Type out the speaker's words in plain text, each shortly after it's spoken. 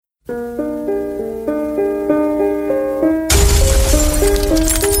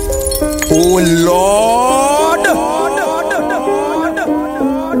Oh Lord!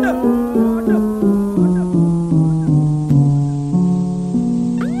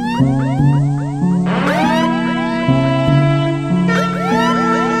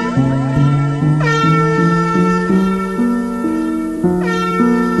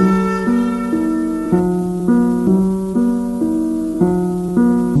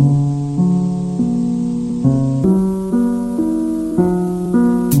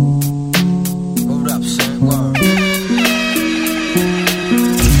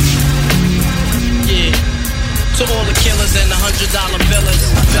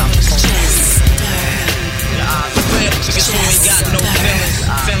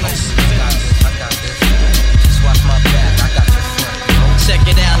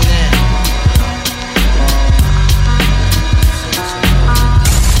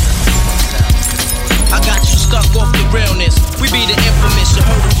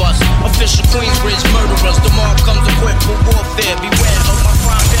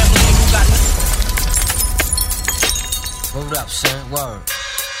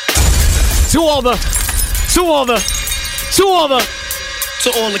 To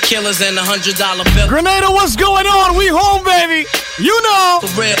all the killers and the $100 bill. Grenada, what's going on? We home, baby. You know.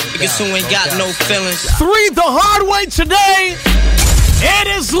 For real niggas who ain't got no feelings. 3 the hard way today. It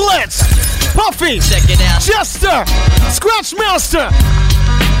is lit. Puffy. Check it out. Jester. ScratchMaster.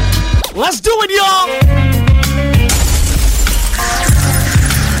 Let's do it, y'all.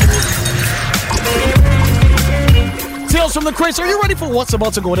 Tales from the crates. Are you ready for what's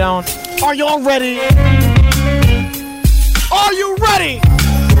about to go down? Are y'all ready? Are you ready?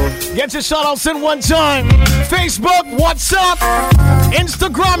 Get your shoutouts in one time. Facebook, WhatsApp,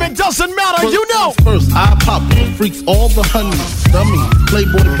 Instagram, it doesn't matter, you know. First, I pop freaks, all the honeys, dummies,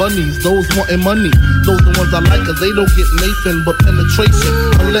 playboy bunnies, those wanting money. Those the ones I like, cause they don't get Nathan but penetration.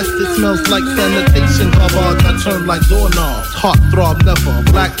 Unless it smells like sanitation. Garbage, I turn like doorknobs. Heart throb never,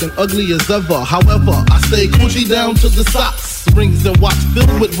 black and ugly as ever. However, I stay Gucci down to the socks. Rings and watch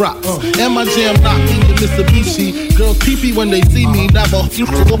filled with rocks. And my jam knocking the Mitsubishi. Girls pee-pee when they see me. Never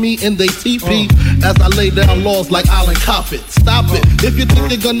for me and they teepee. As I lay down laws like Island Coppet. Stop it, if you think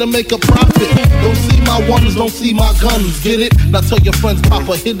they're gonna make a profit. Don't see my ones, don't see my guns. Get it? Now tell your friends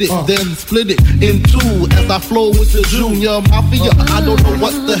Papa hit it, then split it in 2. As I flow with the Junior Mafia. I don't know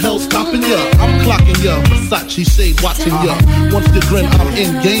what the hell's stopping ya. I'm clocking ya, Versace shade watching ya. Once you grin, I'm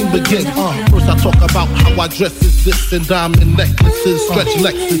in, game begin. First I talk about how I dress is this and diamond necklaces, stretch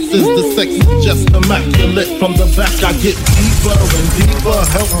Lexuses, the sex is just immaculate. From the back I get deeper and deeper,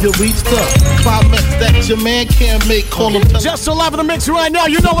 help you reach the climax that your man can't make. Call him just alive in the mix right now,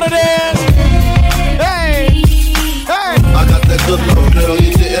 you know what it is. Hey, hey. I got that good love, girl,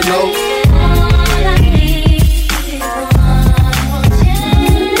 you didn't know.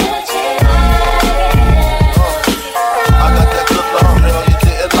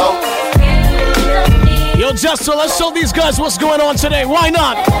 Just so let's show these guys what's going on today. Why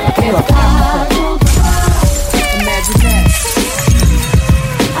not? Imagine that.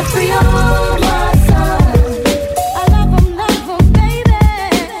 I free all my sons. I love them, baby.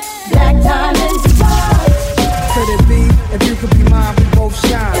 Black diamonds and stars. Could it be if you could be mine, we both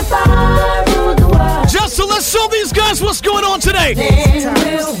shine? If I ruled the world. Just so let's show these guys what's going on today. Then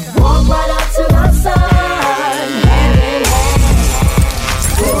we'll walk right up to the sun. Hand in hand.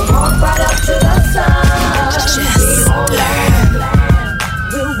 We'll walk right up to the sun.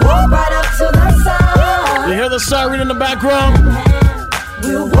 We'll walk right up to the sun. You hear the siren in the background?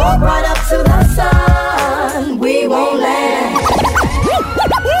 We'll walk right up to the sun. We won't land.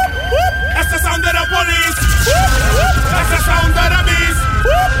 That's the sound of the police. That's the sound of the beast.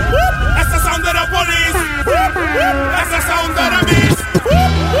 That's the sound of the police. That's the sound of the beast.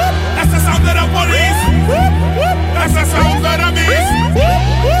 That's the sound of the police. That's the sound of the beast.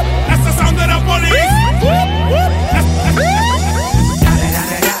 That's the sound of the police.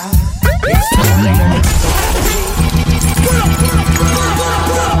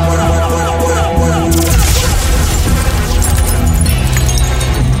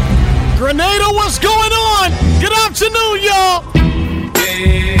 Grenada, what's going on? Good afternoon, y'all.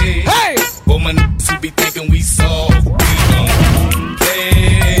 Hey, hey. Woman, who be thinking we soft. We gon'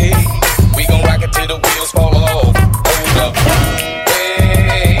 play. We gon' rock it till the wheels fall off. Hold up.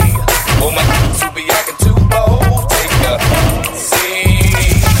 Hey, woman, who be acting too bold. Take a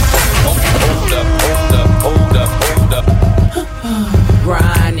seat. Hold up, hold up, hold up, hold up.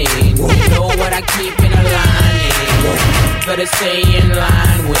 Grinding, you know what I keep in a lining. Better stay in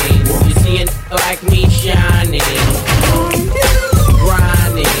line with. You see it like me shining.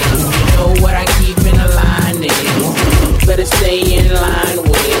 Grinding,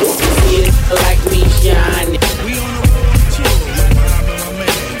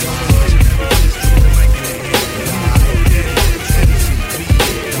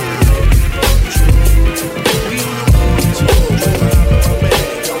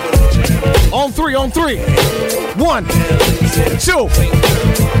 on 3. 1, 2.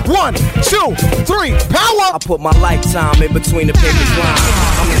 1, 2, 3. Power. I put my lifetime in between the paper's lines.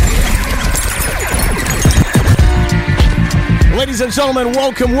 Ladies and gentlemen,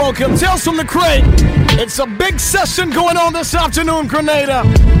 welcome, welcome. Tales from the Crate. It's a big session going on this afternoon, Grenada.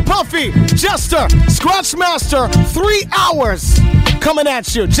 Puffy, Jester, ScratchMaster, 3 hours coming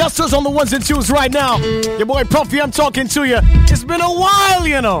at you. Jester's on the ones and twos right now. Your boy Puffy, I'm talking to you. It's been a while,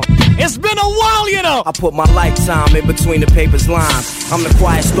 you know. It's been a while, you know. I put my lifetime in between the paper's lines. I'm the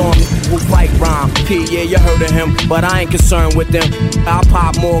quiet storm who fight rhyme. P, yeah, you heard of him, but I ain't concerned with them. I'll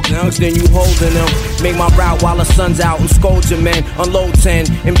pop more guns than you holding them. Make my route while the sun's out and scold your men. Unload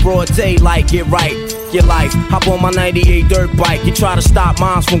 10 in broad daylight, get right. Your life, hop on my 98 dirt bike. You try to stop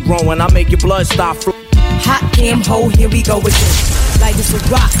mines from growing, I make your blood stop. Hot damn hole, here we go again. Light as a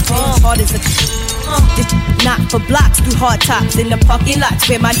rock, hard as a this not for blocks through hard tops in the parking lots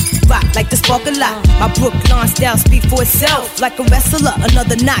where my rock like the spark a lot. My Brooklyn style speak for itself like a wrestler.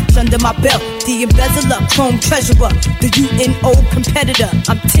 Another notch under my belt. The embezzler, chrome treasurer, the UNO competitor.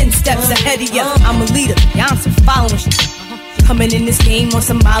 I'm 10 steps ahead of ya. I'm a leader, yeah, I'm some following shit. Coming in this game on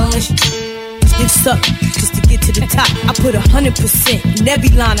some modeling shit. It's up just to get to the top. I put 100% in every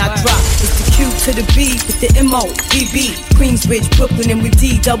line I drop. It's the Q to the B with the M-O-B-B. Queensbridge, Brooklyn, and with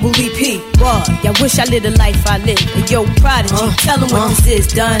D-double-E-P. Whoa, y'all wish I lived the life I live. And yo, Prodigy, tell them what this is,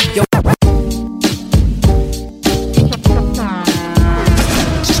 done. Yo.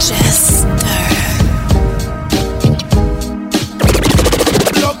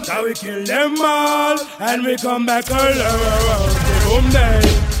 Look how we kill them all, and we come back alone. Boom day.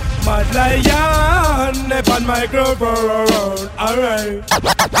 Mad Lion, they on microphone. Alright.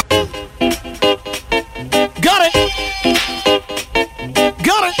 Got it.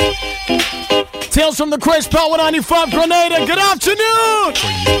 Got it. Tales from the Craze Power 95 Grenada. Good afternoon.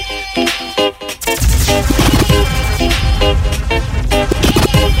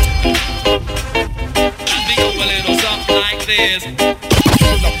 I think a little something like this.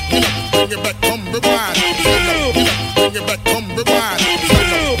 Bring it back, come rewind. Bring it back, come rewind.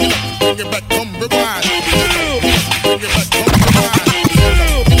 Bring it back, come rewind. Bring it back, come rewind.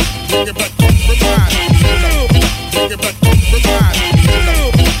 Bring it back, come rewind. Bring it back, come rewind.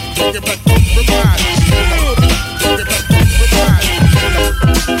 Bring it back, come rewind. Bring it back, come rewind.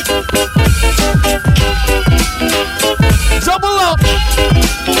 Double up.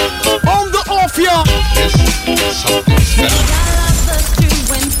 On the off, ya. This is something special.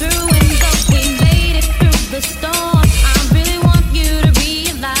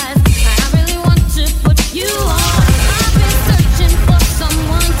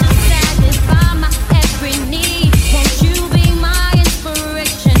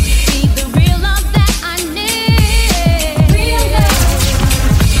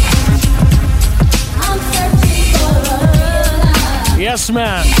 Yes,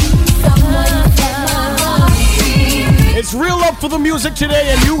 man. It's real up for the music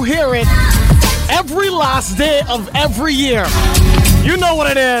today, and you hear it every last day of every year. You know what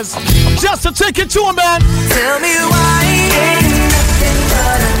it is. Just to take it to him, man. Tell me why ain't nothing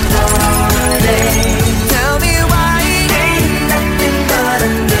but a holiday. Tell me why ain't nothing but a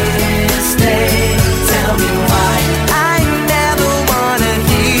mistake. Tell me why I never wanna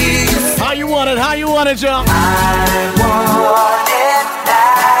hear you. How you want it? How you want it, y'all? I want it back.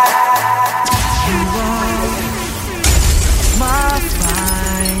 You want my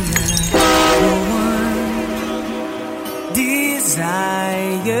fire, one desire.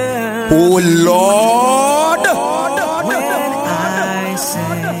 Oh Lord, when I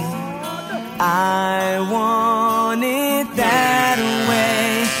say I want it that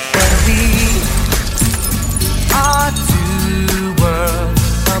way, but we are two worlds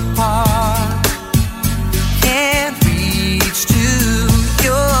apart. Can't reach to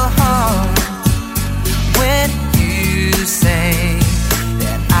your heart when you say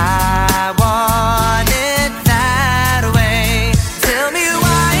that I want it that way. Tell me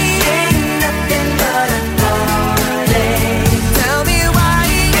why ain't nothing but a heartache. Tell me why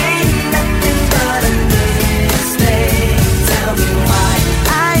ain't nothing but a mistake. Tell me why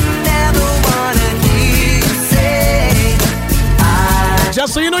I never wanna hear you say I.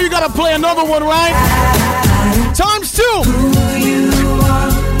 Just so you know, you gotta play another one, right? Times 2. Who you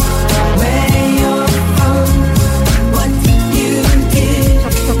are, where you're from, what you did,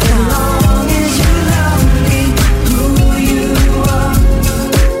 as long as you love me. Who you are,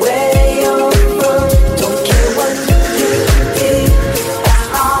 where you're from, don't care what you did, as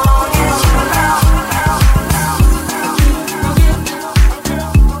long as you love me.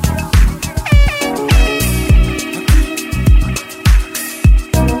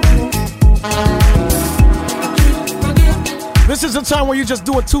 time where you just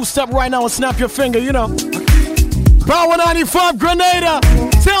do a two-step right now and snap your finger, you know. Power 95 Grenada.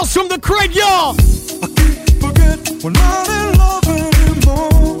 Tales from the crate, y'all. Forget we're not in love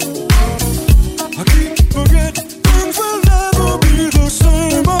anymore. I keep forget things will never be the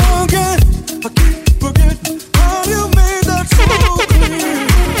same again. I keep forget how you made that so clear.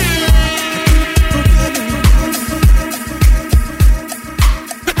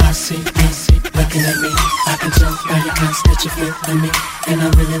 I see, looking at me. I can tell by your eyes that you feel me, and I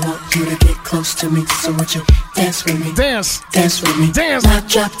really want you to get close to me. So won't you dance with me? Dance with me. Dance. Not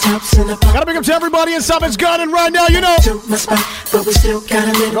drop tops in the park. Gotta big up to everybody in Savage Garden right now, you know. To my spot, but we still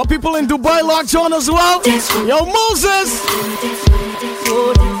gotta live. Got people in Dubai locked on as well. Yo, Moses.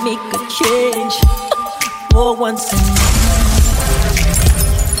 Oh, to make a change for once.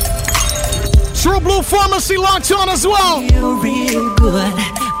 True Blue Pharmacy locked on as well. Feel real good.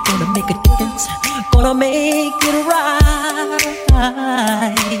 Gonna make a difference. Gonna make it right.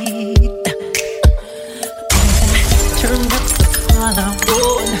 Turn up the collar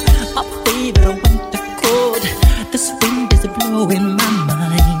on my favorite winter coat. This wind is blowing my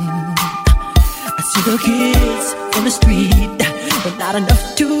mind. I see the kids on the street, but not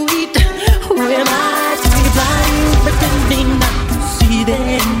enough to eat. Who am I to be blind, pretending not to see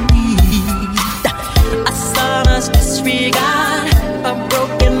their need? A son's disregard, a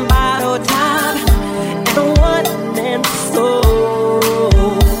broken bottle top, and a one-man soul.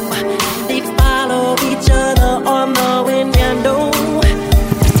 They follow each other on the window.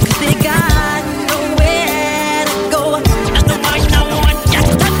 They got nowhere to go. Just the one no one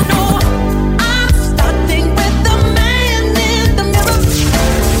gets to know. I'm starting with the man in the mirror.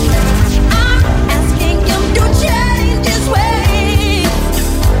 I'm asking him to change his ways,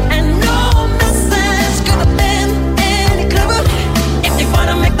 and no message could have been any clearer. If you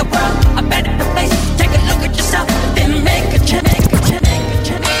wanna make the world a better place, take a look at yourself, then make a change.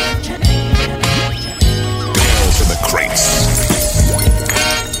 Tales from the crates.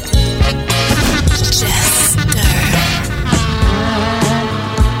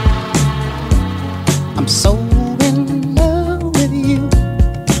 I'm so in love with you.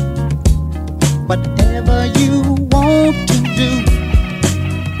 Whatever you want to do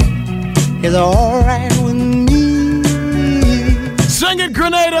is alright with me. Sing it,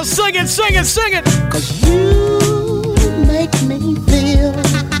 Grenada. Sing it, sing it, sing it. 'Cause you make me feel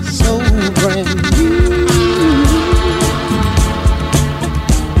so brand new.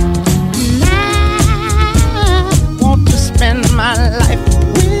 And I want to spend my life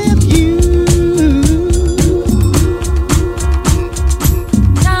with you.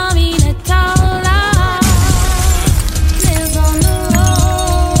 Tommy Natola lives on the road.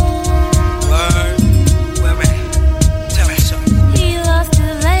 He lost a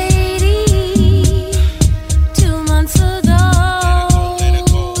lady 2 months ago.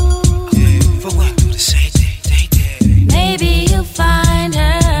 Maybe he'll find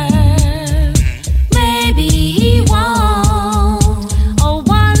her. Maybe he won't. Oh,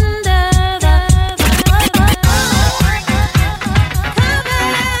 wonder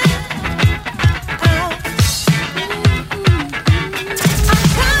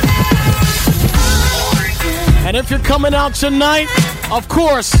And if you're coming out tonight, of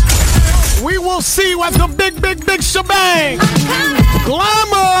course, we will see you at the big shebang.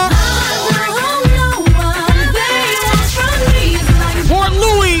 Glamour. Fort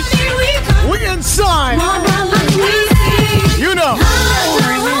Louis. We inside. You know.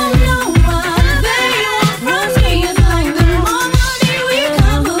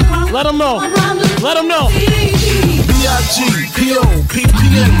 Let them know. Let them know. B-I-G-P-O-P-P-A.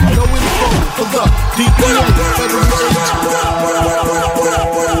 No info for the DPA.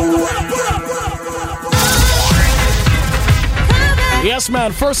 Yes,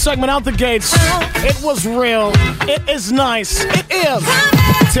 man. First segment out the gates. It was real. It is nice. It is.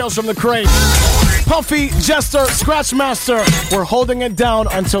 Tales from the crate. Puffy, Jester, ScratchMaster. We're holding it down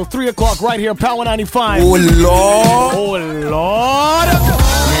until 3 o'clock right here, Power 95. Oh, Lord. Oh, Lord.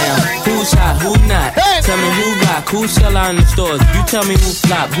 Now, who's hot, who not? Hey. Tell me who rock, who sell out in the stores. You tell me who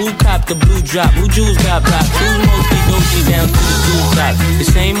flop, who cop the blue drop, who jewels got pop, who's mostly doji down to the jewel top. The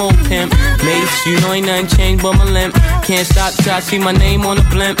same old pimp, mace, you know ain't nothing changed but my limp. Can't stop till I see my name on the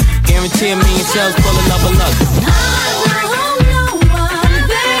blimp. Guarantee a million sales full of love and luck.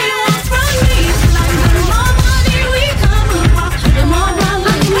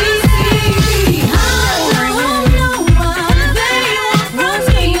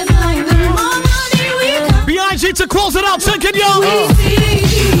 B.I.G. to close it out, take it, yo.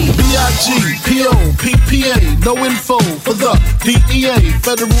 B-I-G-P-O yo, PPA, no info for the DEA.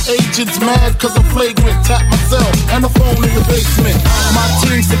 Federal agents mad cause I'm flagrant. Tap myself and the phone in the basement. My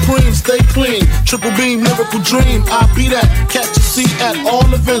team supreme, stay clean. Triple beam, lyrical dream. I be that. Catch a seat at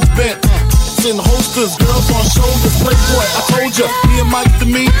all events bent. In holsters, girls on shoulders, playboy. I told ya, me and Mike to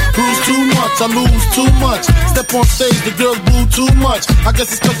me, bruise too much, I lose too much. Step on stage, the girls boo too much. I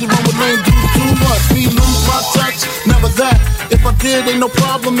guess it's cause you run with lame dudes too much. Me lose my touch, never that. If I did, ain't no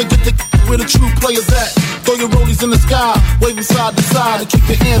problem to get the where the true players at. Throw your rollies in the sky, waving side to side, and keep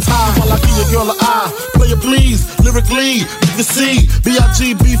your hands high while I give your girl an eye. Player please, lyrically, you see,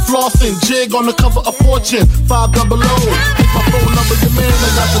 B.I.G.B. flossing, jig on the cover of Fortune, 500. Hit my phone number, your man, I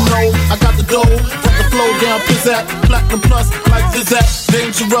got the know, I got the dough, got the flow down, pizzazz, platinum plus, like Zizak,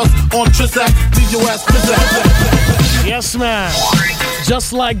 dangerous on Trizak, leave your ass pizzazz. Yes, man,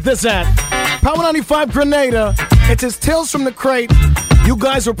 just like this at Power 95 Grenada. It is Tales from the Crate. You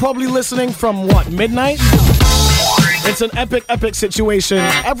guys are probably listening from what, midnight? It's an epic situation.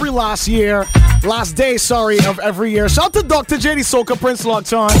 Every last day of every year. Shout out to Dr. JD Soca, Prince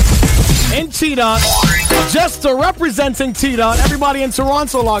locked on. In T-Dot. Jester representing T-Dot. Everybody in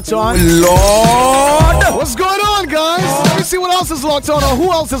Toronto locked on. Lord! What's going on, guys? Let me see what else is locked on or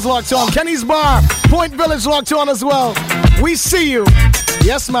who else is locked on. Kenny's Bar, Point Village locked on as well. We see you.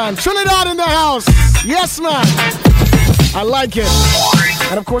 Yes, man. Trinidad in the house. Yes, man. I like it.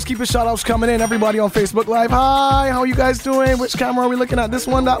 And of course, keep your shout outs coming in. Everybody on Facebook Live. Hi, how are you guys doing? Which camera are we looking at? This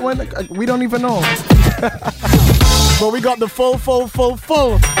one, that one? We don't even know. But we got the full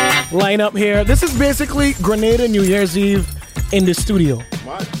lineup here. This is basically Grenada New Year's Eve in the studio.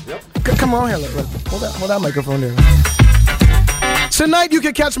 Yep. Come on here. Look. Hold that microphone there. Tonight, you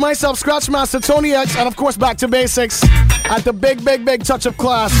can catch myself, ScratchMaster, Tony X, and of course, Back to Basics at the big touch of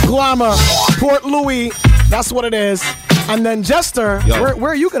class, Glamour, Port Louis. That's what it is. And then Jester,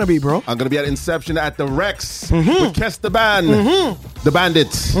 where are you going to be, bro? I'm going to be at Inception at the Rex with Kess the Band, the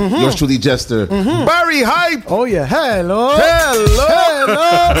Bandits. Yours truly, Jester. Barry Hype. Oh, yeah. Hello.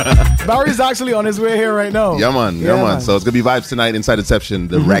 Barry's actually on his way here right now. Yeah, man. So it's going to be vibes tonight inside Inception,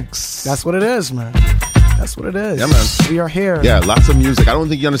 the Rex. That's what it is, man. That's what it is. Yeah, man. We are here. Yeah, lots of music. I don't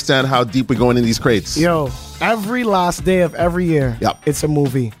think you understand how deep we're going in these crates. Yo, every last day of every year, it's a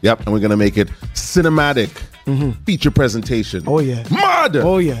movie. Yep, and we're going to make it cinematic. Feature presentation. Oh, yeah. Mud!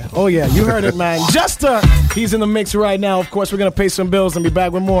 Oh, yeah. You heard it, man. Jester, he's in the mix right now. Of course, we're going to pay some bills and be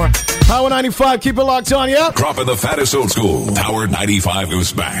back with more. Power 95, keep it locked on, yeah? Dropping the fattest old school. Power 95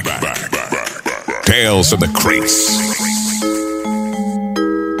 goes back. Tales from the Crates.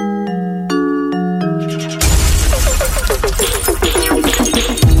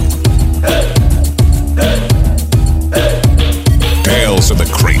 Tales of the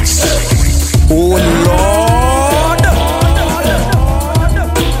Crates. Oh, Lord!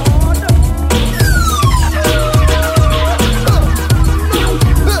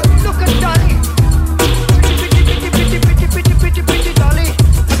 Look at Dolly. Pretty Dolly.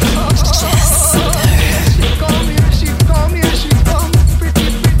 She come here.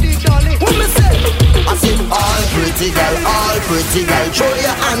 Pretty Dolly. What me say? I said, all pretty girl, throw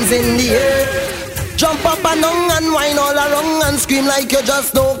your hands in the air. Jump up and down and whine all around and scream like you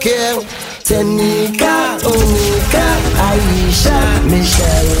just don't care. Tenika, Onika, Aisha,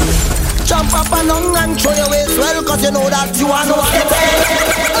 Michelle. Jump up and down and throw your waist well, cause you know that you are no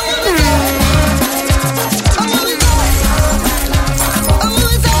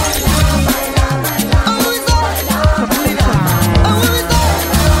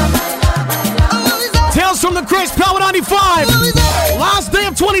Tales from the Crates, Power 95. Last day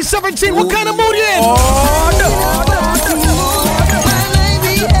of 2017. What kind of mood you in?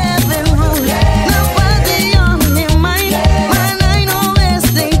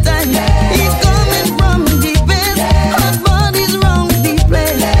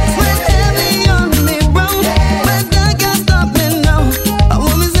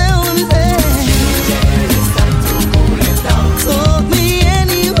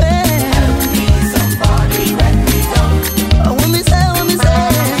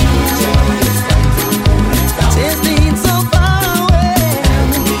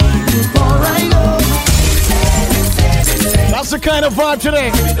 The kind of vibe today.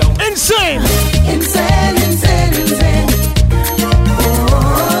 Insane.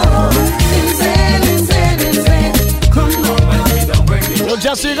 Yo,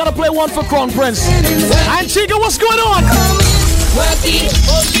 Jesse, you gotta play one for Crown Prince. Antigua, what's going on?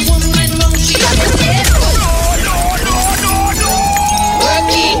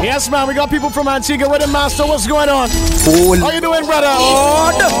 Yes, man, we got people from Antigua. Rhythm Master, what's going on? How you doing, brother?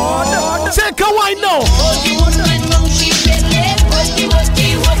 Take a white now.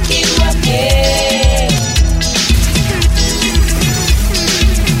 Worky,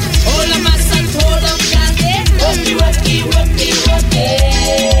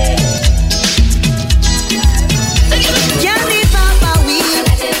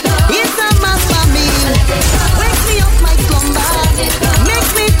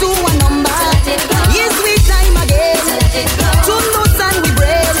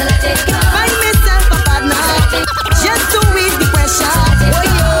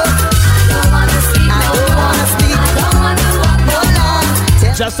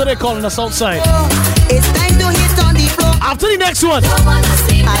 Jester, they're calling us outside. It's time to hit on the floor. After the next one. I don't wanna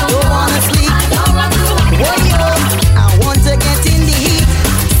sleep. I want to get in the heat.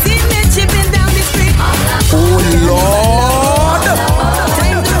 See me chipping down the street. Oh Lord.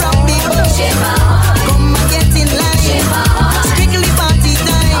 Time to rock the boat. Come and get in line. Strictly party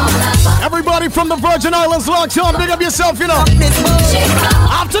time. Everybody from the Virgin Islands locked on. Big up yourself, you know.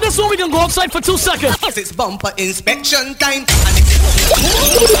 After this one, we can go outside for 2 seconds. It's bumper inspection time.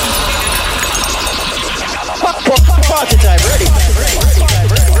 Party time, ready.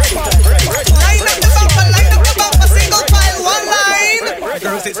 Line up the bumper, single file, one line.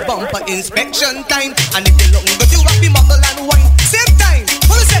 Girls, it's bumper inspection time. And if you're looking good, you rock the muffle and wine. Same time,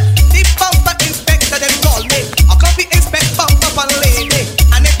 who said the bumper inspector, them call me. A copy inspect bumper for lady.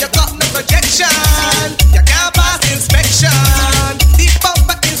 And if you got no projection, you can't pass inspection. The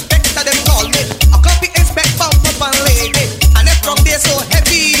bumper inspector, them call me. A copy inspect bumper for lady. And if from there so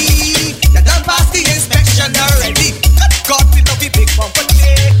heavy, you done pass the inspection already. God, we love the big bumper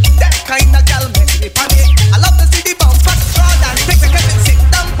today. That kind of gal make me panic. I love to see the bumper strong and take the cabin, sit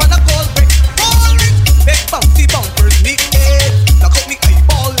down for the gold brick. Hold it, big bumpy bumpers need it. Now cut me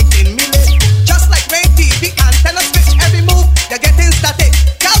eyeball in me leg. Just like rain TV antenna switch, every move you getting static.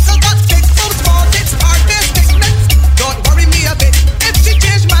 Gals got big boobs, small tits, artistic lips. Don't worry me a bit. If she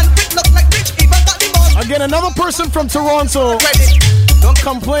change man, quick look like rich, even got the most. Again, another person from Toronto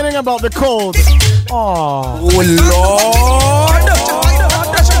complaining about the cold. Oh Lord.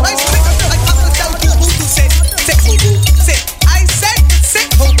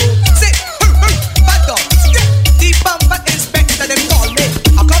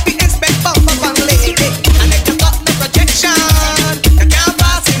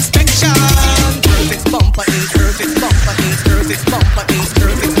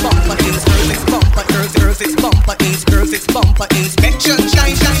 Bumper inspection,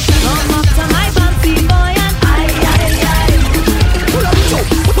 shine, shine, shine. Come up to my bumpy boy and I. Pull up the tune,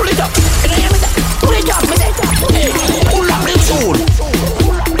 pull it up. Pull it up, pull up the tune.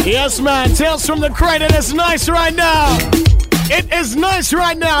 Yes, man. Tales from the crate. It is nice right now. It is nice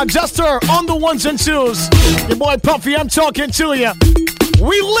right now. Jester on the ones and twos. Your boy Puffy, I'm talking to you.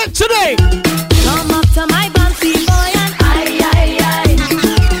 We lit today. Come up to my bumpy boy and I.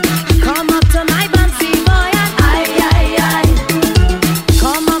 Come up to my bumpy boy and I.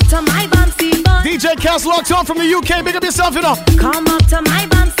 Come up to my bumpy boy. DJ Cass locked on from the UK. Big up yourself, you know. Come up to my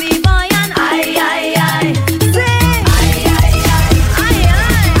bumpy boy and I. Sing.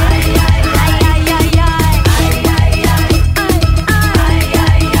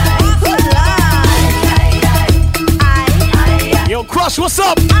 Yo, Crush, what's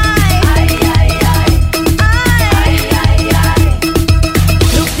up?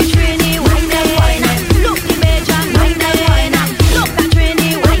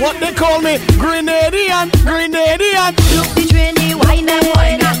 What they call me? Grenadian. Look the trainee, wine and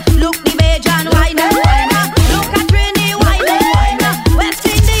wine. Look the Bajan, wine and wine. Look at trainee, wine and wine. West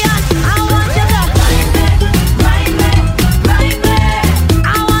Indian, I want you to ride me. I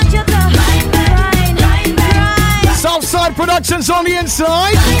want you to ride. Southside Productions on the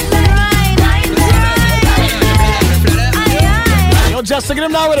inside. Yo, just to get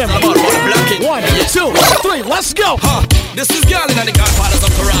him now with him. 1, 2, 3, let's go. This is girl in the Godfathers of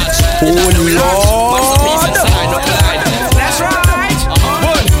Garage. Oh Lord. That's right.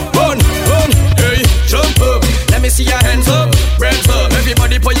 Run, hey, jump up. Let me see your hands up, brands up.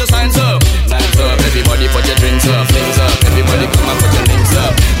 Everybody put your signs up, hands up. Everybody put your drinks up, things up. Everybody come and put your links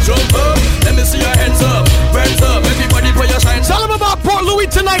up. Jump up. Let me see your hands up, brands up. Everybody put your signs up. Tell them about Port Louis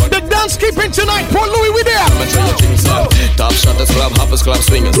tonight. Big dance keeping tonight. Port Louis, we there. Come and show your things up. Top shutters, club hoppers, club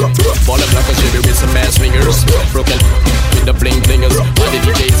swingers. Ball of black and shady with some mad swingers. Broken with the bling blingers. All the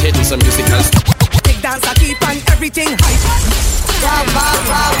DJs hitting some musicals. Big dance, I keep on everything hype. Wow.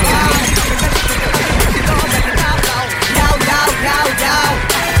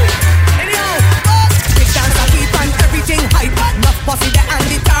 Big dance, I keep on everything hype. Enough pussy there and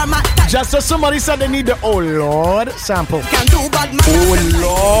the tarmac. Just as somebody said they need the Oh Lord sample. Can do bad man. Oh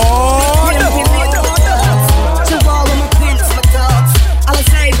Lord.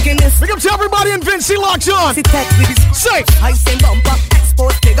 Big up to everybody in Vinci Locked On. Say. I say bumper,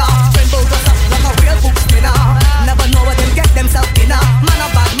 export figure. Tremble goes up like a real book spinner. Never know what them get themselves in. Man a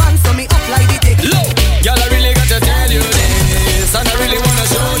bad man, so me up like the dick. Low, y'all I really got to tell you this. And I really wanna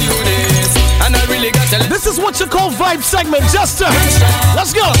show you this. And I really got to. This is what you call vibe segment, Jester.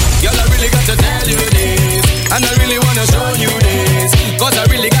 Let's go. Y'all I really got to tell you this. And I really wanna show you this. Cause I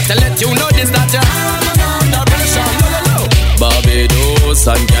really got to let you know this. That you're under pressure. Barbados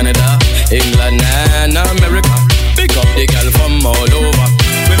and Canada, England and America. Pick up the girl from all over.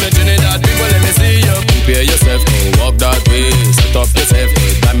 We walk that way. Set up yourself,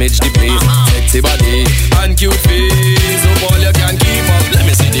 damage the place. Sexy body and cute face. So all you can keep up. Let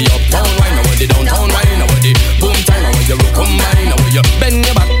me see the uptown wine, now the downtown wine, now the boom time, now you combine, now you bend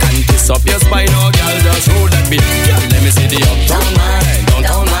your back and kiss up your spine. Oh, girl, just hold that beat. Let me see the uptown wine,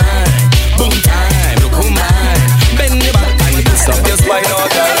 downtown wine, boom time, look combine. Bend your back and kiss up your spine. Oh,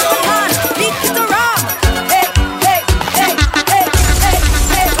 girl.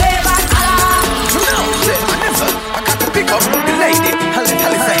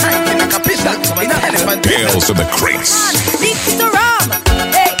 Tales of the Crates.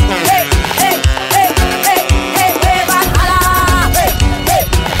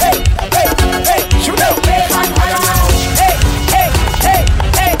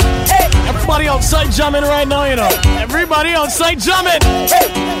 Everybody outside jamming right now, you know. Everybody outside jamming.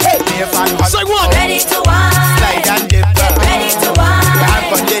 Say what? Ready to wine. Slide and dip. Ready to wine. Your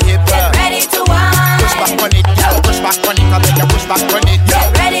hand on the hip. Ready to wine. Push back on it, girl. Push back on it. I make you push back on it.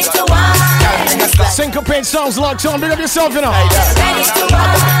 Ready to wine. Syncopate sounds locked on. Big up yourself, you know. Ready to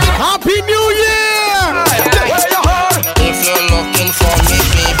wine. Happy New Year! If you're looking for me,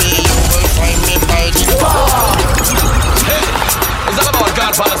 baby, you will find me by the bar. It's all about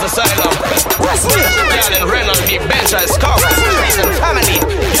Godfather's Asylum. Yeah, then Reynolds, Bench, Scott, and family.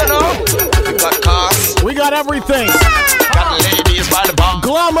 You know, we got cars. We got everything. Got ladies by the bar.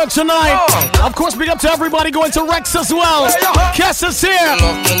 Glamour tonight. Of course, big up to everybody going to Rex as well. Kess is here.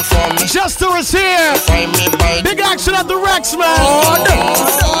 Jester is here. Big action at the Rex, man.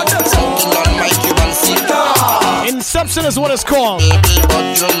 Inception is what it's called.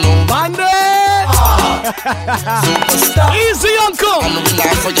 Bandit. Easy, uncle.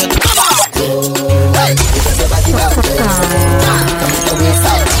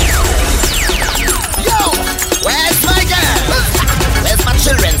 Where's my girl? Where's my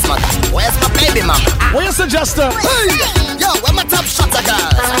children's mother? Where's my baby mama? Where's your suggestor? Hey, yo, where my top shotter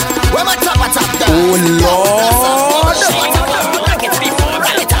girls? Where my top girls? Oh Lord!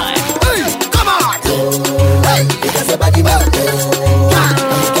 Hey, come on! Hey, because your body move.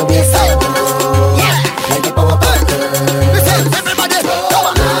 Make your waist out. Yeah, like the power back. Listen, everybody, come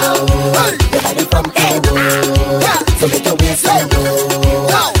on. Hey, your body from end. Yeah, so make your waist out.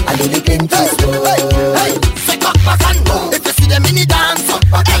 I do the clean twist. Hey, say cock back and go. If you see them in the dance, cock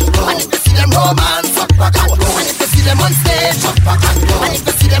back and go. And if you see them romance, cock back and go. And if you see them on stage, cock back and go. And if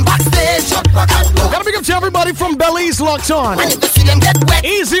you see them backstage, cock back and go. Gotta big up to everybody from Belize locked on. And if you see them get wet,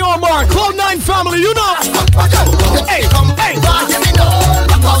 Easy on Mark, Cloud9 family, you know. Hey, come, hey, rock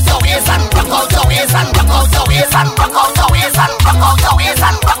out the waist and rock out the waist and rock out the waist and rock out the waist and rock out the waist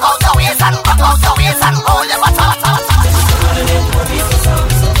and rock out the waist and rock out the waist and hold your water.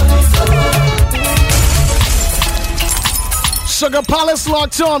 Sugar Palace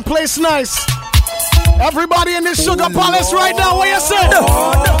locked on, place nice. Everybody in this Sugar Palace right now, what you say?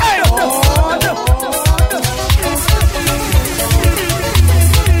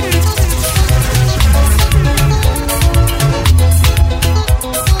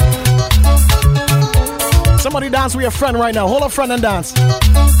 Somebody dance with your friend right now. Hold a friend and dance.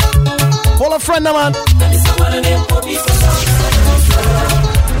 Hold a friend now, man.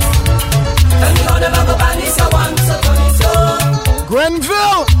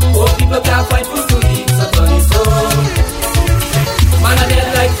 Grenville. Poor people can't find food to eat, so turn it on. Man, I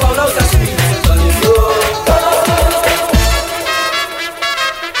dead like fall out the street, so turn it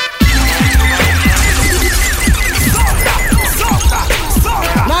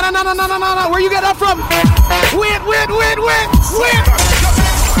No. Where you get that from? Wait.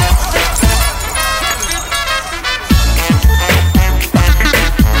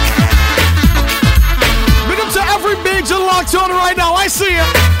 Big up to every big locked on right now. I see it.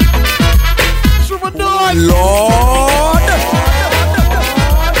 Lord!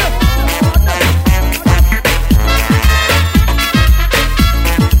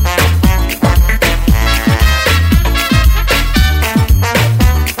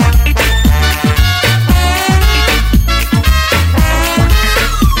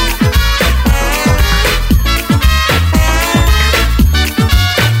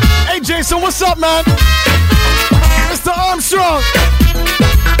 Hey Jason, what's up, man? Mr. Armstrong.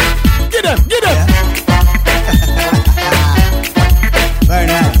 Get him. Very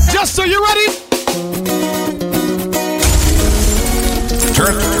nice. Just so you ready?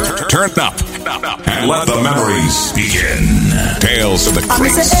 Turn up and let the memories begin. Tales of the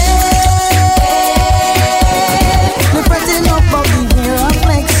Crates.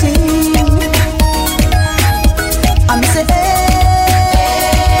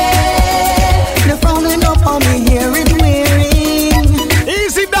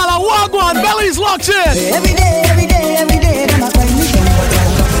 Easy dollar, walk one, belly's locked in. Every day,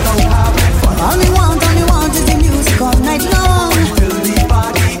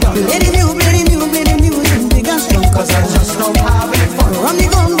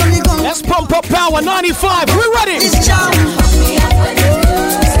 Power 95. We're ready. This jam.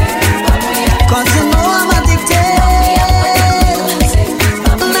 Cause you know I'm addicted.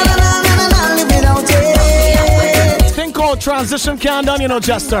 Thing called transition countdown, you know,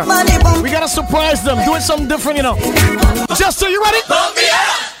 Jester. We gotta surprise them. Do it something different, you know. Jester, you ready? Pump me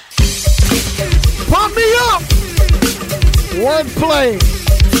up. Pump me up. Wordplay.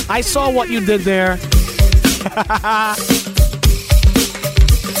 I saw what you did there.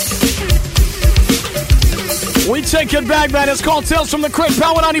 We take it back, man. It's called Tales from the Crib.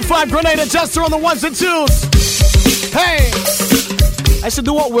 Power 95, Grenada, Jester on the ones and twos. Hey! I should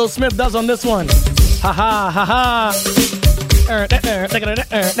do what Will Smith does on this one. Ha ha ha ha.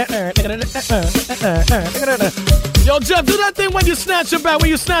 Yo, Jeff, do that thing when you snatch your back. When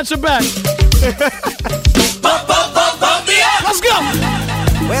you snatch your back. Let's go!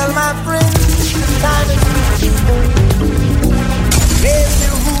 Well, my friend, time is raise the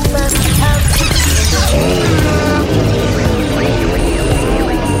roof and have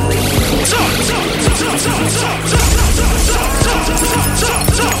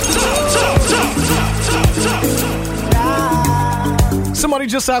Somebody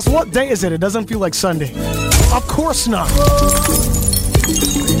just asked, what day is it? It doesn't feel like Sunday. Of course not.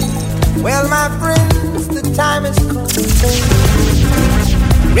 Well, my friends, the time is come.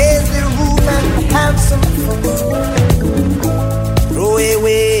 Raise the roof and have some fun. Throw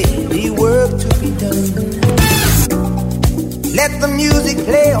away the work to be done. Let the music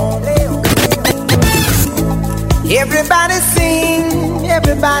play on. Everybody sing,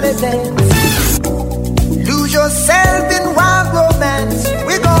 everybody dance. Lose yourself in wild romance.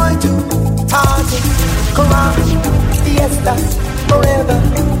 We're going to party, come on, fiesta, forever.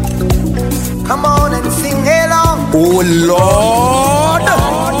 Come on and sing along. Oh Lord!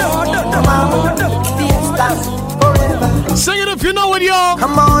 Come on, fiesta, forever. Sing it if you know it, y'all.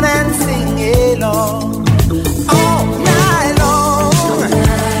 Come on and sing along. All night long.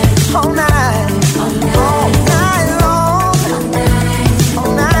 All night. All night long.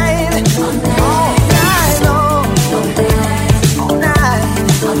 All night. All night long. All night.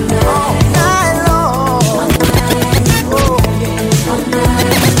 All night long. Oh, yeah.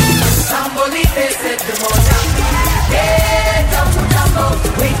 Somebody said the moja. Hey, jumbo, jumbo.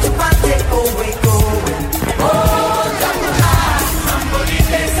 Wait to party, oh, wait, go. Oh, jumbo, somebody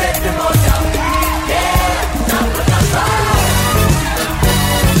said the moja. Yeah, jumbo, jumbo.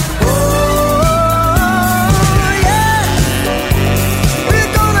 Oh, yeah.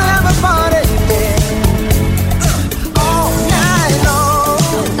 We're gonna have a party, yeah. All night long.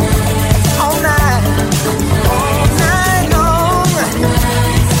 All night. All night long.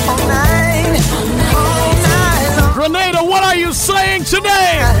 All night. All night long. Grenada, what are you saying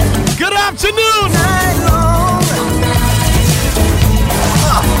today? Good afternoon. Night long.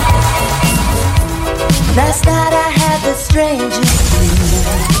 Last night I had the strangest dream.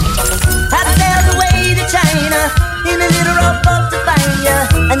 I sailed away to China in a little rowboat to find you,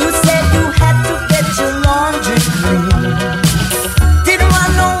 and you said you had to get your laundry clean. Didn't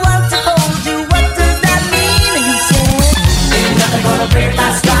want no one to hold you. What does that mean? And you said, ain't nothing gonna break my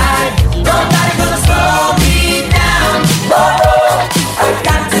stride. Nobody gonna slow me down. Oh, I've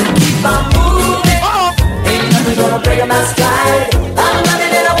got to keep on moving. Ain't nothing gonna break my stride. I'm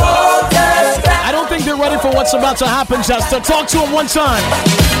running in a water stride. I don't think they're ready for what's about to happen, Jester. Talk to him one time.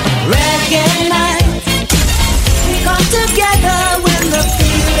 Reggae night, we come together when the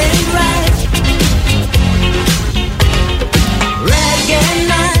feeling right. Reggae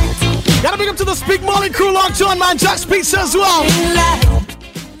night. Gotta big up to the Speak Molly crew locked on, man. Jack speaks as well.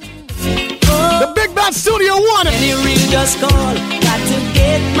 The Big Bad Studio One. Any ring just call. Got to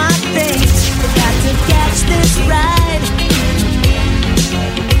get my things. Got to catch this ride.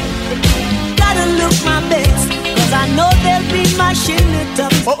 Gotta look my best, cause I know they'll be mashing it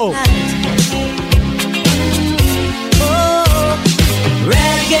up tonight. Oh,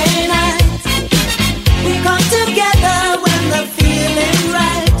 reggae night. We come together when the feeling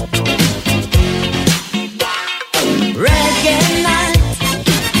right. Reggae night.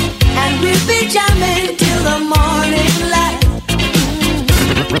 And we'll be jamming till the morning light.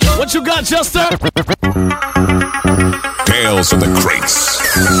 What you got, Jester? Tales from the Crates.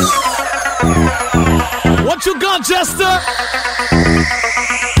 What you got, Jester?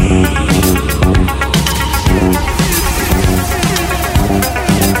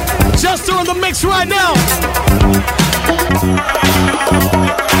 Jester in the mix right now.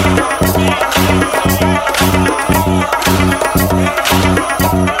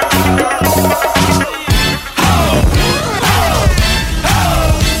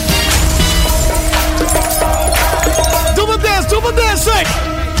 Do the dance, sing.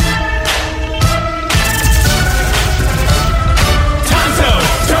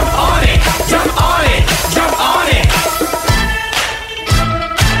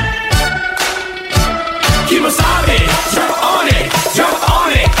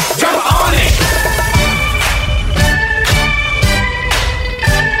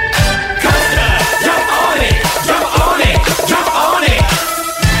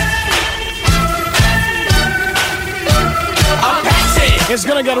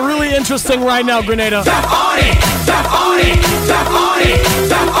 get really interesting right now, Grenada.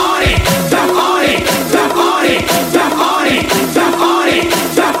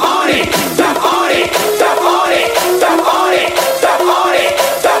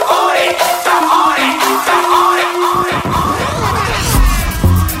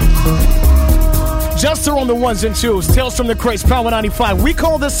 Jester on the ones and twos. Tales from the Crates, Power 95. We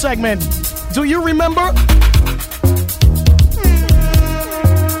call this segment, Do You Remember?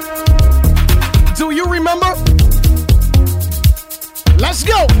 Do you remember? Let's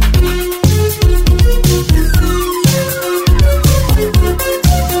go.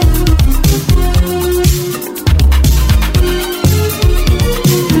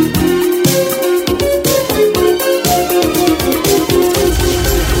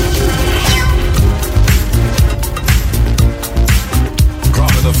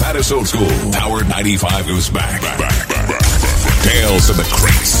 Dropping the fattest old school. Power 95 is back. Tales of the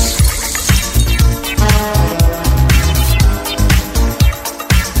Crates.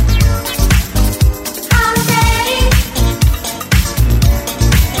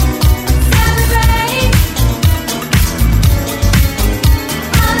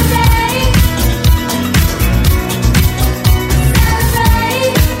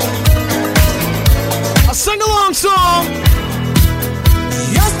 Song.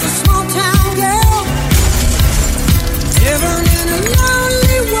 Just a small town girl, living in a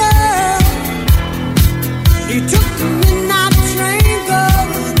lonely world. He took the midnight train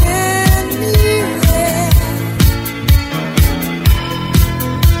going anywhere.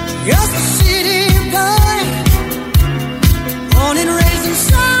 Just a city boy, born and raised in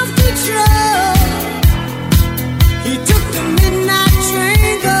South Detroit. He took the midnight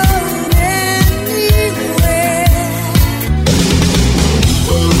train going anywhere.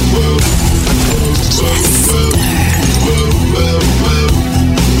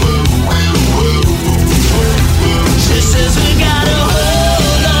 She says we gotta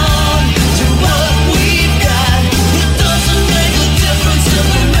hold on to what we've got. It doesn't make a difference if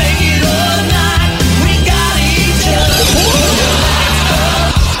we make it or not. We got each other.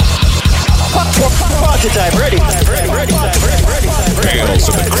 Party time, ready. Tales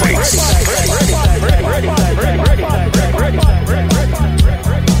of the Crates.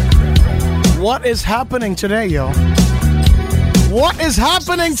 What is happening today, yo? What is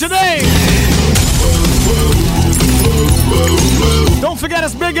happening today? Don't forget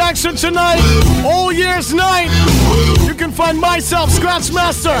it's big action tonight. All Year's Night. You can find myself,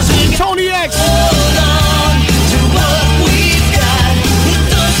 ScratchMaster, Tony X.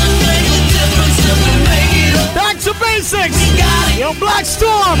 Back to basics. Yo, Black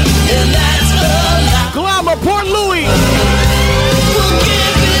Storm. Glamour, Port Louis. We'll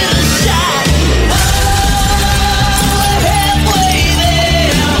give it a shot. Halfway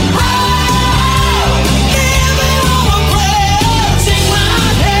there. Give it all a prayer. Take my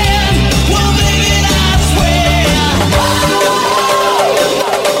hand. We'll make it, I swear.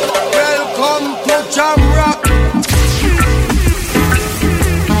 Welcome to Jamrock.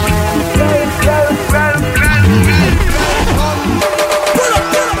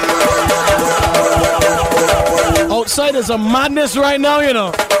 Outside is a madness right now, you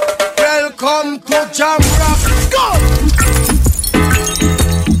know. Welcome to Jamrock. Go!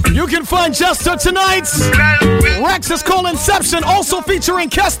 You can find Jester tonight's Rex is called Inception, also featuring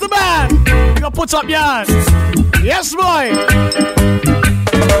Kess the Band. You gonna put up your hands. Yes, boy.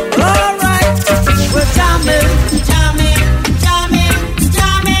 Alright, we're jamming,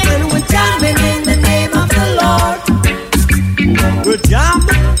 and we're jamming in the name of the Lord. We're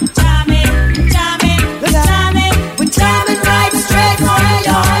jamming, we're jamming right straight for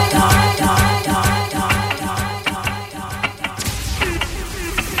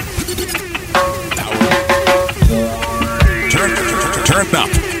Turn up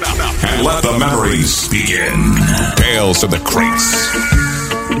and let the memories begin. Tales of the Crates.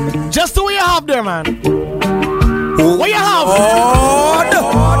 Just the way you have there, man. What you have?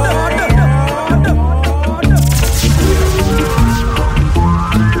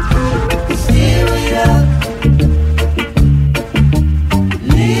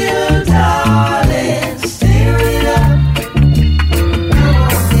 Little darling, steer it up.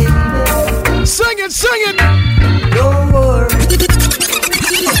 Sing it, sing it. Don't worry.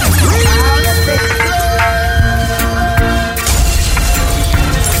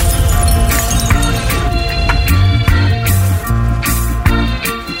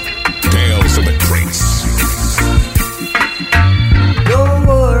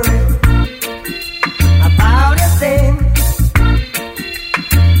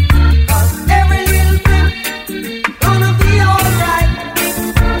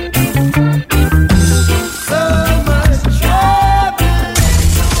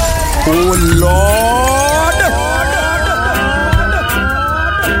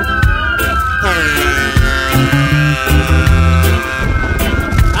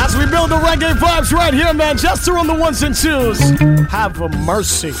 Reggae vibes right here, man. Jester on the ones and twos. Have a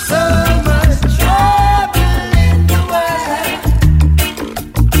mercy. So much trouble in the world.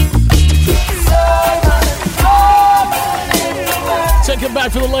 Take it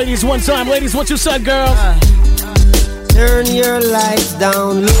back for the ladies one time. Ladies, what you said, girls? Turn your lights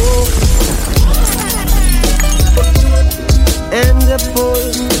down low and pull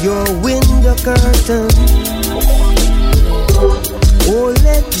your window curtain. Oh,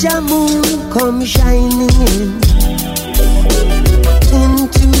 let your moon come shining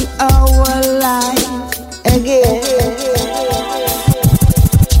into our life again.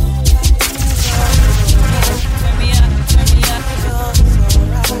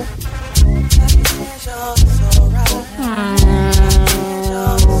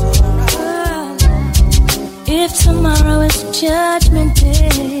 If tomorrow is Judgment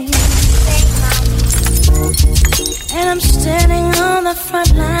Day and I'm standing on the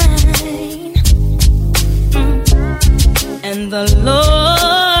front line, and the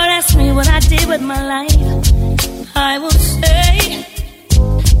Lord asks me what I did with my life, I will say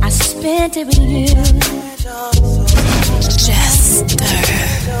I spent it with you, Jester.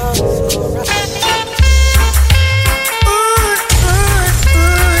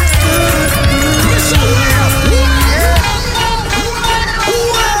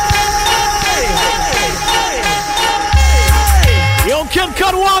 Yo, Kid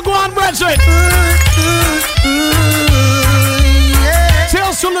Cutwagwan, Bridget.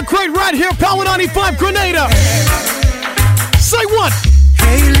 Tales from the crate right here, Power 95 Grenada. Say what?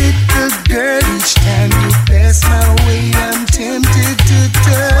 Hey, little girl, each time you pass my way, I'm tempted to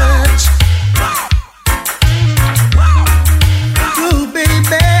touch. Oh, baby,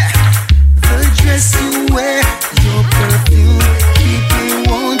 the dress you wear, your perfume, keep me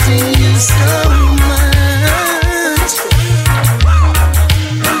wanting you so much.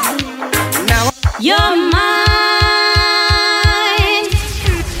 Now You're mine,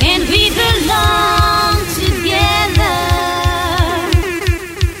 and we belong together.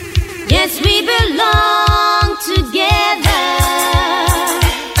 Yes, we belong together.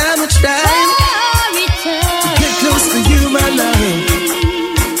 I'm trying to get close to you, my love.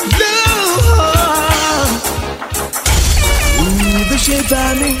 Love, ooh, the shape I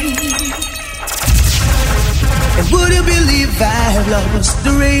made. And would you believe I've lost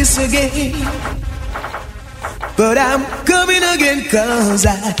the race again? But I'm coming again, cause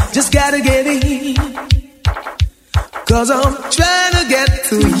I just gotta get in. Cause I'm trying to get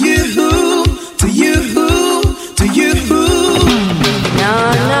to you, to you, to you. No,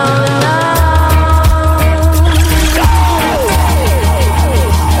 no, no.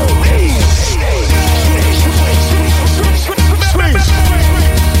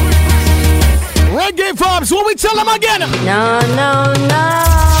 Reggae vibes, what we tell them again? No, no, no.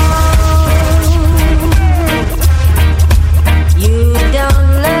 You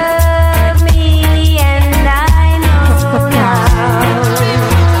don't love me, and I know now.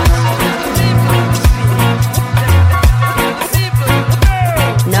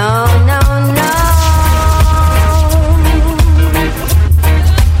 No, no, no.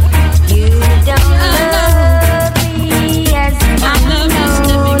 You don't love me, as I know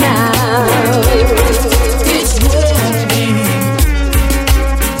now.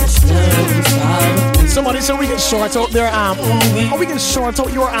 Somebody said we can short out their amp. Or we can short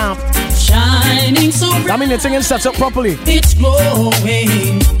out your amp. Shining so bright. I mean, the thing is set up properly. It's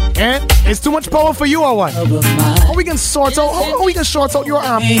glowing. And it's too much power for you or what? Or we can sort out. Or we can short out your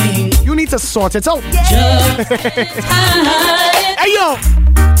amp. You need to sort it out. Hey yo!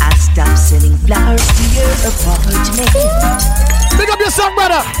 I stopped sending flowers to your apartment. Pick up yourself,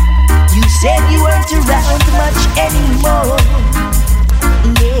 brother. You said you weren't around much anymore.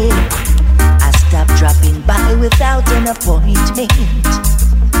 Yeah. I stopped dropping by without an appointment.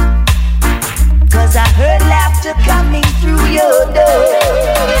 Cause I heard laughter coming through your door.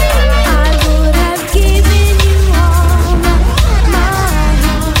 I would have given you all my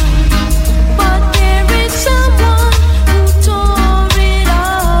heart, but there is someone who tore it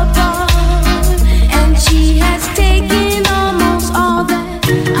apart, and she has taken almost all that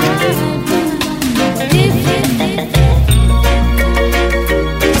I've done. But if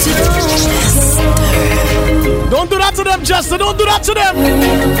Don't do that to them, Jester. Don't do that to them.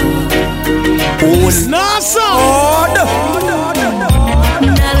 Oh, nah, son.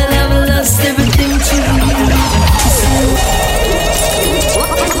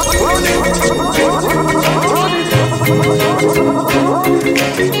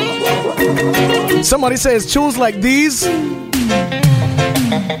 Somebody says tunes like these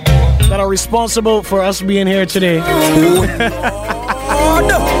that are responsible for us being here today.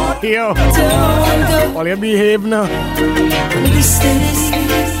 Yo. Well, you behave now. Now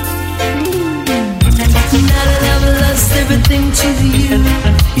that I've lost everything to you,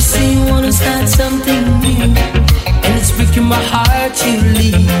 you say you wanna start something new, and it's breaking my heart to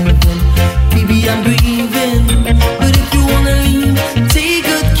leave. Baby, I'm grieving, but if you wanna leave, take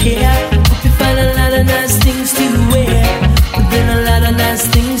good care. Hope you find a lot of nice things to wear, but then a lot of nice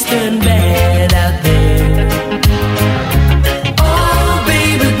things turn bad out there. Oh,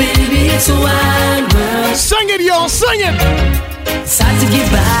 baby, baby, it's a wide world. Sing it, y'all, sing it. It's hard to get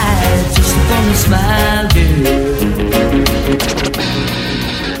by just upon a smile, girl.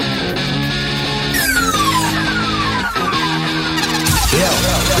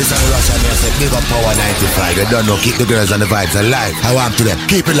 This is Russian music, big up Power 95. You don't know, keep the girls and the vibes alive. I want to them,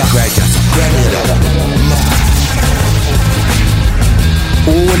 keep it locked right just Grenada.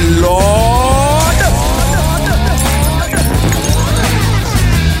 Oh Lord.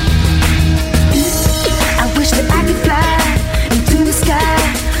 I wish that I could fly into the sky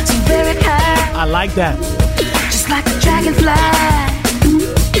so very high. I like that. Just like a dragonfly.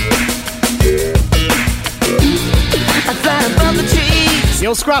 I fly above the trees.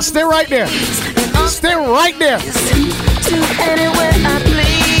 Yo, Scratch, stay right there. Stay right there. To anywhere I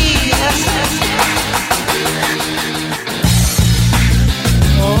please.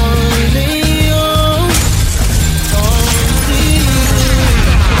 Only you. Only you.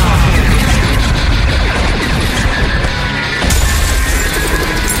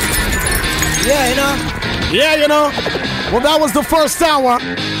 Yeah, you know. Yeah, you know. Well, that was the first hour.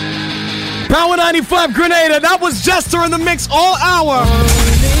 Power 95 Grenada. That was Jester in the mix all hour.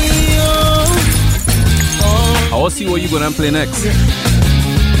 I want to see what you're going to play next.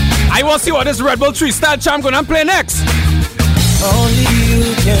 I want to see what this Red Bull 3 style champ going to play next. Only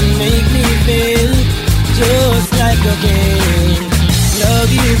you can make me feel just like a game.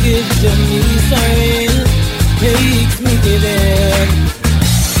 Love you give to me, sorry, makes me give in.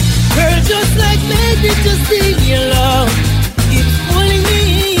 Girl, just like magic, just see your love keeps pulling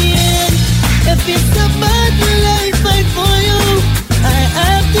me in. If it's a battle I fight for you, I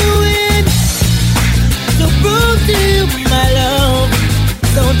have to win. To prove to you my love,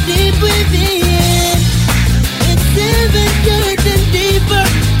 so deep within. It's even getting deeper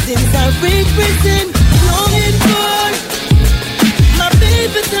since I reached prison. Longing for my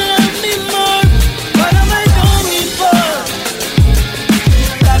baby to love me more. What am I longing for?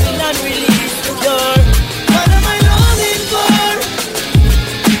 Loving and release the door. What am I longing for?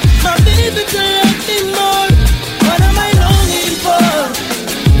 My baby to love me more. What am I longing for?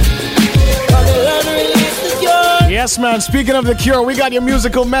 Loving and release the door. Yes, man. Speaking of The Cure, we got your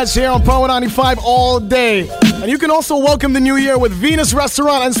musical match here on Power 95 all day. And you can also welcome the new year with Venus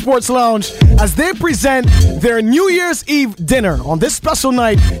Restaurant and Sports Lounge as they present their New Year's Eve dinner. On this special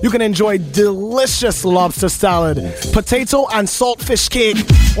night, you can enjoy delicious lobster salad, potato and saltfish cake.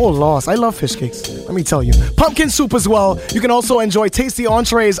 Oh, Lord, I love fish cakes. Let me tell you. Pumpkin soup as well. You can also enjoy tasty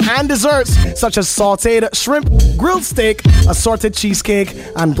entrees and desserts such as sauteed shrimp, grilled steak, assorted cheesecake,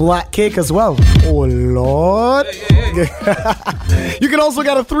 and black cake as well. Oh, Lord. You can also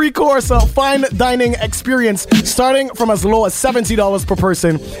get a 3-course fine dining experience starting from as low as $70 per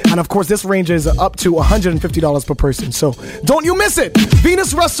person. And of course, this ranges up to $150 per person. So don't you miss it.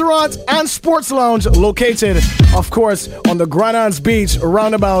 Venus Restaurant and Sports Lounge located, of course, on the Grenada Beach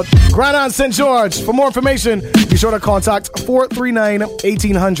roundabout, Grenada St. George. For more information, be sure to contact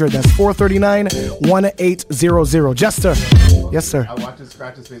 439-1800. That's 439-1800. Jester. Yes, sir. I watched his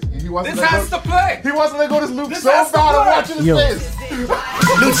scratch his face. He wasn't This has to play. He wasn't let go of this loop so bad. I'm watching his face.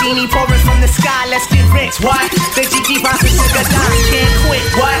 Lucini pouring from the sky, let's get rich. What? The GG bounce and sugar down, can't quit.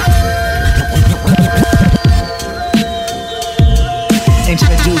 What?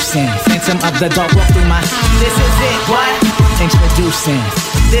 Introducing Phantom of the Dark, walk through my. This is it. What? Introducing.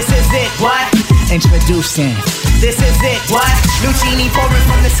 This is it. What? Introducing. This is it. What? Lucini pouring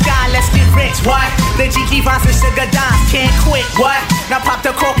from the sky, let's get rich. What? The GG bounce and sugar down, can't quit. What? Now pop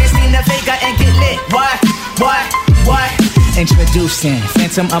the cork and steam the Vega and get lit. What? What? What? Introducing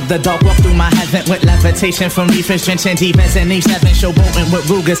Phantom of the Dark, walk through my heaven with levitation from reefers, drenching defense and Eve 7, showboating with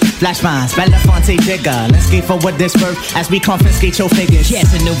Rugers, flash vines, Belafonte Digger. Let's skate for what this birth as we confiscate your figures.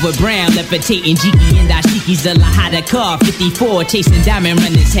 Casanova Brown, levitating Jiki and Ashiki's the Lahada car, 54, chasing diamond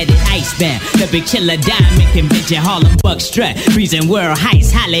runners headed icebound. The big chiller diamond convention, Harlem Buck strut, freezing world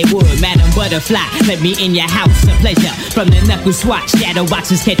heights, Hollywood, Madam Butterfly. Let me in your house, a pleasure. From the knuckle swatch, shadow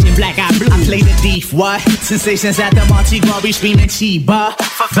boxes catching black eye blue. I play the thief, what? Sensations at the Monte Glory, screaming Chiba.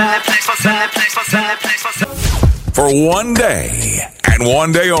 For one day, and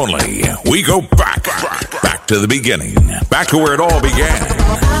one day only, we go back to the beginning. Back to where it all began.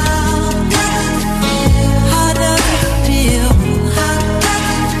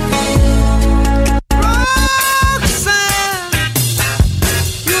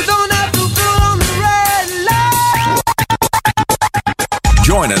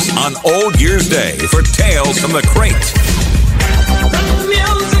 Join us on Old Year's Day for Tales from the Crate.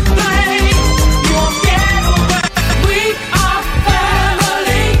 Music play, you won't get away. We are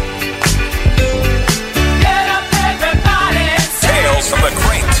family. Get up, everybody. Tales from the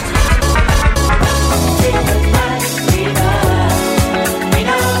Crate.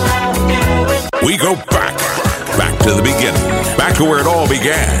 We go back to the beginning. Back to where it all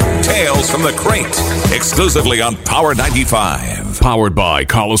began. Tales from the Crate. Exclusively on Power 95. Powered by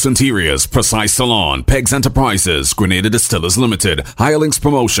Carlos Interiors, Precise Salon, Pegs Enterprises, Grenada Distillers Limited, Hirelings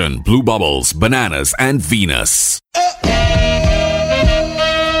Promotion, Blue Bubbles, Bananas, and Venus.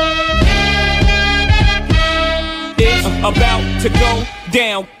 It's about to go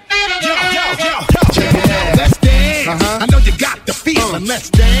down. Yo, check it out. Let's dance. I know you got the feeling. Let's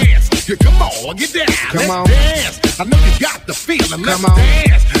dance. Come on, get down. Let's dance. I know you got the feeling. Let's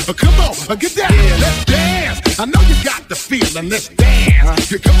dance. Come on, get down. Let's dance. I know you got the feeling. Let's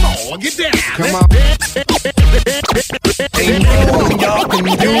dance. Come on, get down. Come on. Ain't no y'all can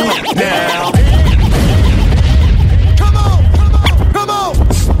do it now. Come on. Come on.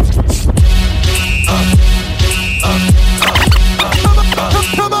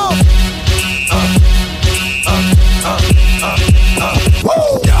 Come on.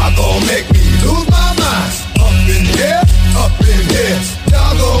 Y'all gon' make me lose my mind. Up in here, up in here.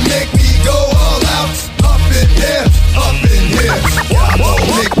 Y'all gon' make me go all out. Up in here, up in here. Y'all gon'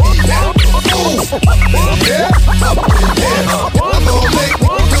 make me move. Up in here, up in here. Y'all gon' make me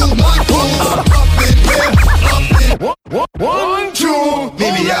do my cool. Up in here, up in here. 1, 2.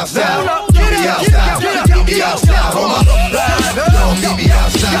 Meet me outside. Meet me outside. Meet me outside. On my ride. Don't meet me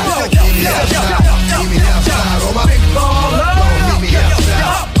outside. Meet me outside. Meet me outside. On my big baller.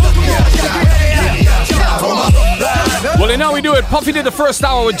 Well, you know we do it. Puffy did the first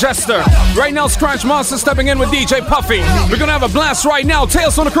hour with Jester. Right now, ScratchMaster stepping in with DJ Puffy. We're gonna have a blast right now.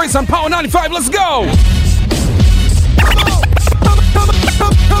 Tales from the Crates on Power 95. Let's go!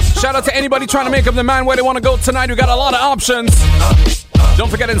 Shout out to anybody trying to make up their mind where they want to go tonight. We got a lot of options. Don't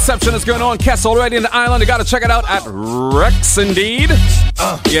forget Inception is going on. Kess already in the island. You got to check it out at Rex, indeed.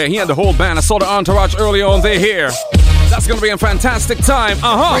 Yeah, he had the whole band. I saw the entourage earlier on. They're here. That's going to be a fantastic time.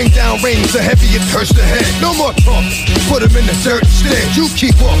 Rain down, rain so heavy it hurts the head. No more talk. Put him in the dirt instead. You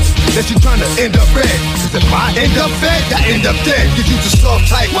keep up. That you trying to end up red. Cause if I end up fed, I end up dead. Cause you just soft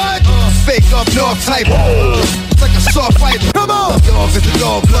type. What? Fake up north type. It's like a soft fight. Come on. Dog is a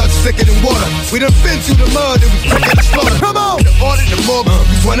dog. Blood thicker than water. We done been through the mud and we quick at the slaughter. Come on. In the order, the morgue,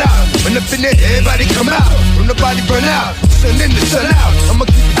 we went out. When up in there, everybody come out. When the body burn out. Sun in the sun out. I'ma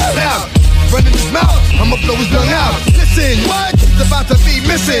keep it loud. Running his mouth, I'ma blow his lung out. Listen, what? It's about to be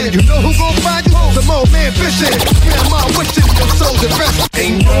missing. You know who gon' find you? Some old man fishing. Grandma wishing your soul's at rest.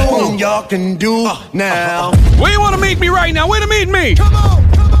 Ain't no y'all can do now. Where you wanna meet me right now? Where to meet me? Come on,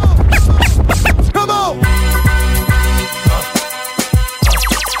 come on, come on. Come on.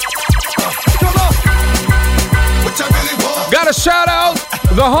 What you really want? Got to shout out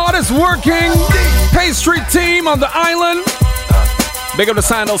the hardest working pastry team on the island. Big up the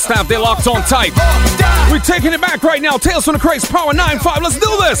Sandal staff, they locked on tight. We're taking it back right now. Tales from the Crates, Power 95. Let's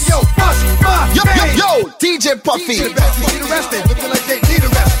do this. Yo, DJ Puffy. Looking like they need a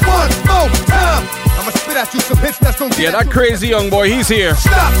rest. One more time. I'ma spit at you some hits that's gonna get that crazy young boy, he's here.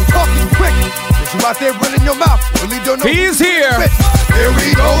 Stop talking quick. Cause you out there running your mouth. Really don't know. He's here. Here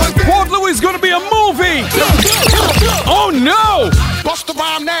we go again. Port Louis is gonna be a movie. Oh no. Bust the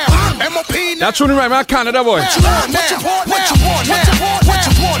rhyme now. MOP now. That's running right, man. Kind of that boy. What you want now? What you want now? What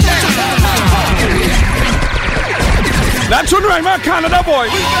you want now? That's running right, man. Kind of that boy.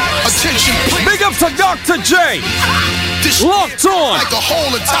 Attention, please. Big up to Dr. J. Locked on. Like a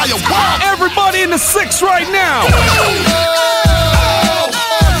whole entire world. Everybody in the 6 right now.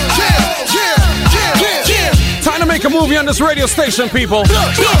 Time to make a movie on this radio station, people.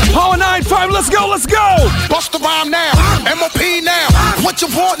 Power 95, let's go, let's go. Bust the rhyme now. MOP now. What you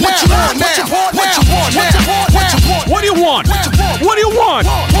want now? What you want now? What you want now? What do you want? What do you want?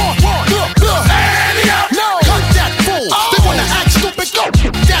 No. Cut that fool. They wanna act stupid. Go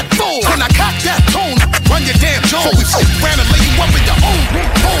that fool. When I cock that tone, run your damn Jones. Ran and lay you up in your own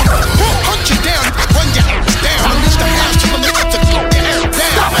phone. Hunt you down, run your ass down. Unleash the house till I'm able to throw your ass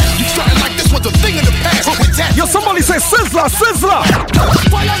down. You starting like this was a thing in the past. Yo, somebody say Sizzler, Sizzler.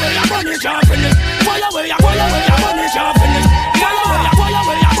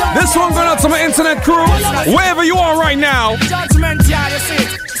 This This one going out to my internet crew, wherever you are right now. Judgment, yeah, you see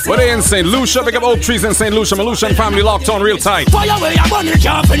it. Where they in St. Lucia? Big up Oak Trees in St. Lucia. My Lucian family locked on real tight. Fire away, I'm on the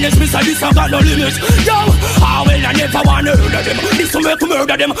job, and this Mr. This I got no limits. Yo, how will I never wanna murder them? This will make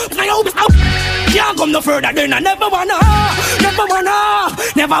murder them. Can't come no further than I never wanna. Get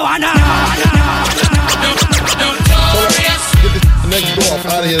this next door off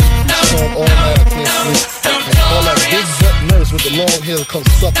out of here. All night, I can't sleep. All that big butt nurse with the long hair comes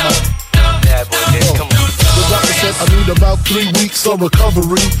suck my. Yeah, boy, come on. The doctor said I need about 3 weeks of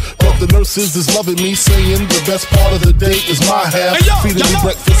recovery. But the nurses is loving me, saying the best part of the day is my half. Feeding me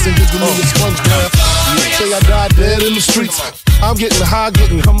breakfast and giving me a sponge bath. Say I died dead in the streets. I'm getting high,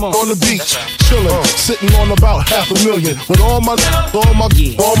 getting on the beach, chilling, sitting on about $500,000 with all my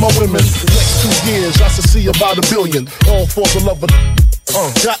women. The next 2 years, I should see about $1 billion. All for the love of.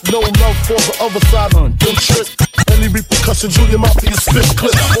 Got no love for the other side. Don't trip. Any repercussions, you your mouth and your spit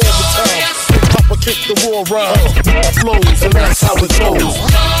clip all the time. Big Papa kick the raw rhyme, flows, and that's how it goes.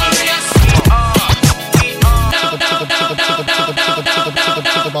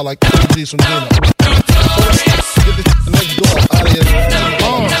 About like G's from Gina. Get this next door out of here.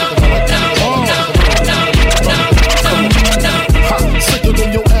 Sicker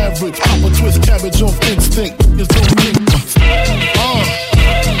than your average. Papa twist cabbage off instinct. It's no need.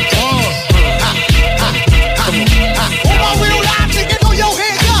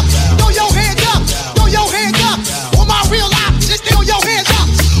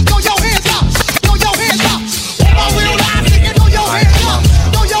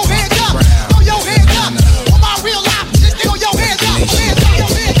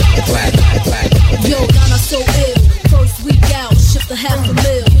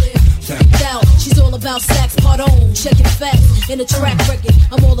 Sax, part on, checking facts in the track record.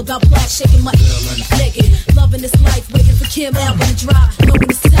 I'm all about black, shaking my naked. Loving this life, waiting for Kim album to drop. Knowing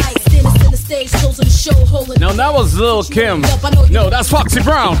it's tight, standing to the stage, closing the show, holding. No, that was Lil Kim. No, that's Foxy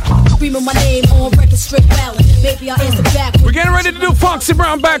Brown. Screaming my name on record, straight ballad. Maybe I'll answer back. We're getting ready to do Foxy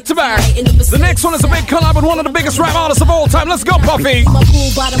Brown back to back. The next one is a big collab with one of the biggest rap artists of all time. Let's go, Puffy. My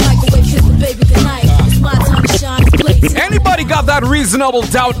cool by the microwave, kiss the baby goodnight. It's my time to shine, place. Anybody got that Reasonable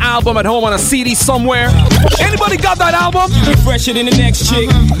Doubt album at home on a CD somewhere? Anybody got that album? Fresher than the next chick.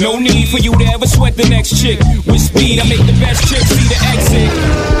 No need for you to ever sweat the next chick. With speed, I make the best chick see the exit.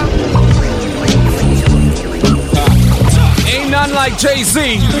 Ain't none like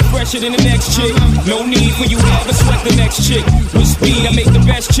Jay-Z. Fresher than the next chick. No need for you to ever sweat the next chick. With speed, I make the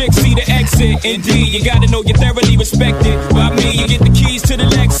best chick see the exit. Indeed, you gotta know you're thoroughly respected. By me, you get the keys to the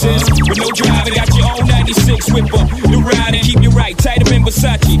Lexus. With no driving, got your own 96 whipper. The ride and keep you right, tighter than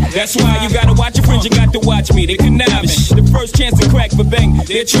Versace. That's why you gotta watch your friends, you got to watch me. They conniving. The first chance to crack for bang.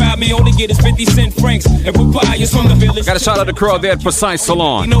 They try me, only get is 50 cent francs. And papayas from the village. Gotta shout out the crowd there at Precise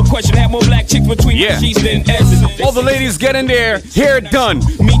Salon. No question, have more black chicks between the sheets than S's. All the ladies get in there, hair done.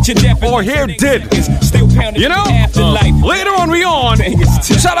 Meet your death or hair did. Still pounding, you know? Later on we on.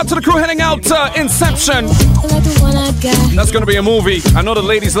 Shout out to the crew heading out to Inception. That's gonna be a movie. I know the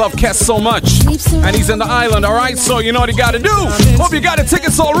ladies love Kes so much. And he's in the island, alright? So you know what you gotta do. Hope you got the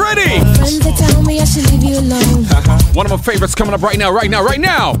tickets already. One of my favorites coming up right now.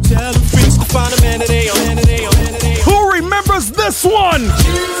 Who remembers this one?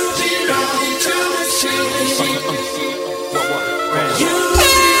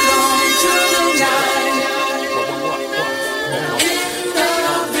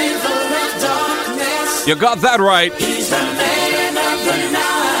 You got that right.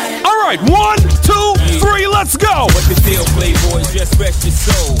 All right, 1, 2, 3, let's go. What the deal, playboys? Just rest your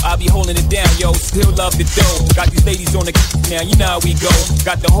soul. I'll be holding it down, yo. Still love the dough. Got these ladies on the now, you know how we go.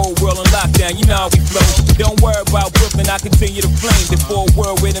 Got the whole world on lockdown, you know how we flow. Don't worry about Brooklyn, I continue to flame. Before a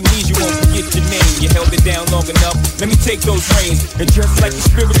world with amnesia, you won't forget your name. You held it down long enough. Let me take those reins. And just like the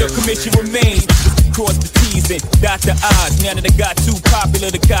spirit of commission remains. Cross the T's and dot the I's. Now that I got too popular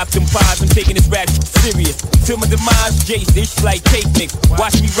to cop them pies, I'm taking this rap serious. Till my demise, Jace, it's like cake mix.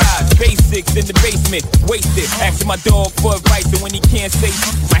 Watch me rise, basics in the basement, wasted. Asking my dog for advice, and when he can't say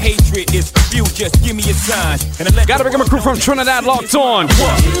my hatred is few, just give me a sign. And I let gotta become a crew from Trinidad locked on.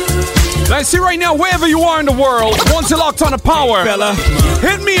 Now I see right now, wherever you are in the world, once you're locked on the power, fella,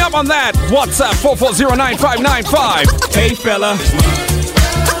 hit me up on that WhatsApp 4409595. Hey fella.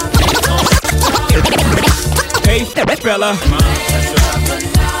 Hey fella.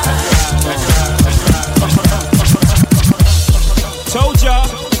 Told y'all.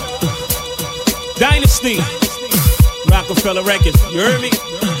 Dynasty. Rockefeller Records. You heard me?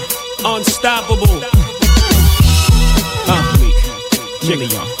 Unstoppable. Jiggle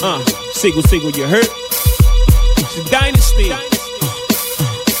y'all. Siggle, you heard? It's a dynasty.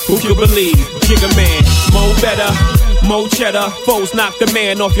 Who could believe? Jigga man, mo better, mo cheddar. Foes knock the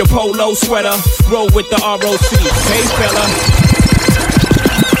man off your polo sweater. Roll with the ROC. Hey fella.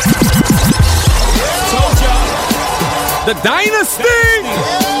 Told ya. The Dynasty.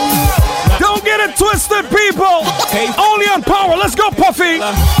 Don't get it twisted, people. Only on Power. Let's go, Puffy.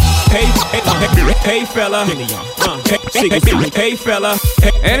 Hey fella. Hey fella.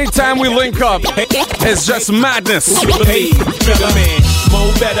 Anytime we link up, it's just madness. Hey fella man,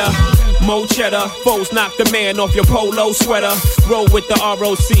 mo better, mo cheddar. Foes knock the man off your polo sweater. Roll with the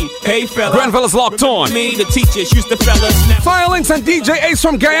ROC. Hey fella. Grenada's locked on. Me, the teachers used to fellas. Firelinks and DJ Ace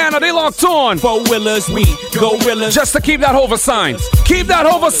from Guyana, they locked on. Four-wheelers, we gorillas. Just to keep that hover sign. Keep that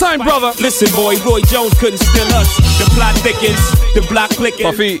hover sign, brother. Listen, boy, Roy Jones couldn't steal us. The plot thickens, the block clicking.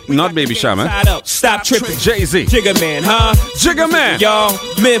 Puffy, not Baby Shaman. Stop tripping. Jay-Z. Jigga man, huh? Jigga man. Y'all,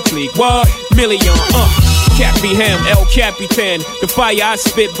 Minfleet, what? Million, Cappy Ham, El Capitan. The fire I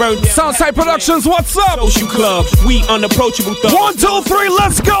spit burned down. Southside Productions, what's up? Social club, we unapproachable thugs. 1, 2, 3,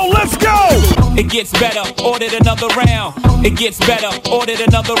 let's go, let's go. It gets better, ordered another round. It gets better, ordered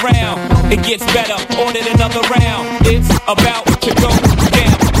another round. It gets better, ordered another round. It's about to go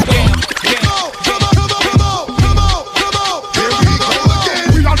down, down, down.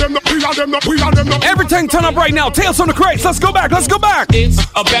 Everything turn up right now. Tales from the crates. Let's go back. Let's go back. It's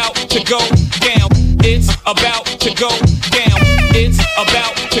about to go down. It's about to go down. It's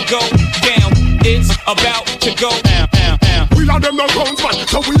about to go down. It's about to go down. We are them no clowns, man,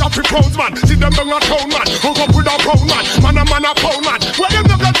 so we have to clowns, man. See them don't a town, man. Hook up with a pound, man. Man a pound, man. Where them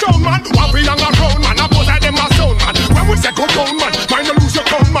no get down, man. What we young a crown, man. I pose like them a sound, man. When we say go down, man. Mind you lose your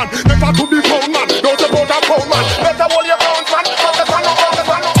crown, man. Never to be found, man. Don't you go down, pound, man. Better hold your crowns, man. Focus on the focus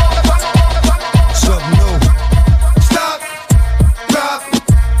on the focus on the Something new. Stop, drop,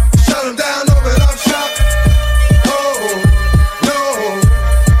 shut them down, open up shop. Oh, no,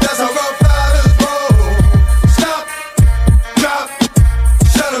 that's how rough riders roll. Stop, drop,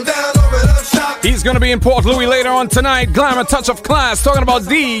 shut them down, open up shop. He's gonna be in Port Louis later on tonight. Glamour Touch of Class, talking about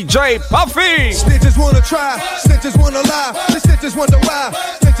DJ Puffy. Snitches wanna try, snitches wanna lie. The snitches wonder why,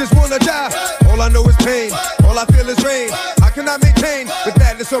 snitches wanna die. All I know is pain, all I feel is rain. How can I maintain with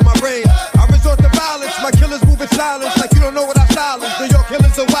badness on my brain? I resort to violence, my killers move in silence. Like you don't know what I silence. New York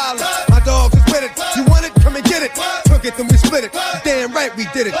killers are violent. My dogs is with it. You want it? Come and get it. Took it, then we split it. Damn right we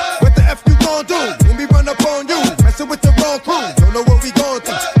did it. What the F you gon' do when we run up on you? Messing with the wrong crew. Don't know what we going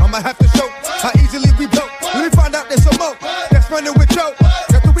through. I'ma have to show how easily we broke. When we find out there's some more that's running with Joe.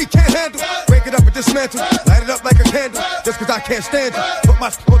 Nothing we can't handle. Break it up and dismantle. Light it up like a candle. Just cause I can't stand you. Put my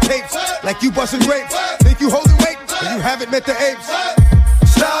on tapes like you busting grapes. Think you holding weight and you haven't met the apes.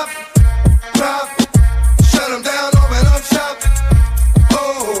 Stop, drop, shut them down, open up shop.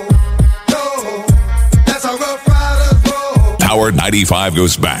 Oh, no, that's how rough riders roll. Power 95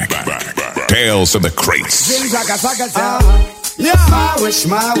 goes back. Tales of the Crates. Yeah, my wish,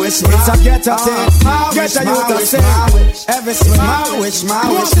 it's a get a thing. Get a youth to sing. Every swing, my wish.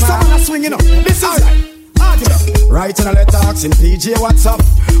 This someone a swinging up. This is right in a letter asking PJ what's up.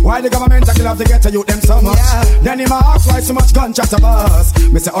 Why the government a kill off the ghetto youth them so much? Then him a ask why so much gunshot to bust.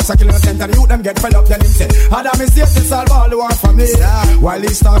 Me say us a kill innocent and the youth them get fed up. Then him say Adam is here to solve all the war for me. While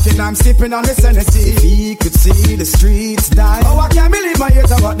he's talking I'm sipping on his energy. He could see the streets die. Oh I can't believe my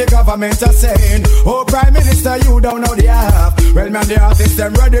ears of what the government are saying. Oh Prime Minister you don't know the half. Well man the artists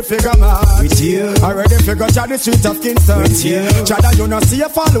them ready figure man. With you I ready figure try the street of Kingston. With you try that you not see a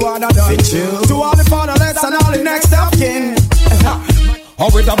follower and a done. To all the fatherless and all the next of kin. How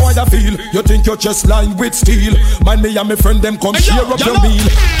with a boy that feel? You think you're just lined with steel? Mind me and my friend them come share up your meal.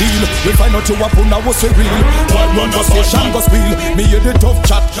 Deal, we find out you up on a what's real. Bad run go station go spiel. Me hear the tough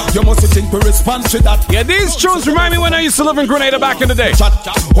chat. You must think we respond to that. Yeah, these tunes remind me when I used to live in Grenada back in the day.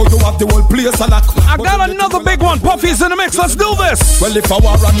 Oh, you have the whole place a lock. I got another big one. Puffy's in the mix. Let's do this. Well, if a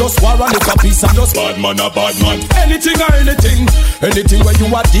war and just war and if a peace and just bad man a bad man. Anything or anything. Anything where you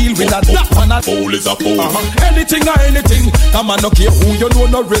a deal with a that man a fool is a fool. Anything or anything. Come on, no care who you know,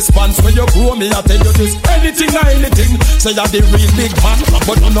 no response. When you grow me, I tell you this. Anything or anything. Say you're the real big man,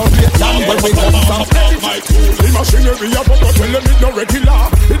 but you no great down where we come from. The machinery of what tell them it no regular.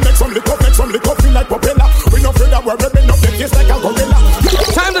 It makes some lick up feel like propeller. We no afraid that we're ripping up the case like a gorilla.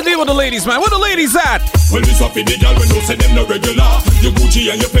 Time to deal with the ladies, man. Where the ladies at? Well, this up in the girl when you say them no regular. Your Gucci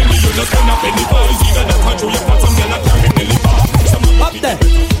and your penny, you just spend a penny for. Either that country, you got some girl that carry penny for. Up there.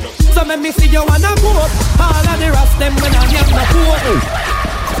 So let me see you wanna go up. All of the rest them when I am the poor.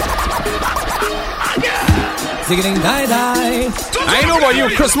 I know about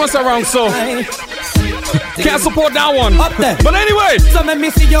you, Christmas around, so can't support that one. Up there. But anyway, so let me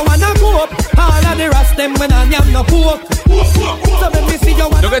see you wanna go up. All of the rest them when I am the poor. So let me see you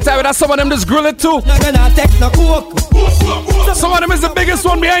wanna the Every time that some of them just grill it too. Some of them is the biggest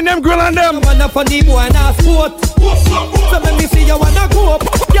one behind them grilling them.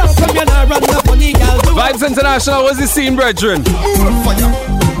 Vibes International, what's the scene, brethren?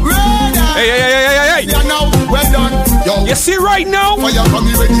 Hey. You see right now,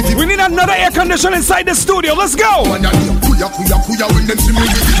 we need another air conditioner inside the studio. Let's go.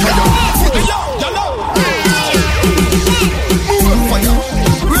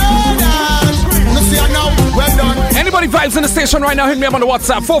 Anybody vibes in the station right now, hit me up on the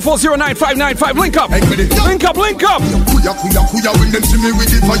WhatsApp 4409595. Link up.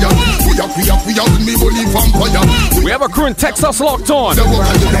 We have a crew in Texas locked on.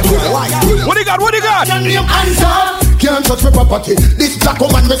 What do you got? Can't touch my property. This black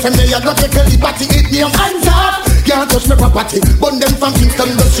woman me send me a not take a liberty. It me hands up. Can't touch my property. Burn them from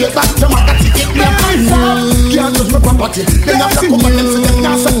Kingston the straight back to Makati. It me hands up. Can't touch my property. Then a black woman them say them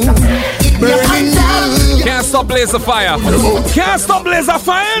can't stop. It me hands up. Can't stop blaze the fire. Can't stop blaze the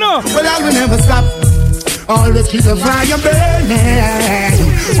fire, no. Well, I will never stop. Always keep the fire burning.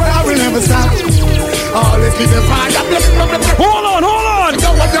 Well, I will never stop. Always keep the fire burning. Hold on.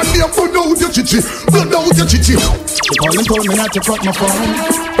 Now what you need for now with your chichi. Blood out your chichi. She called and told me not to cut my phone.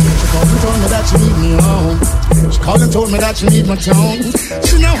 She called and told me that she need me home. She called and told me that she need my tone.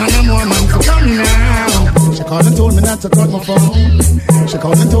 She know I know more man for coming now. She called and told me not to cut my phone. She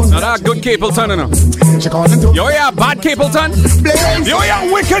called and told me. Now that good Capleton, no. She called and told me. Yo, yeah, bad Capleton. Yo, yeah,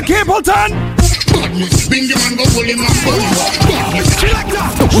 wicked Capleton. Badness, bingy man go pull him and pull him.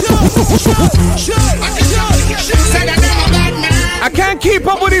 I can't keep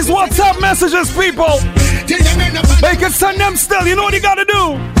up with these WhatsApp messages, people. But you can send them still. You know what you gotta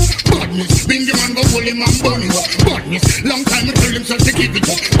do. Badness, bingy man go pull him and pull him. Badness, long time I tell him so to keep it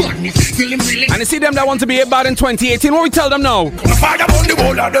up. Badness, still him really. And you see them that want to be bad in 2018. What we tell them now? Fire on the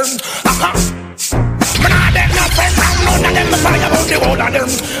wall of them. Man, I dem not friend from none of them. Fire on the wall of them.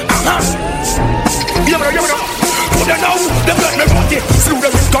 You know. Put them now, them let me party. Slew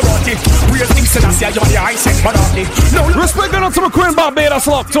them with karate. Real things in a say, you're the high set party. Respect going on to my Queen Barbados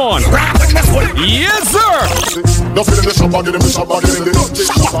locked on. Yes, sir. Don't get in the shop, get in the shop, get in the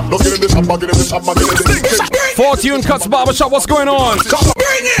shop. Don't get in the shop, get in the shop, get in the shop. Fortune Cuts Barbershop, what's going on?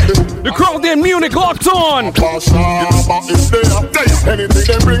 The crowd in Munich locked on.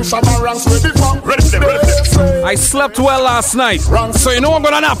 I slept well last night, so you know what's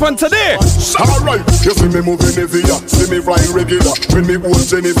gonna happen today. Alright, you see me moving heavy, see me flying regular. When me old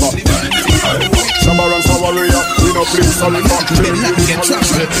Jennifer, Samaran Sawaria, we no play solid.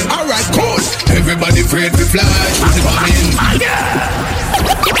 Alright, cool. Everybody afraid to fly.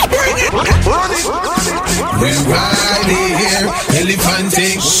 We're riding here,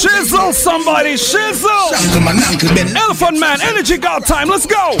 elephanting. Shizzle, somebody, shizzle. Elephant Man, energy god time, let's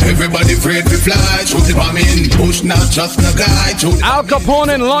go. Everybody afraid to fly. Shoot the bomb in, push not just no guy. Al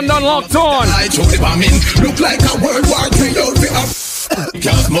Capone in London locked on. Shoot the bomb in, look like a World War III outfit.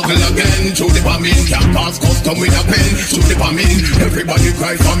 Can't smuggle again, shoot the bomb in. Can't pass custom with a pen. Shoot the bomb in, everybody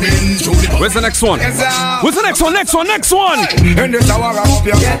cry for men. Where's the next one? Where's the next one? Next one. In the tower I hope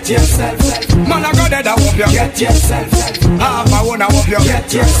you get yourself. Man I got dead I hope you get yourself. Half I wanna hope you get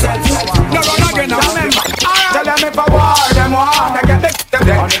yourself. No run again I hope you. Tell them if I war them hard I get them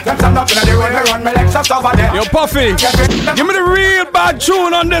dead. Them stand up in the way they run my legs just over there. Yo Puffy, give me the real bad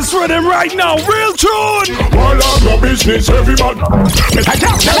tune on this rhythm right now. Real tune. All of the business everybody. Let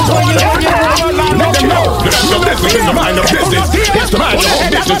them know. This is the mind of business. It's the mind of all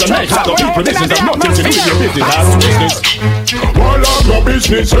business. The next of people. This is nothing to do with your business. That's business. All of the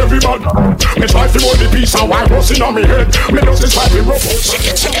business everybody. Me try to hold the piece of white was in on me head. Me does this type of robot.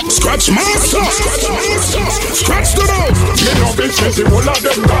 ScratchMaster. Scratch the nose. Me no business. The whole of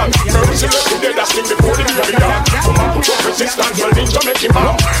them done. Mercy left the dead. That's the before the very young. Come on, put up resistance. Well, need to make him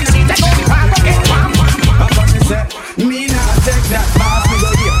out. Me not take that pass, me go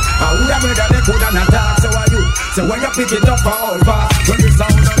here. I would have made a they could not talk, so are you. So when you pick it up for all fast, when the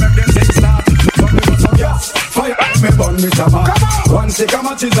sound of them things start, but me go some gas. Fire me burn me some hot. One stick of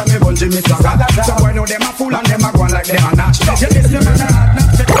matches and me bunch me some hot. So I know them a fool and them a go like them a natch. You listen me not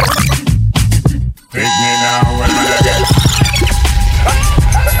pick me now when I get.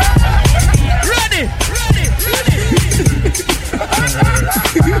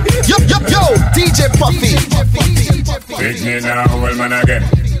 Yo, DJ Puffy. Pick me now, old man again.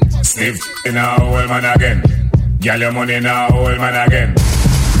 Sniff now, old man again. Get your money now, old man again.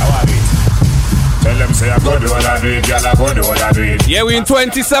 How are we? Tell them say I go do all I do it, girl I go do all I do it. Yeah, we in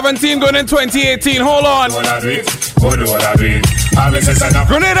 2017 going in 2018. Hold on. Go do all I do it.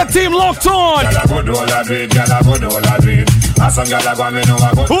 Grenada team locked on. Girl I go do all I do it, girl I go do all I do it.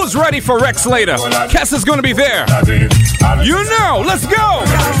 Who's ready for Rex later? Kess is gonna be there. You know, let's go.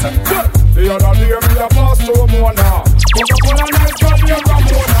 The other day me a pass to Mona. Coca-Cola nice girl named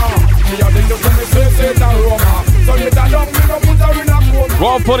Ramona. Me a think you me say the Roma. So me da down, me no put her in a phone.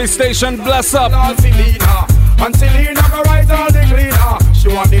 Raw Police Station, bless up. Selena. And Selena go write all the cleaner. She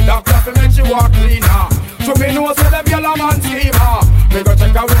want the doctor to make she walk cleaner. So me know say the yellow man steamer. Me go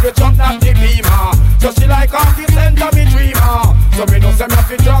check her with the chop that the beamer. So she like how the center me dreamer. So me know say me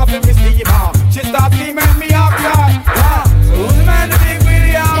fi drop in me steamer. She start steaming me up that. So who's the man the big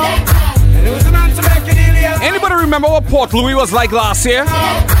video? And who's the man to make it deal? Anybody remember what Port Louis was like last year?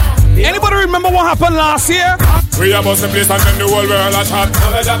 Anybody remember what happened last year? We are boss the place and then the whole world a chat.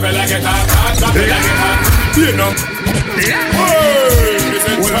 Drop it like it hot, drop it like it hot. You know. Hey,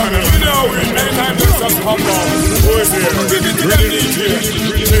 listen to me. You know, anytime this stuff comes on, who is here?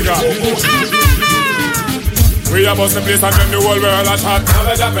 We are boss the place and then the whole world a chat. Drop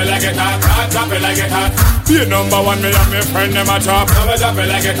it like it hot, drop it like it hot. You number one, me and my friend them a chop. Drop it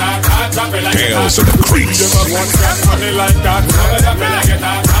like it hot, drop it like it hot. Tales of the Creeps.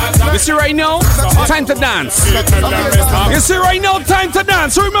 You see right now, time to dance. You see right now, time to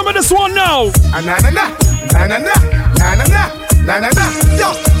dance. So remember this one now. Na na na, na na na, na na na, na na na.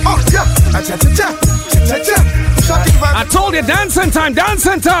 Yo, oh yeah, cha cha cha, cha cha. I told you, dancing time,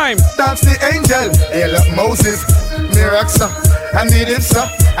 dancing time. That's the angel. Hey, look, Moses, Miraxa, I need it, sir,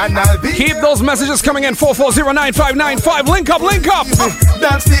 and I'll be. Keep those messages coming in. 440-9595. Link up, link up.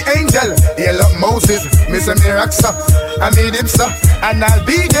 That's the angel. Hey, look, Moses, Mr. Miraxa, I need it, sir, and I'll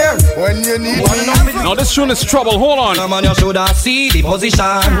be there when you need me. No, this tune is trouble. Hold on. Come on, you should have see the position.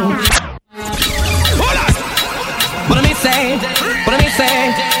 Hold on. What do me say? What do me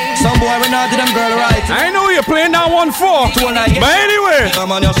say? Some boy we not do them girl right. I know you're playing that one for. But anyway,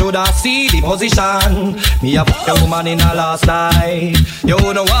 come on, you should have see the position. Me a fuck a woman in a last night. You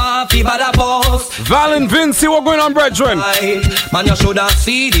know what? People that post. Val and Vinci, what going on, brethren? Man, you should have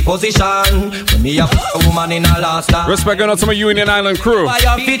see the position. When me a fuck a woman in a last night. Respect going out to my Union Island crew. Why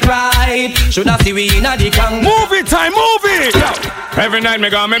you fit right? Should have see we in a the gang. Movie time, movie. Every night me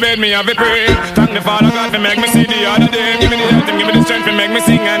go me bed, me have a pray. Thank the Father God to make me see the other day. Give me the health and give me the strength to make me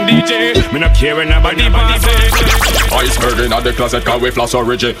sing and DJ. Me not care when nobody say. Iceberg in the closet, cause we floss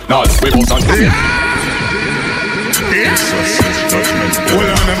original. We both on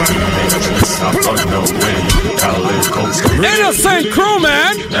Innocent crew,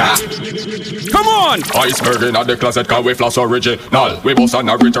 man. Come on. Iceberg in the closet, cause we floss original. We both on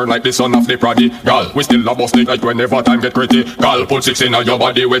a return like the son of the prodigal. We still a busting like whenever time get critical. Put 6 in your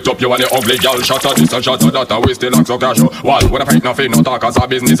body, wait up you and the ugly girl. Shot at this and shot at that, and we still act so casual. Well, when I fight nothing, no talk as a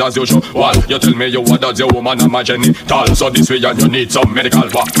business as usual. Well, you tell me you what does your woman and my genital. So this way and you need some medical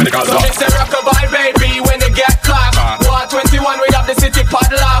work, medical So work. it's a rockabye baby when they get clocked. 121 we have the city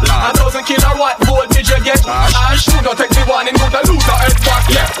padlock. 1,000 kilowatt voltage you get. And shoot don't take the one and put the loser head back.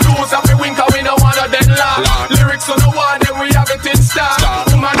 Yeah, lose up a winker we no want a deadlock. Lyrics on the one then we have it in stock.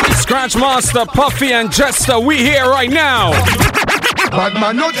 ScratchMaster, Puffy and Jester, we here right now. Bad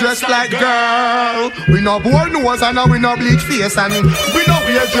man no dress like girl. We no bore nose and we no bleach face and we no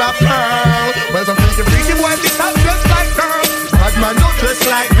wear drop curl. Well some freaky boy think that dress like girl. Bad man no dress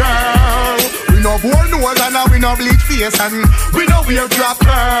like girl. We no bore nose and we no bleach face and we no wear drop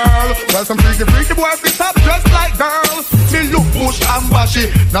curl. Well some freaky boy think that dress like girl. Me look bush and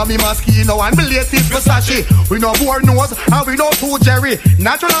bashy. Now me Moschino and me latest Versace. We no bore nose and we no too Jerry.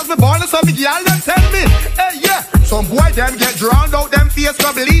 Natural as me born so me girl them tell me. Hey yeah. Some boy them get drowned out, them face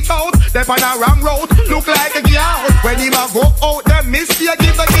go bleach out. Them on a wrong road, look like a girl. When him a go out, them miss fear,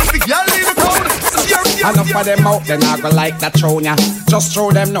 give the girl in the crowd. Enough for them out, then I go like that throw ya. Just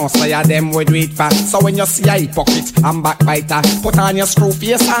throw them no, so ya them would do it fast. So when you see a hypocrite and backbiter, put on your screw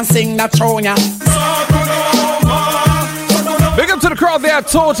face and sing that throw ya. Big up to the crowd there,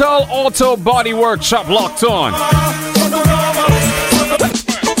 Total Auto Body Workshop locked on.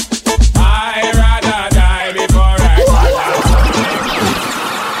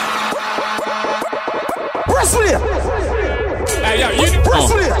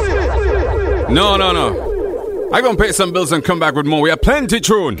 No. I'm gonna pay some bills and come back with more. We have plenty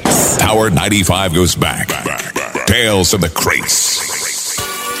tune. Power 95 goes back. Tales of the Crates.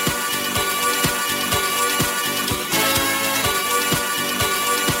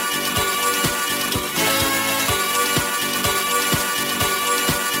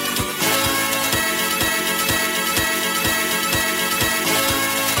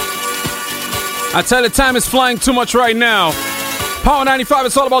 I tell you, time is flying too much right now. Power 95,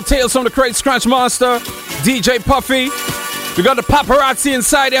 it's all about Tales from the Crate, ScratchMaster, DJ Puffy. We got the paparazzi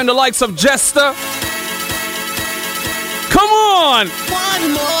inside there and the likes of Jester. Come on! One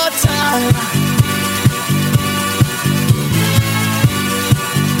more time.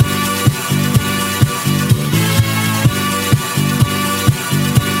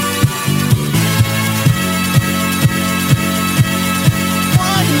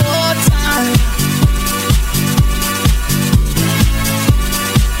 One more time.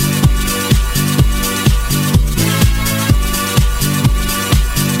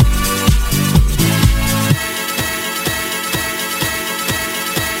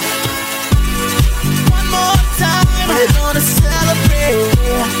 We're gonna celebrate,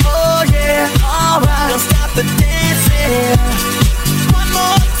 oh yeah, alright. Don't stop the dancing. One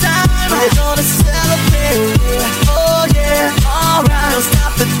more time, we're gonna celebrate, oh yeah, alright. Don't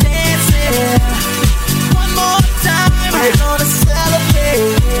stop the dancing. One more time, we're gonna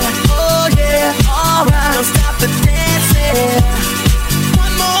celebrate, oh yeah, alright. Don't stop the dancing.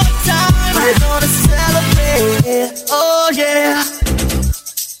 One more time, we're gonna celebrate, oh yeah.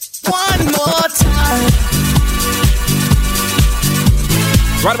 One more time.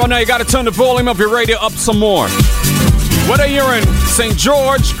 Right about now, you gotta turn the volume of your radio up some more. Whether you're in St.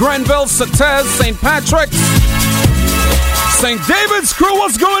 George, Grenville, Satez, St. Patrick's, St. David's crew,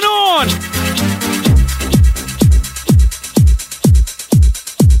 what's going on?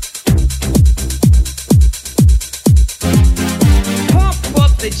 Pump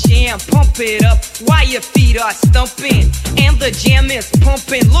up the jam, pump it up while your feet are stumping. And the jam is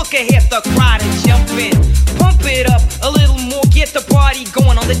pumping, look ahead, the crowd is jumping. Pump it up a little more, get the party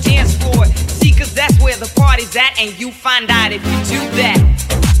going on the dance floor. See, cause that's where the party's at, and you find out if you do that.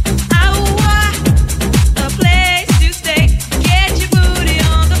 I want a place to stay. Get your booty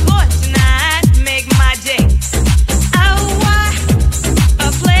on the floor tonight, make my day. I want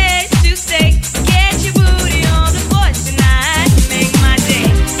a place to stay. Get your booty on the floor tonight, make my day.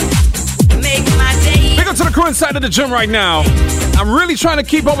 Make my day. Big up to the crew inside of the gym right now. I'm really trying to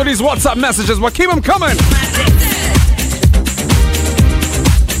keep up with these WhatsApp messages, but keep them coming.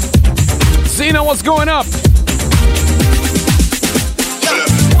 Zena, what's going up?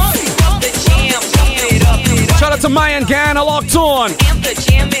 Shout out to Maya and Gana locked on.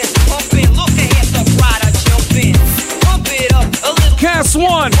 Cass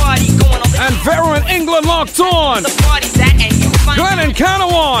 1 and Vera in England locked on. Glenn and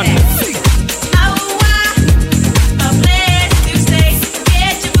Canawan.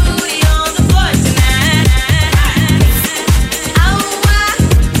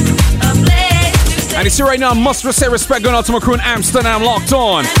 And you see right now, must say respect going out to my crew in Amsterdam, locked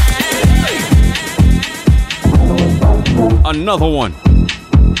on. Another one.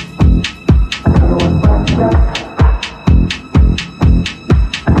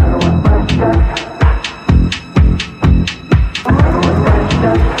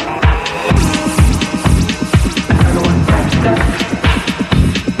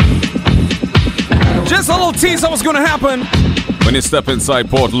 Just a little tease of what's going to happen when you step inside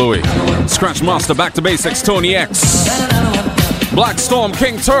Port Louis. ScratchMaster, Back to Basics, Tony X, Black Storm,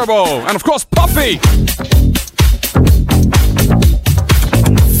 King Turbo, and of course Puffy.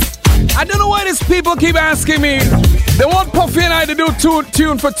 I don't know why these people keep asking me. They want Puffy and I to do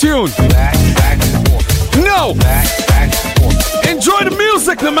tune for tune. No. Enjoy the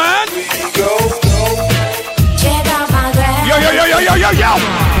music, the man. Yo, yo, yo, yo, yo, yo, yo.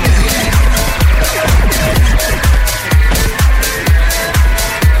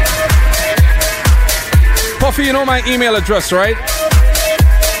 Puffy, you know my email address, right?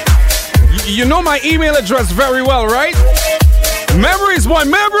 You know my email address very well, right? Memories, boy,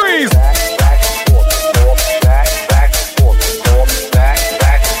 memories!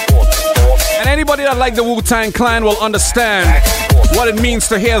 And anybody that like the Wu-Tang Clan will understand what it means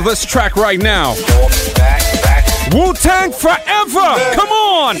to hear this track right now. Wu-Tang forever! Come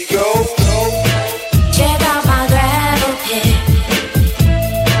on! Check out my gravel pit.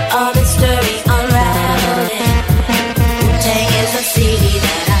 All the stories unraveling. Wu-Tang is a city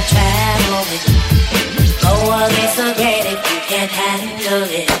that I travel with. Oh, well, it's so great if you can't handle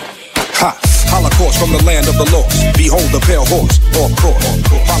it. Ha! Holocaust from the land of the lost. Behold the pale horse, off course.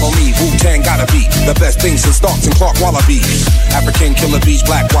 Follow me, Wu-Tang gotta be the best thing since Starks and Clark Wallabies. African killer bees,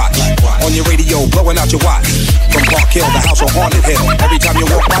 black watch. On your radio, blowing out your watch. From Park Hill, the house on Haunted Hill. Every time you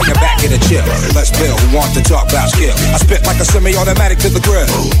walk by, your back get a chill. Let's Bill, who wants to talk about skill. I spit like a semi-automatic to the grill.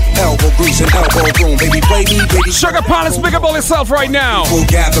 Elbow grease and elbow room. Baby, play me, baby. Sugar Palace, big up on yourself right now. We'll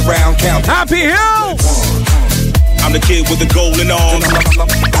gather round, count. Happy Hills! I'm the kid with the golden arms.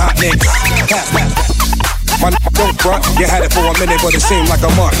 Hot niggas. My don't front, you had it for a minute, but it seemed like a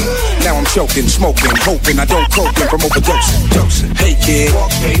month. Now I'm choking, smoking, hoping I don't croaking from overdosing. Hey kid,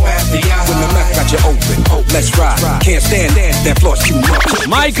 when the mouth got you open, let's ride. Can't stand that floss too much.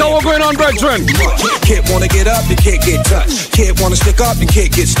 Michael, what's going on, brethren? Kid wanna get up, the kid get touched. Kid wanna stick up, the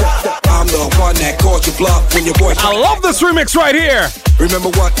kid get stuck. I'm the one that called you bluff when your boy. I love this remix right here. Remember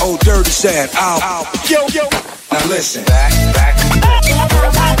what old Dirty said? Ow. Yo. Now listen. Back.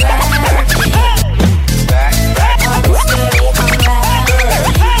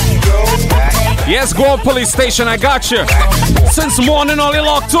 Yes, go up police station, I got you. Since morning, all you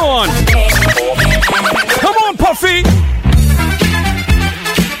locked on. Come on, Puffy.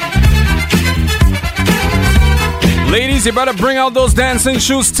 Ladies, you better bring out those dancing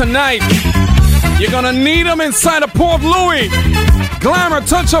shoes tonight. You're gonna need them inside of Port Louis. Glamour,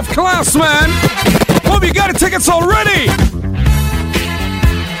 touch of class, man. Hope you got your tickets already.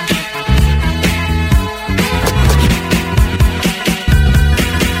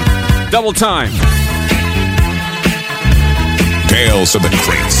 Double time. Tales of the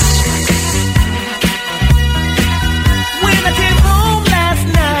Crates. When I came home last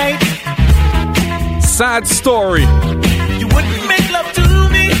night, sad story. You wouldn't make love to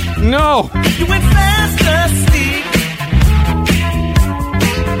me. No. You went fast asleep.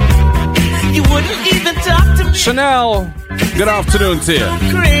 You wouldn't even talk to me. Chanel, good afternoon to you.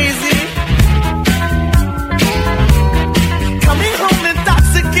 Crazy. Coming home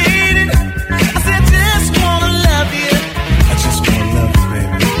intoxicated. I said, just wanna love you. I just wanna love you,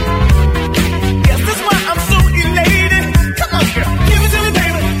 baby. Yes, that's why I'm so elated. Come on, girl. Give it to me,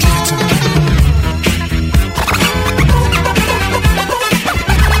 baby. Give it to me.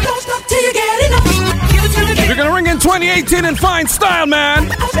 Don't stop till you get enough. Give it to me, baby. You're gonna ring in 2018 in fine style, man.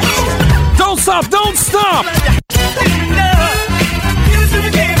 Don't stop, don't stop.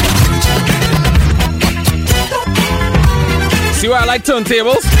 See why I like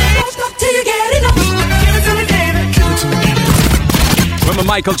turntables? Remember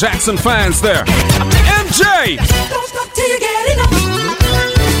Michael Jackson fans there. MJ!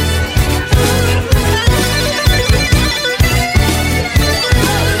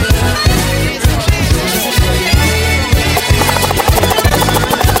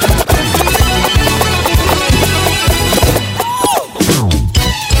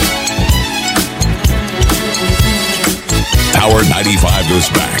 Power 95 goes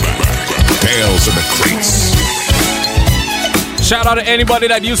back. Tales of the Crates. Shout out to anybody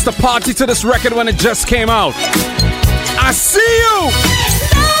that used to party to this record when it just came out. I see you!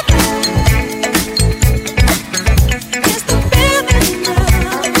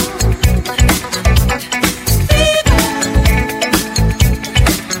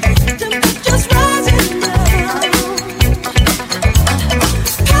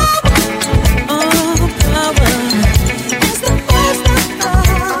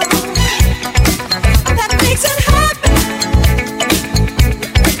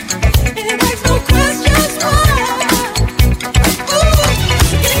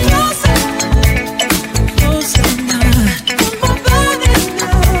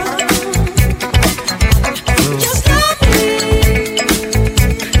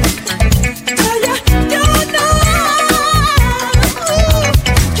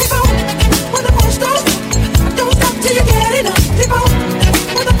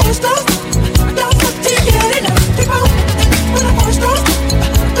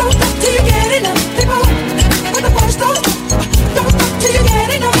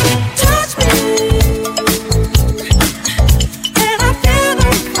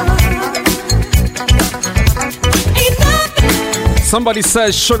 Somebody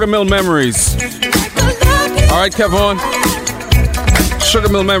says Sugar Mill Memories. All right, Kevin. Sugar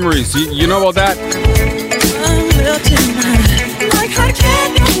Mill Memories. You know about that?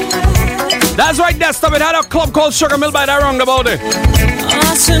 That's right, Desktop. It had a club called Sugar Mill by that roundabout it.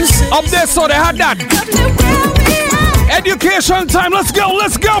 Up there, so they had that. Education time. Let's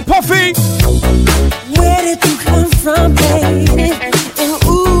go, Puffy. Where did you come from, baby? And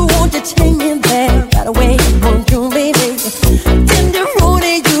ooh, won't you take me there? Right away, won't you, baby? Tender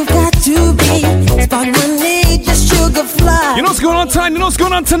roadie, you got to be. Spark money, just sugar fly. You know what's going on tonight? You know what's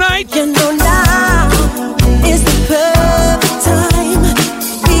going on tonight? You know now is the perfect time.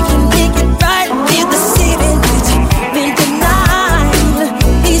 We can make it right in the city. Been denied.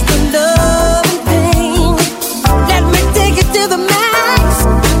 He's the love and pain. Let me take it to the max.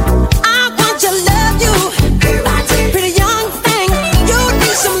 I want to love you. Pretty young thing. You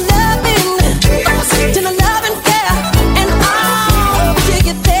need some loving. To the love and care. And I'll take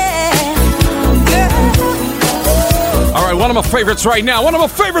it there. Girl. All right, one of my favorites right now.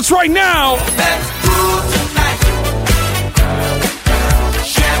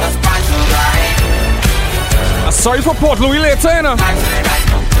 sorry for Port Louis later, you know.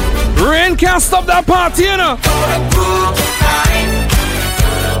 Rain can't stop that party, you know.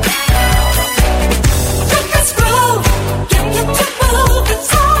 Let's groove, get you to move.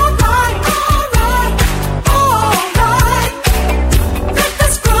 It's alright, alright, alright.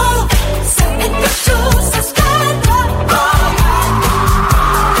 Let's groove, set in your shoes, let's stand up.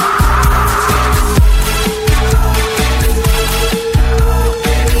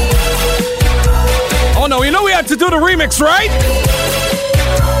 Oh no, you know we had to do the remix, right?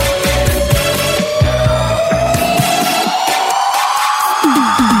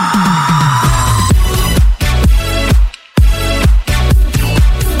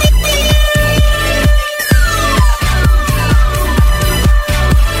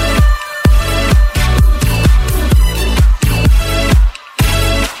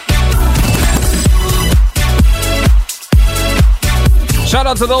 Shout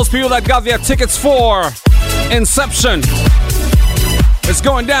out to those people that got their tickets for Inception. It's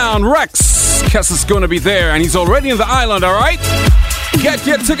going down. Rex Kess is going to be there, and he's already in the island, all right? Get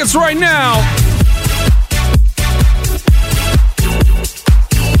your tickets right now.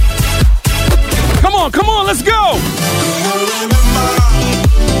 Come on, let's go.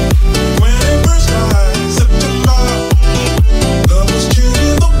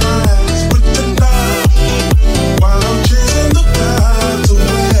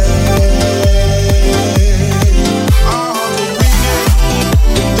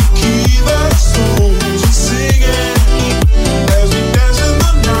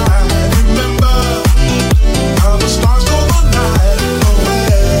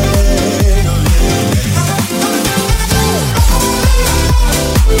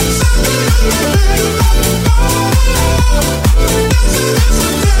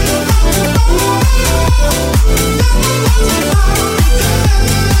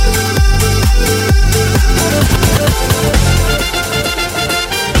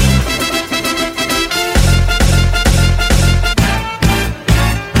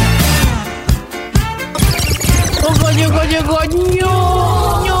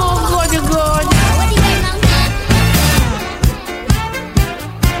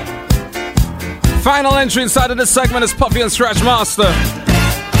 Final entry inside of this segment is Puffy and ScratchMaster.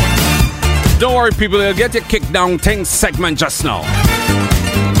 Don't worry, people, you'll get your kick down thing segment just now.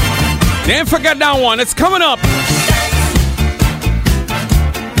 Didn't forget that one, it's coming up.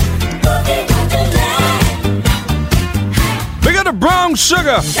 Big up the brown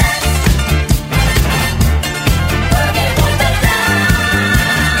sugar.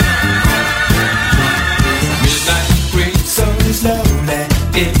 Midnight breaks so slowly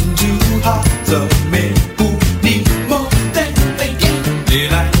into hearts of men who need more than they get.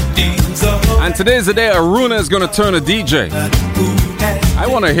 And today's the day Aruna is going to turn a DJ. I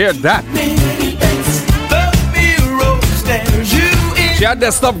want to hear that. She had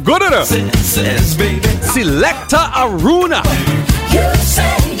that stuff good at her. Selector Aruna.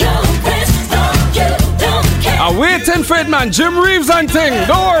 I'm waiting for it, man. Jim Reeves and thing.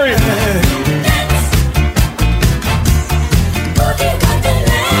 Don't worry.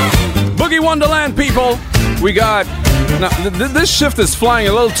 Boogie Wonderland, people. We got... Now, this shift is flying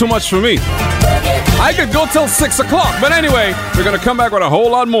a little too much for me. I could go till 6 o'clock, but anyway, we're going to come back with a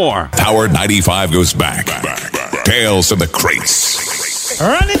whole lot more. Power 95 goes back. Tales from the Crates.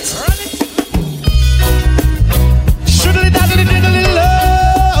 Run it. Shoodly daddly diddly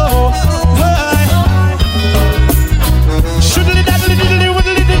low. Shoodly daddly diddly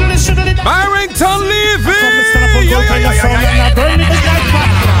widdly diddly shoodly. Barrington Levy.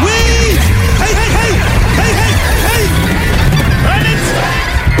 Hey. Run it.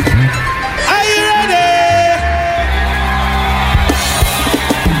 Are you ready?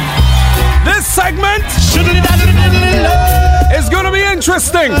 This segment is going to be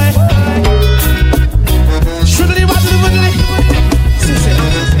interesting.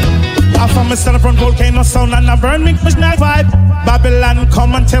 I'm stand up on volcano sound and I burn me night vibe. Babylon,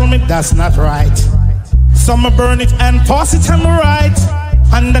 come and tell me that's not right. Some burn it and toss it on the right.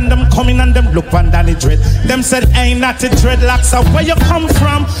 And then them coming and them look on Danny Dread. Them said ain't not a dreadlocks. So where you come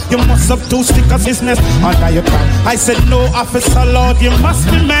from? You must have two stickers business under your tongue. I said no, officer Lord, you must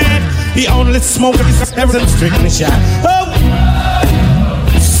be mad. He only smoked his everything strictly shot. Oh,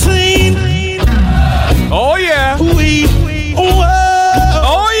 seen. Oh yeah. Oh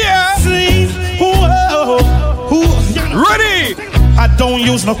yeah. Seen. Ready. I don't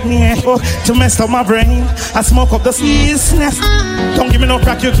use no to mess up my brain. I smoke up the seasoness. Don't give me no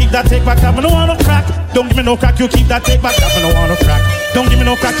crack, you keep that take back. I don't want no crack. Don't give me no crack, you keep that take back. I don't want no crack. Don't give me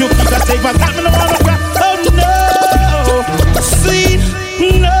no crack, you keep that take back. I don't want no crack. Oh no, sweet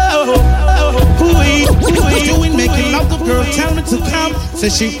no. Who we doing to come. Say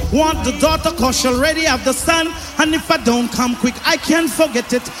she want the daughter cause she already have the son. And if I don't come quick, I can't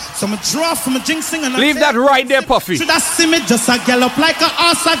forget it. So I'm draw from a jinxing and leave that right there, Puffy. Should I see me just a gallop like a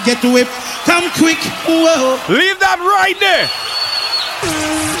horse I get whipped? Come quick, whoa. Leave that right there.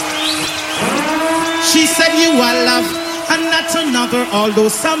 She said you are love and not another, although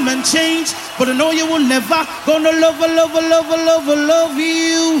some men change. But I know you will never gonna love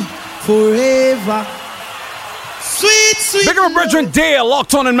you forever. Sweet, sweet. Big up Brethren Dale,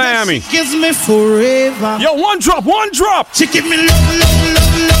 locked on in Miami. Gives me forever. Yo, one drop. She give me love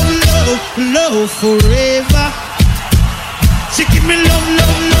forever. She give me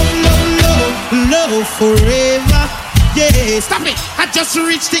love forever. Yeah, stop it. I just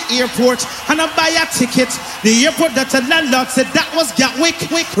reached the airport and I buy a ticket. The airport that the landlord said that was Gatwick.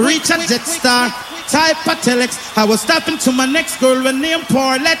 Reach a Jetstar, type a telex. I was stopping to my next girl when named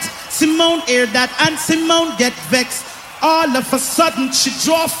Paulette. Simone hear that and Simone get vexed. All of a sudden she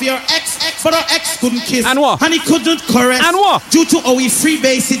draw for your ex, but her ex couldn't kiss. And what? And he couldn't caress. And what? Due to how he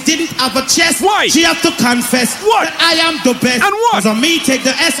freebase, he didn't have a chest. Why? She have to confess what? That I am the best. And what? Cause on me take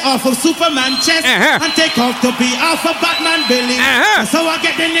the S off of Superman chest and take off the B off of Batman belly. So I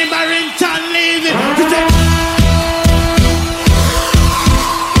get the name Barrington leaving.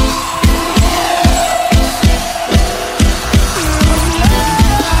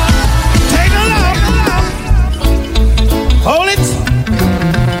 Hold it.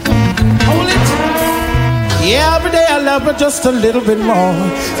 Yeah, every day I love her just a little bit more.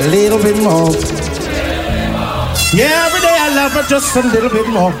 A little bit more. Yeah, every day I love her just a little bit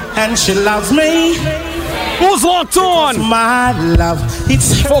more. And she loves me. Who's locked on? It's my love.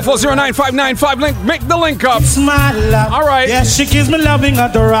 It's 4409595 link. Make the link up. It's my love. All right. Yeah, she gives me loving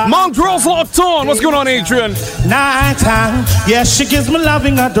at the right. Mount Girls locked on. What's going on, Adrian? Night time. Yeah, she gives me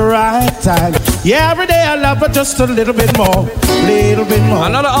loving at the right time. Yeah, every day I love her just a little bit more. Little bit more.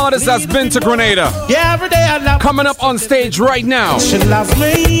 Another artist that's been to Grenada. Yeah, every day I love her. Coming up on stage right now. She loves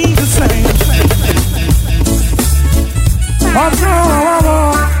me the same.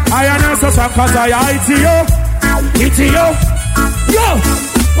 I am so sad cause I hit you. Yo,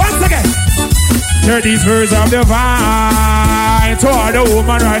 once again. Hear these words of divine to all the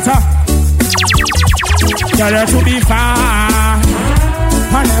woman writer. Tell her to be fine.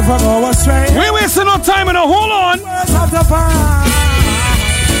 I never go astray. We ain't wasting no time in a hold on.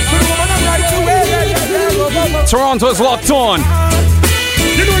 Toronto is locked on.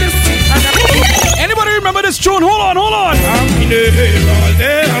 You know this. Anybody remember this tune? Hold on. I'm in the hell all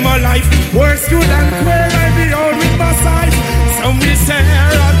day of my life. Worse good than queer, I be out with my size. Some will say,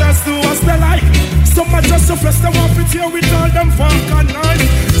 others do us the like. Some are just suppressed, they want to tear with all them fuck and knives.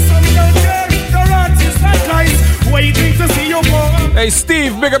 Some don't care, they're artists like lies. Waiting to see you go. Hey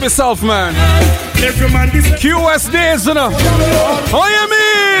Steve, big up yourself, man. Every man this QS days, you know. How you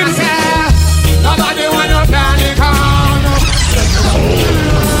mean? Nobody wanna panic on.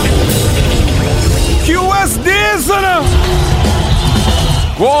 QS days, you know.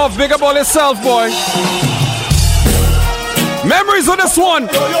 Go off, big up all yourself, boy. Memories of this one.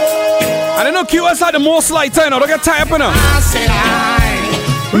 I don't know QS had the most light, you know. Don't get tired, you know.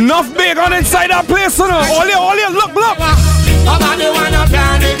 Enough big on inside that place, you know. All you, look. Nobody wanna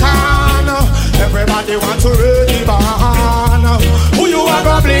panic on. Everybody want to really burn. Who you are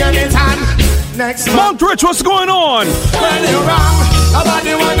gonna blame it on? Next Mount Rich, what's going on? When you're wrong,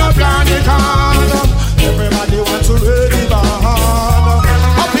 nobody wanna panic on. Everybody want to really burn.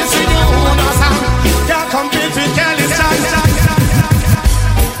 Up in the owners and can't compete with Kelly Chan.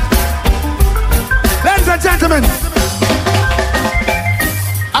 Ladies and gentlemen,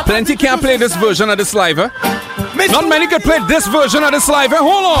 Plenty can't play this version of this live, eh? Not many can play this version of this live, eh?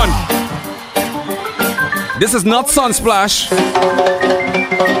 Hold on. This is not Sunsplash.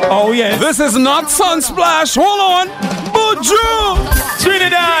 Oh yeah. This is not Sunsplash. Hold on. Buju.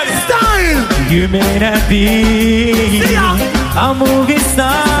 Trinidad style. You may not be a movie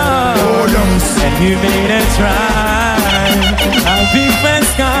star, and you may not try a big fan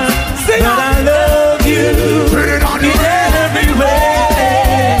star, but I love you in every way.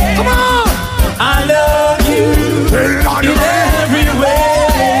 Come on. I love you in every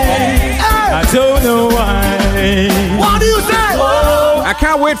way. I don't know why. What do you say? I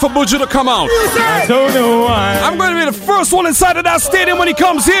can't wait for Buju to come out. I don't know why. I'm going to be the first one inside of that stadium when he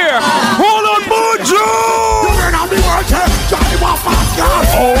comes here. Hold on, Buju!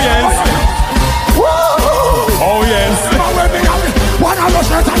 Oh yes. Oh yes.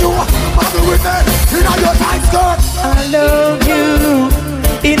 I love you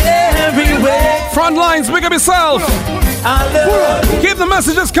in every way. Front lines, big up yourself. I love you. Keep the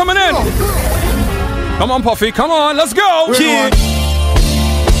messages coming in. Come on, Puffy. Come on. Let's go. Yeah.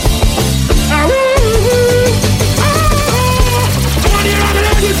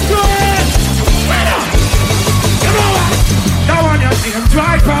 That one you see them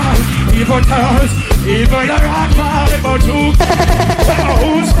drive by, even towers, even the rock bar, about you.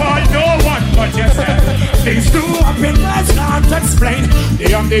 Who's called no one but yourself. Things do happen, that's not explain. They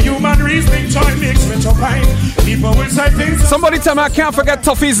have the human reasoning, joy mixed with your pain. People will say things. Somebody tell me I can't forget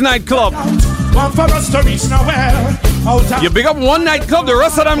Tuffy's nightclub. One for us to reach nowhere. You big up one nightclub, the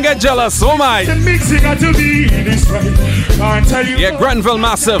rest of them get jealous. Oh my. The mixing got to be this way. Can't tell you. Yeah, Grenville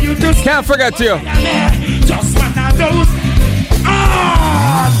massive. Can't forget you. Just one of those.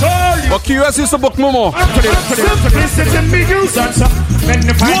 But QS used to book Momo. Listen to me, you son. Pull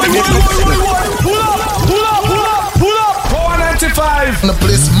up. 495. The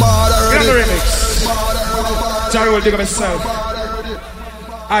police mad already. Get the remix. Jerry will dig up himself.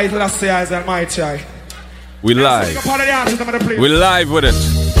 I last the eyes and my child. We live. We live with it.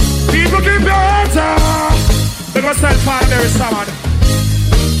 People keep your hands up. Because self-fire there is someone.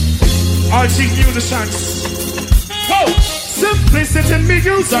 I'll sing you the chance. Oh! Simplicity me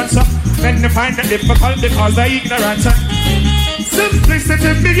use answer. Then they find it difficult because they're ignorant.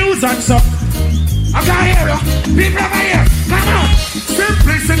 Simplicity me use answer. I can't hear you. People over here. Come on.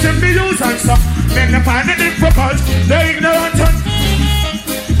 Simplicity me use answer. Then they find it difficult. They're ignorant.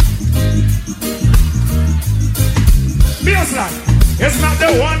 It's not the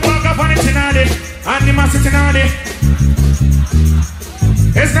one bag of on it in all and the mass in all.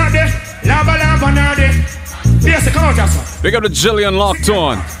 It's not the lava on all. Yes, come on, Jasper. Big up to Jillian locked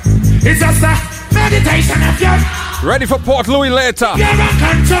on. It's just a meditation of you. Ready for Port Louis later. You're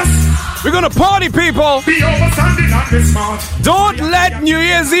unconscious. We're gonna party, people. Be overstanding on this mount. Don't let New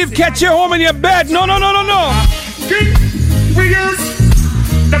Year's Eve catch you home in your bed. No. King, we use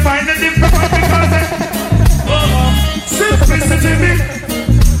the final difference because simplicity me.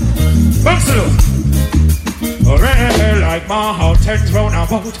 Buxalo. Alright, like my heart turns round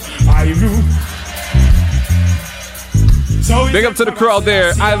about. I rule. Big up to the crowd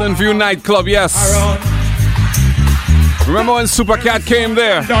there. Island View Nightclub, yes. Remember when Supercat came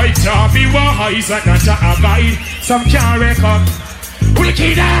there? Some can't record.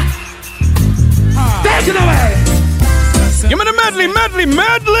 Take it away. Give me the medley.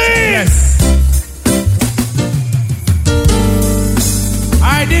 Yes.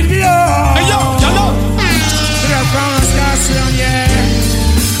 I did blow. Hey, yo.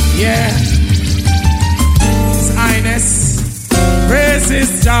 Yeah. His Highness.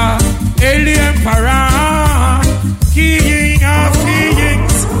 Praises Jah, El the Emperor, King of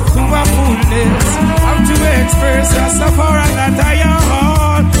Kings, who are fullness, how to express Rastafari that I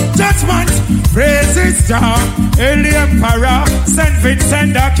am. Judgment, praises Jah, El the Emperor, Saint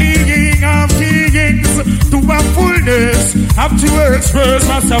Vincent the King of Kings, to a fullness, how to express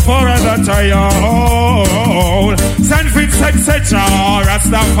Rastafari that I am. Saint Vincent said Jah,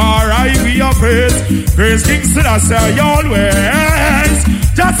 Rastafari we are praise King Selassie always.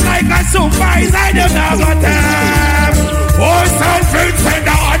 Just like a supervisor, I don't know what them. Oh, Saint Vincent,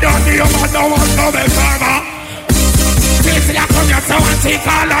 I don't know what no one know the farmer. This is a come here, so I take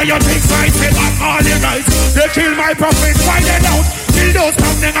all of your things, so I say that all the guys. They kill my prophets, why they don't? Kill those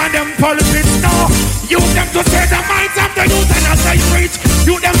coming on them politics, no. Use them to save the minds of the youth and as they preach.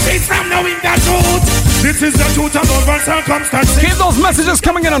 You them cease from knowing the truth. This is the truth of over circumstances. Keep those messages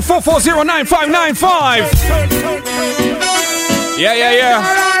coming in on 440-9595. Yeah.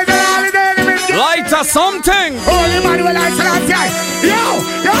 Lighter something.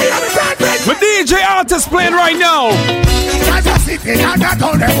 With DJ artist playing right now.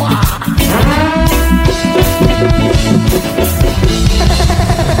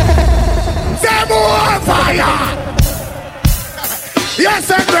 Fire. Yes,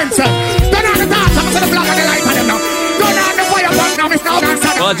 sir, Vincent. Turn on the dance, I'm going to block on the light on them now. Turn on the fire button now, Miss Now.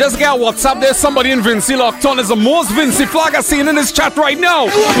 Well, I just got WhatsApp. There's somebody in Vinci locked on. There's the most Vinci flag I've seen in this chat right now.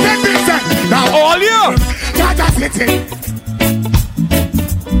 All you.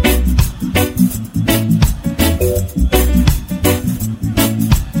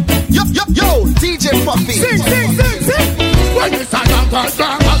 Yo, DJ Puffy. Sing. When you stand up,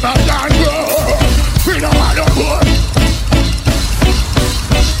 we don't want no more.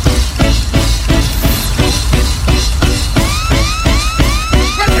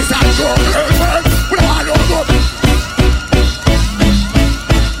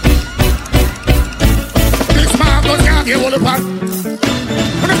 This man goes down here all the part.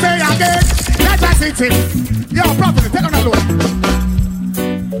 When I say again, that's it. Yo, Prophet, take on a load.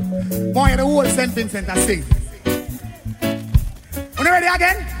 Boy, the whole St. Vincent I sing. When you ready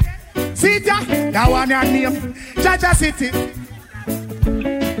again? See ya, that one your name, Jaja City.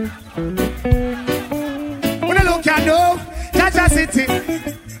 When I look at no, Jaja City.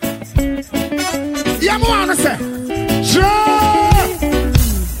 Yeah, I wanna say, sure.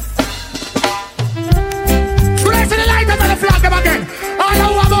 Place the light and the flag them again. All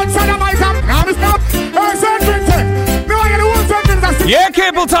who about sodomite and stop. Yeah,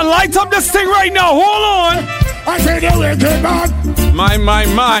 Capleton, light up this thing right now. Hold on. I said you wicked man.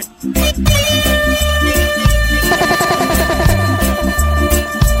 My.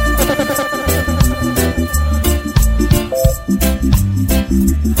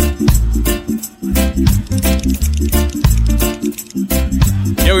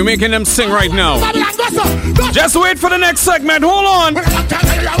 Yeah, we're making them sing right now. Just wait for the next segment. Hold on.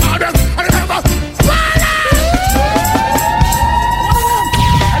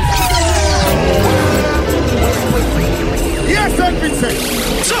 Yes, sir, Vincent.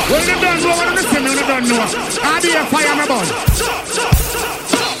 When you done know, when you listen, when you don't know, I'll be a fire my bun.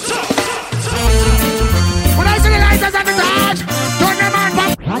 When I see the lighters on the torch, turn them on,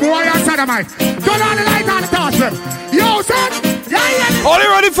 pop. Boy, I'm sodomite. Turn on the light on the torch, them. Yo, son. Yeah. All you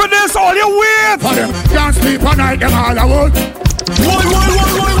ready for this? All you wait for them. Can't sleep all night, them all I want. Pull up.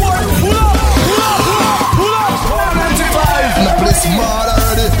 95. Now play smart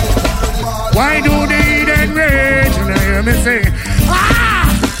already. Why do they then rage? And I hear me say,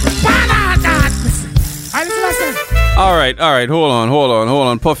 All right. Hold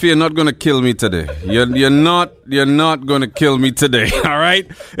on. Puffy, you're not gonna kill me today. You're not gonna kill me today. All right.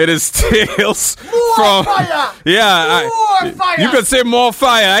 It is Tales from fire. Yeah. More fire. You could say more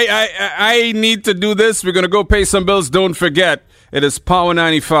fire. I need to do this. We're gonna go pay some bills. Don't forget. It is Power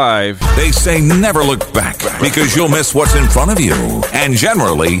 95. They say never look back because you'll miss what's in front of you. And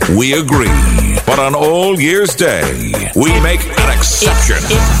generally, we agree. But on All Year's Day, we make an exception.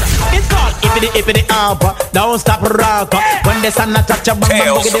 It's called Ippity Abba. Don't stop rock. When the sun touch your bum,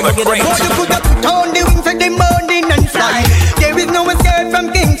 Tales from the Crate. you put on the wings of the morning and fly. There is no escape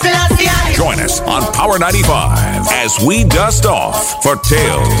from King Selassie. Join us on Power 95 as we dust off for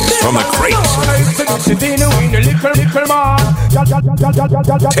Tales from the Crate.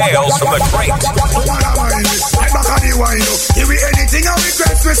 Tales from the Crate. Give me anything I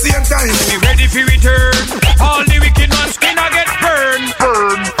request for same time. Be ready for return. All the wicked ones skin I get burned.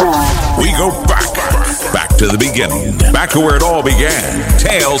 We go back to the beginning, back to where it all began.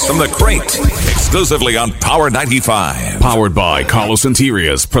 Tales from the Crate, exclusively on Power 95. Powered by Carlos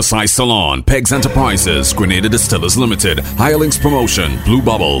Interiors, Precise Salon, Pegs Enterprises, Grenada Distillers Limited, Hirelings Promotion, Blue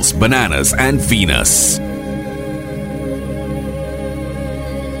Bubbles, Bananas, and Venus.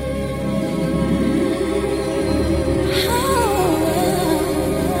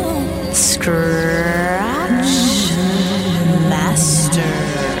 ScratchMaster.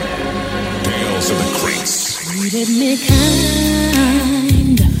 Tales of the Crates. Treated me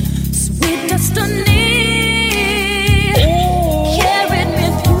kind, sweet destiny. Carried me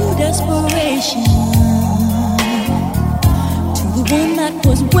through desperation to the one that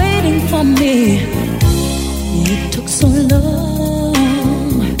was waiting for me. It took so long,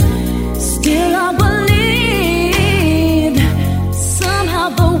 still I believed somehow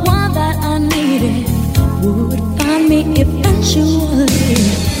the one that I needed would find me eventually.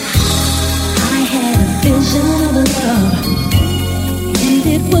 I had a vision of love, and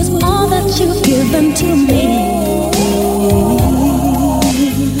it was all that you've given to me.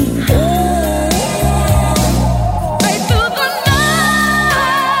 Right through the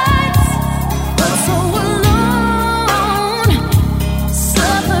nights, but so alone,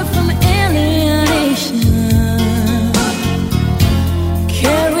 suffered from alienation,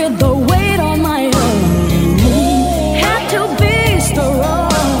 carried the weight on my own, had to be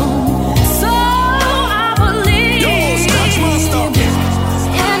strong. So I believe,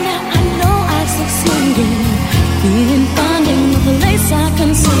 and I know I succeeded.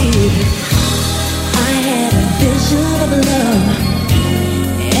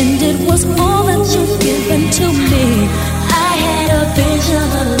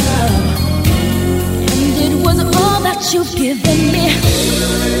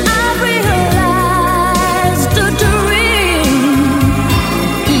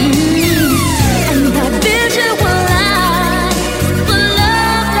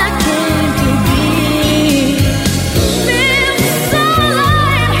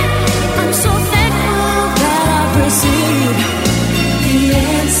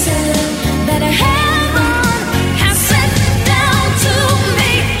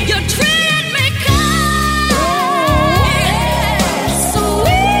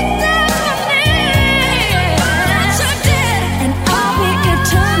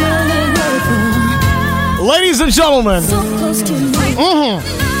 and gentlemen.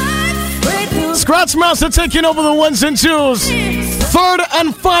 ScratchMaster taking over the ones and twos. Third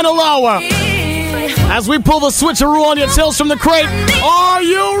and final hour. As we pull the switcheroo on your Tales from the Crate. Are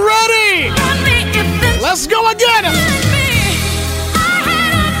you ready? Let's go again.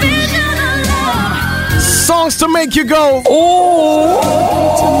 Songs to make you go, oh.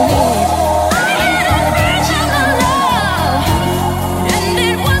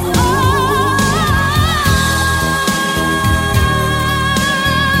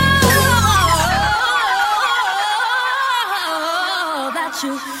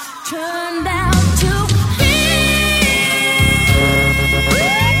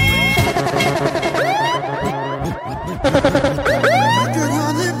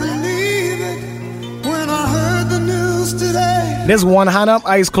 There's one hand up,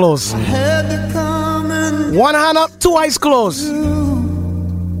 eyes closed. One hand up, two eyes closed.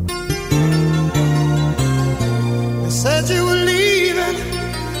 They said you were leaving.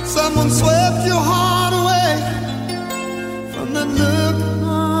 Someone swept your heart away. From the look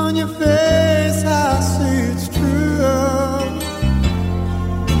on your face, I see it's true.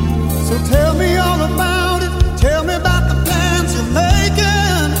 So tell me all about it. Tell me about the plans you're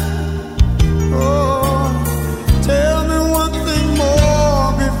making. Oh, tell me one thing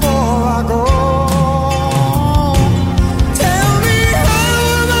more before I go. Tell me how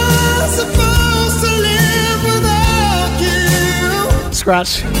am I supposed to live without you?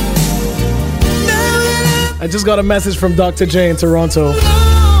 Scratch. I just got a message from Dr. J in Toronto.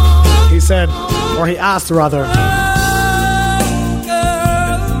 He said, or he asked rather.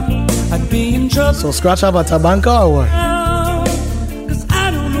 So Scratch have a tabanka or what? Cause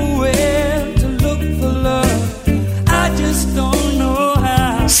I don't know where to look for love. I just don't know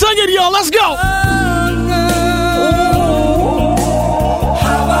how. Sing it, y'all, let's go!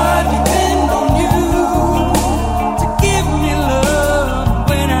 How I depend on you to give me love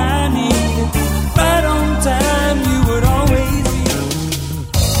when I need it. Right on time, you would always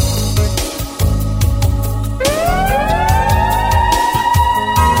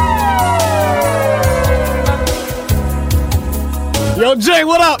Yo, Jay,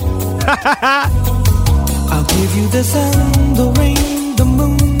 what up? I'll give you the sun, the rain, the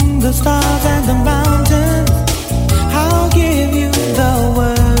moon, the stars, and the mountains. I'll give you the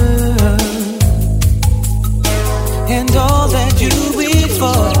world and all that you wish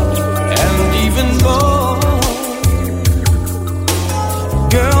for, and even more.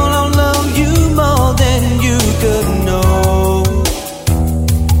 Girl, I'll love you more than you could know,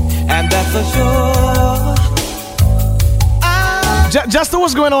 and that's for sure. Justin,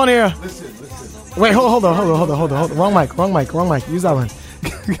 what's going on here? Listen. Wait, hold on. Wrong mic. Use that one.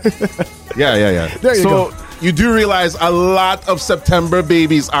 Yeah. There you go. So you do realize a lot of September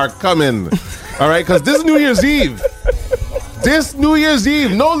babies are coming. All right, because this New Year's Eve,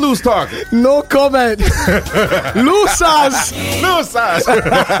 no loose talk. No comment. Loosas.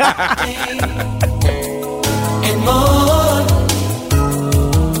 And more.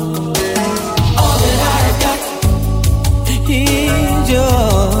 All that I got is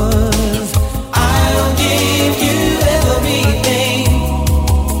yours. I'll give you everything.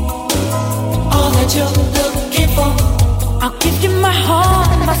 All that you're looking for. I'll give you my heart,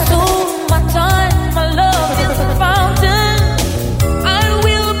 my soul, my time, my love is a fountain. I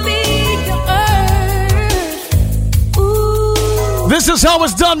will be your earth. Ooh. This is how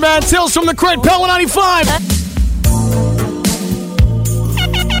it's done, man. Tales from the Crate, Power 95.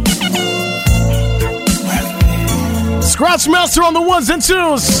 ScratchMaster on the ones and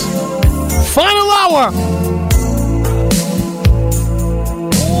twos. Final hour.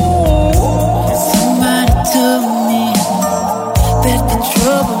 Somebody told me there's been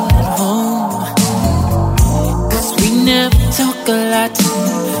trouble at home. 'Cause we never talk a lot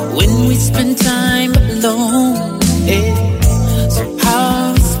when we spend time alone. Yeah. So how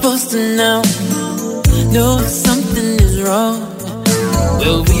are we supposed to know if something is wrong?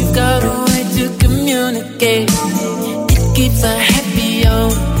 Well, we've got a way to communicate. It keeps us happy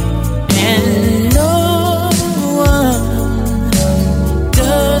on. And no one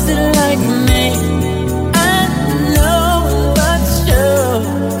does it like me. I know but sure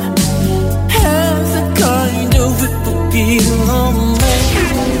has a kind of whip appeal on me.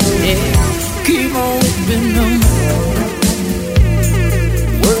 Yeah, keep on whipping on me.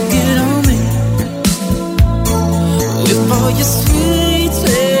 Work it on me. Whip all your sweet,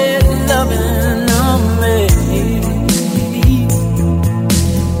 sweet loving on me.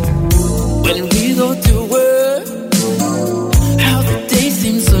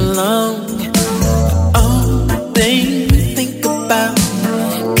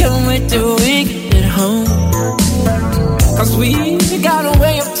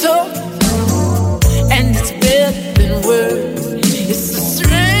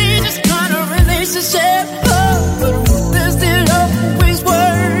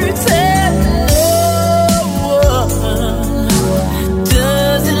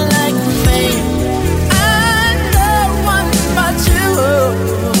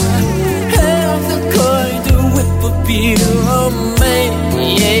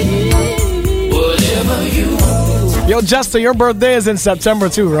 know, Jester, your birthday is in September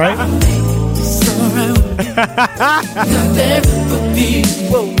too, right?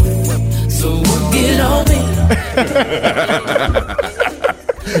 So get on me.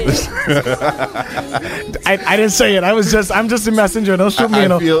 I didn't say it. I'm just a messenger. Don't shoot me.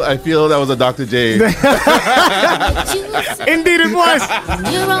 I feel that was a Dr. J. Indeed it was.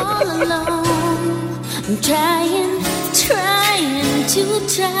 You're all alone. I'm trying to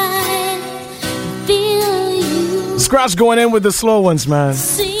feel you. Scratch going in with the slow ones, man.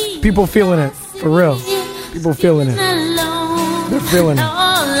 People feeling it. For real. People feeling it. They're feeling it. All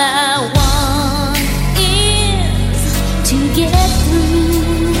I want is to get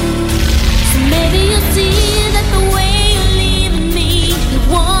through. So maybe you'll see that the way you're leaving me, it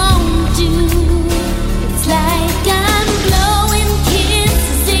won't do. It's like I'm blowing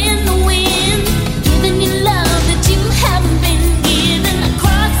kisses in the wind, giving you love that you haven't been given. I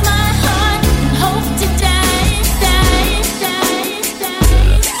cross my heart and hope to die.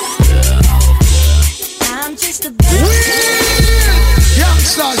 I'm just a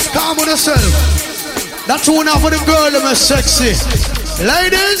Youngsters, calm on yourself. That's one out for the girl that is sexy.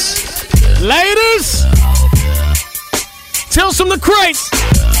 Ladies. Tales from the crates.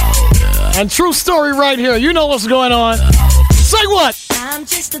 And true story right here. You know what's going on. Say what? I'm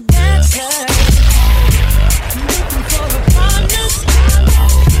just a dancer. I'm looking for a partner.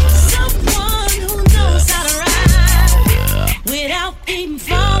 Someone who knows how to ride without even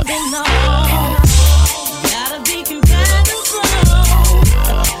falling off. Gotta be compatible.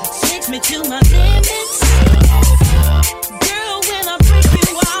 Takes me to my limits. Girl, when I break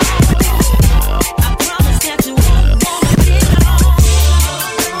you off, I promise that you won't wanna get off.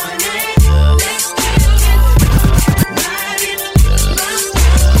 Let's get right in my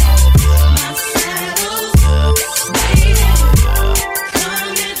saddle, baby.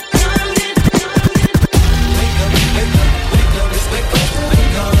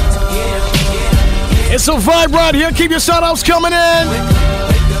 It's a vibe right here. Keep your shout-outs coming in.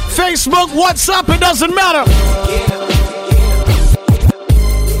 Facebook, WhatsApp, it doesn't matter.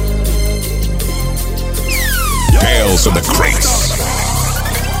 Tales of the Crates.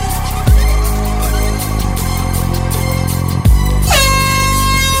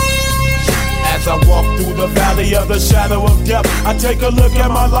 As I walk through the valley of the shadow of death, I take a look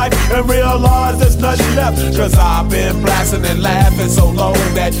at my life and realize there's nothing left. Cause I've been blasting and laughing so long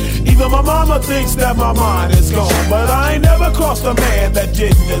that even my mama thinks that my mind is gone. But I ain't never crossed a man that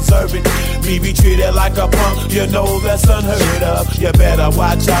didn't deserve it. Me be treated like a punk, you know that's unheard of. You better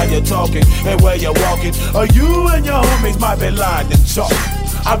watch how you're talking and where you're walking, or you and your homies might be lined in chalk.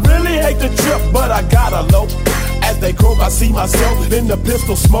 I really hate the trip, but I gotta low. As they croak, I see myself in the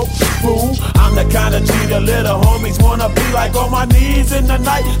pistol smoke. Fool, I'm the kind of G the little homies wanna be like, on my knees in the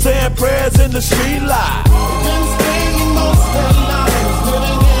night, saying prayers in the street light. Been spending most of their lives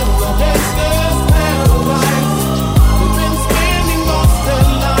living in the gangster's paradise. We've been spending most of their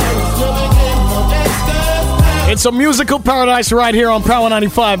lives living in the gangster's paradise. It's a musical paradise right here on Power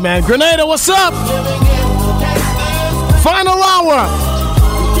 95, man. Grenada, what's up? Final hour.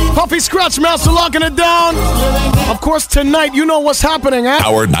 Puffy ScratchMaster locking it down. Of course, tonight, you know what's happening, eh?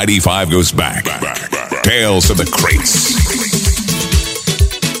 Power 95 goes back. Tales of the Crates.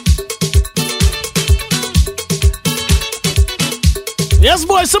 Yes,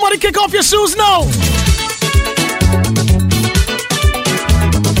 boy, somebody kick off your shoes now.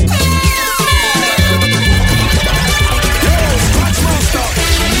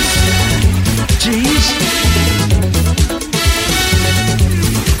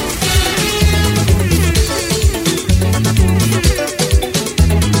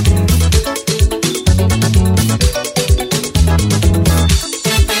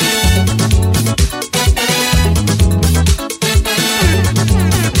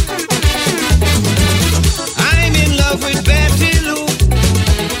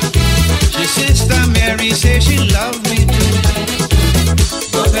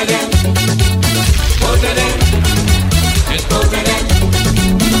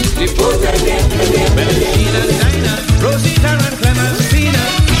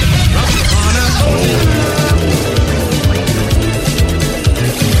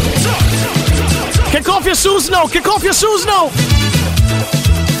 Kick off your shoes now.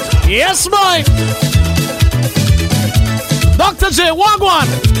 Yes, boy. Dr. J, Wagwan.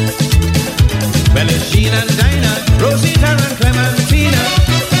 Bellagina and Dinah, Rosita and Clementina.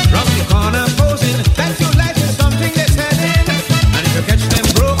 Rock the corner posing. That your life is something they said in. And if you catch them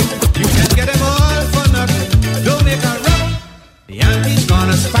broke, you can get them all for nothing. Don't make a run. The Yankees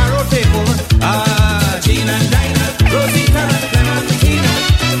gonna sparrow take over. Ah, Gina and Dinah, Rosita and Clementina.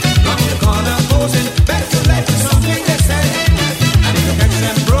 Rock the corner posing. That your life is something they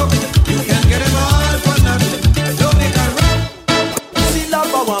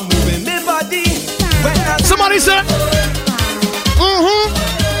how I'm moving my body. Somebody said,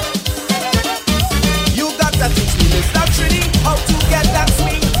 You got that teach me, Mr. Trini, how to get that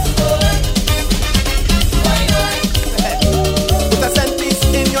sweet. Put a cent piece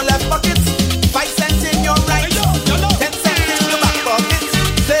in your left pocket, 5 cents in your right, 10 cents in your back pocket.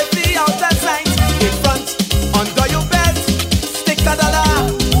 Play the outer side, in front, under your bed, stick a dollar.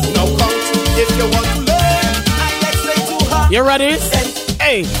 Now count if you want to learn. I explain to her. You ready?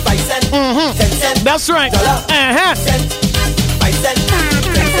 Hey. 5 cents, 10 cents. That's right. Dollar. 5 cents, 10 cents.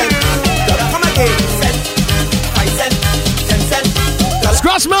 Dollar. Come again. Cent. 5 cents, 10 cents. Dollar.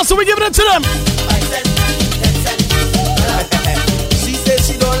 ScratchMaster, we giving it to them. 5 cents, 10 cents. She says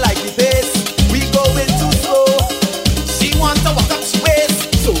she don't like the pace. We going too slow. She wants to walk up she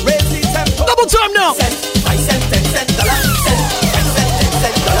waist. So raise the tempo. Double time now. 5 cents, 10 cents. Dollar. Cent. 5 cents, 10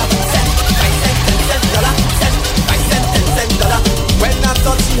 cents. Dollar. Cent. 5 cents, 10 cents. Dollar. Cent. 5 cents, 10 cents. Dollar. When I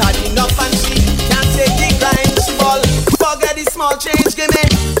thought she had enough and she can't take the grind, she ball. Forget the small change, give me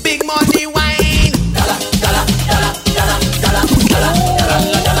big money wine. Dollar, dollar, dollar, dollar, dollar, dollar, dollar,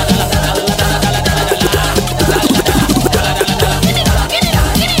 dollar, dollar.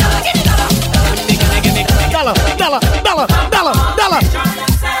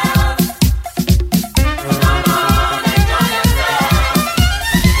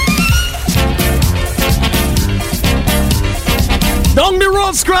 Down the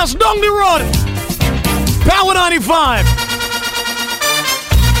road, Scratch, down the road. Power 95.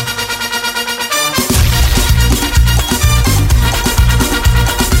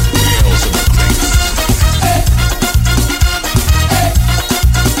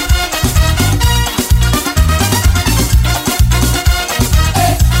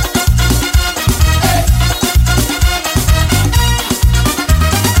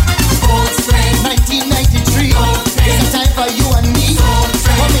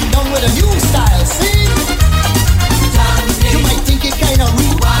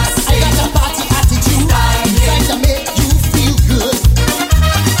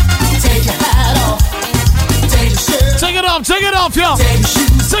 Take it off, y'all.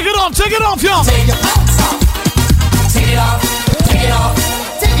 Take it off, take it off, y'all. Take your pants off. Take it off, take it off.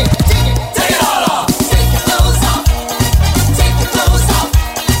 Take it all off. Take your clothes off. Take your clothes off.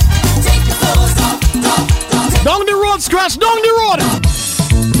 Take your clothes off. Down the road, Scratch, down the road.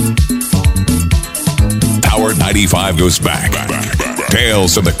 Power 95 goes back.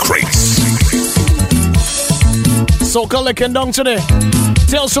 Tales of the Crates. Soca licking down today.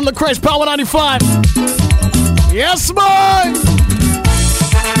 Tales from the Crates, Power 95. Yes, boy!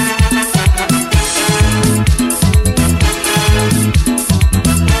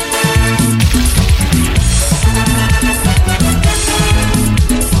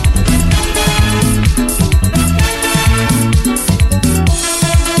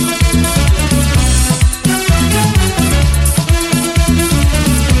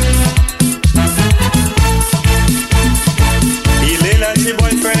 Elaine and she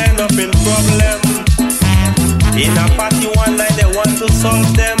boyfriend end up in problem. In a party one night they want to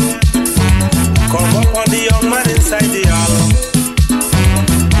solve them. Come up on the young man inside the hall.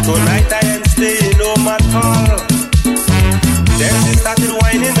 Tonight I ain't staying home at all. Then she started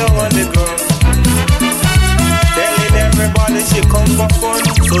whining down on the ground, telling everybody she come for fun.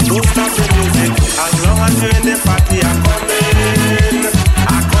 So don't stop the music. As long as you're in the party, I come in.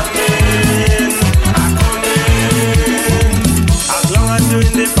 I come in. I come in. As long as you're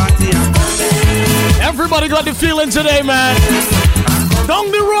in the party, I come in. Everybody got the feeling today, man.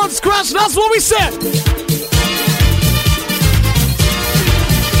 Down the road, Scratch, that's what we said.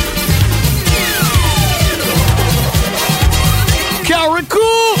 Carrico.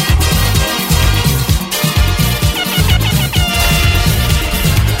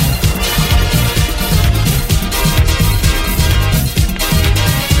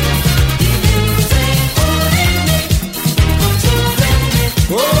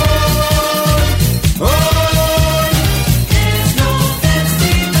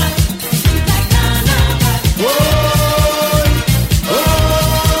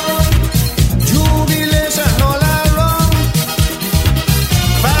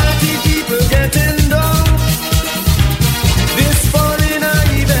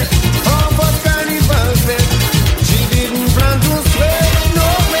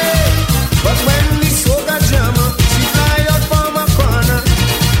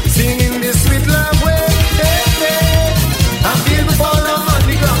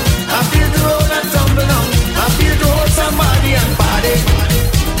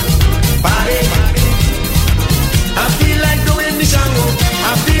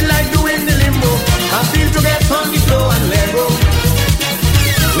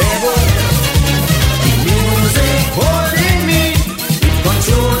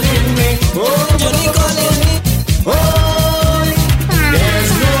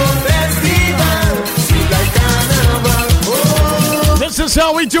 is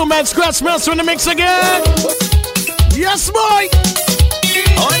how we do, man. ScratchMaster in the mix again. Yes, boy.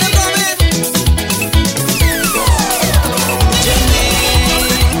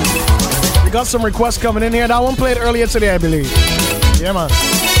 We got some requests coming in here. That one played earlier today, I believe. Yeah, man.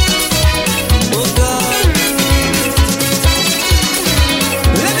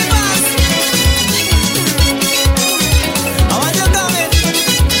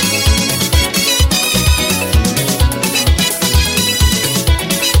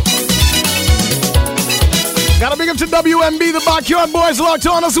 Gotta big up to WMB, the backyard boys locked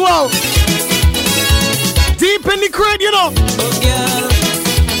on as well. Deep in the crate, you know.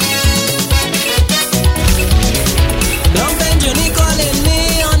 Long time Johnny calling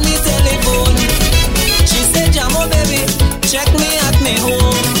me on the telephone. She said, Jamo baby, check me at me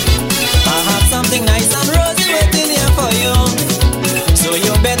home. I have something nice and rosy waiting here for you. So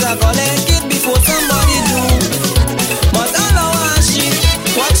you better collect it before somebody do. But all I ask she,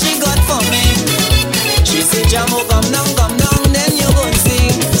 what she got for me? She said, Jamo, come down, then you gon'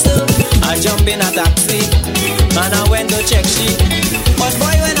 see. So I jump in a taxi and I went to check she. But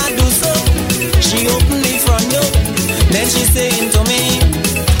boy, when I do so, she opened the front door. Then she saying to me,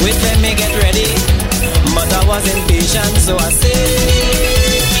 wait, let me get ready. But I was impatient, so I said,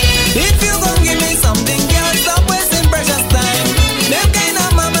 if you gon' give me something, girl, stop wasting precious time. Them kind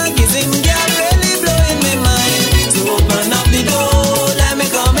of mama kissing, girl, really blowing my mind. So open up the door, let me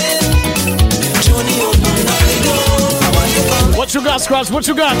come in. Johnny, open up the door, I want to come. What you got, Scratch? What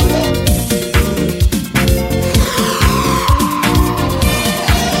you got?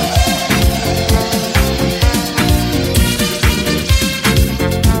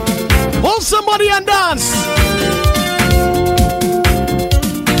 Hold somebody and dance.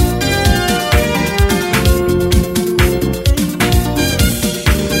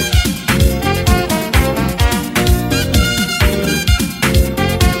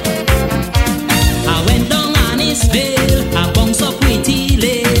 I went down Anisville, I bounced up with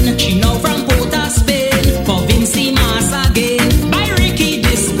Elaine. She know from Port of Spain, for Vincy Mas again, by Ricky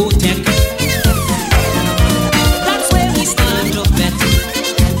Discotheque. That's where we start to bet.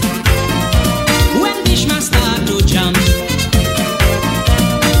 When Bishma start to jump,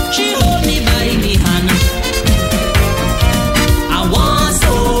 she hold me by the hand. I want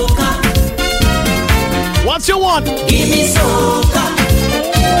soca. What you want? Give me soca.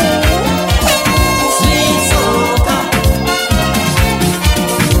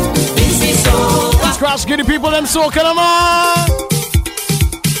 Scratch, give the people them soca, them on.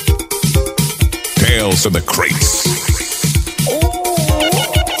 Tales of the Crates.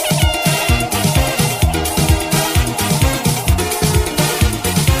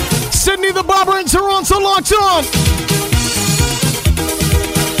 Sydney the Barber in Toronto locked on.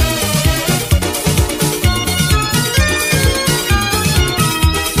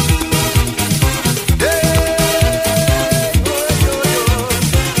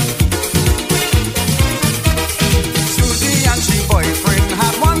 Susie and she boyfriend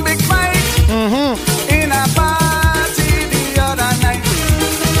had one big fight in a party the other night.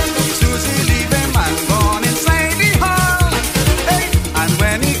 Susie leave him and gone inside the hall. Hey, and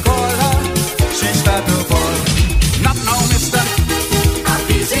when he called her, she started to call. Not now, mister. I'm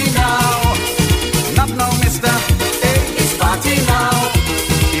busy now. Not now, mister. Hey, it's party now.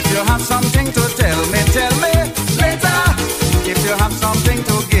 If you have something to tell me later. If you have something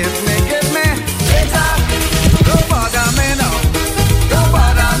to give me later. Don't bother me now. Don't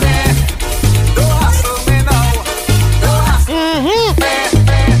bother me. Don't hassle me now. Don't hassle me.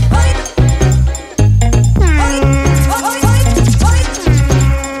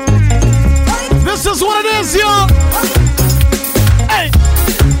 This is what it is, yo. Hey.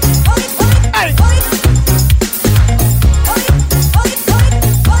 Hey.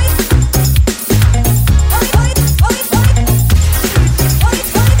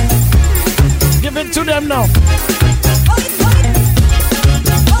 Give it to them now.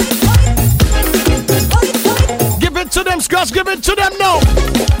 Give it to them, Scratch. Give it to them now.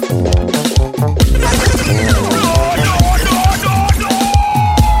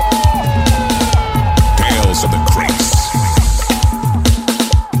 Tales of the Crates.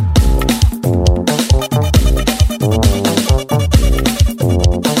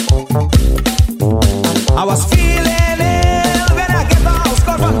 I was feeling ill when I get the house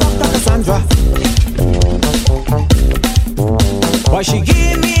call from Dr. Cassandra. Why she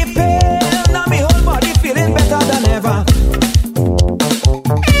give me pain, now me whole body feeling better than ever.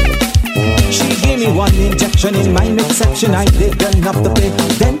 one injection in my midsection. I didn't have to pay.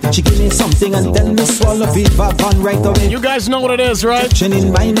 Then she give me something and tell me swallow Viva Van right away. You guys know what it is, right? Injection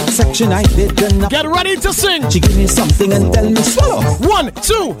in my midsection. I didn't. Get ready to sing. She give me something and tell me swallow. 1,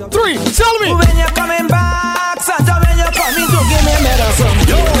 2, 3. Tell me. When you're coming back, Santa, when you're coming to give me medicine.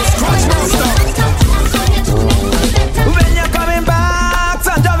 Yo, ScratchMaster. When you're coming back,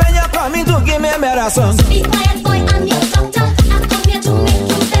 Santa, when you're coming to give me medicine. Be quiet, boy, I'm your doctor. I come here to make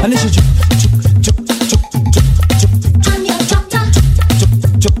you better. And she I'm your doctor.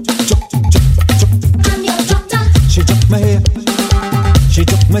 I'm your doctor. she took my hair. She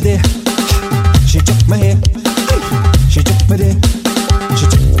took my day. She took my hair. She took my day. She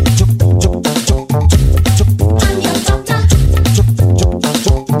took.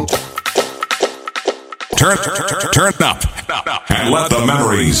 Turn up and let the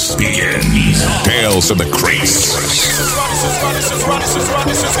memories begin. Tales from the crates.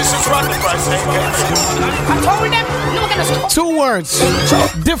 2 words.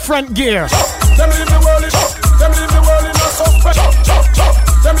 Different gear.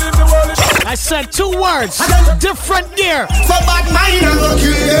 I said 2 words. Different gear. For bad mind, I'm gonna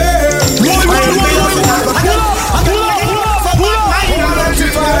kill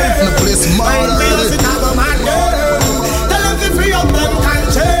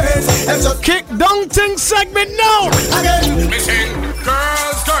Kick down thing segment now. Again. Missing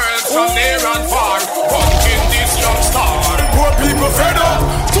girls from near and far. Walking this young star. Poor people fed up.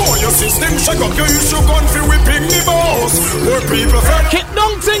 For your system, shake up your issue gun for whipping the boss. Poor people fed up. Kick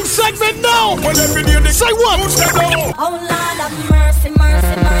down thing segment now. When every day they say what? Oh Lord have mercy,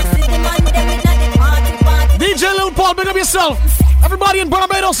 mercy, mercy. The man them in the party. DJ Lil Paul, big up yourself. Everybody in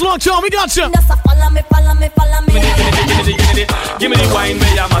Barbados, Long John, we got you. Follow me. Give me the wine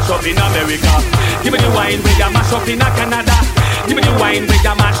where you mash up in America. Give me the wine where you mash up in Canada. Give me the wine where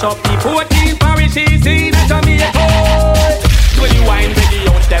you mash up the 14 parishes in Jamaica. Give me the wine where the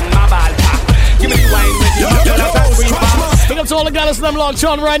out them a ball pack. Give me the wine where the out them a free pack. Big up to all the guys in them Long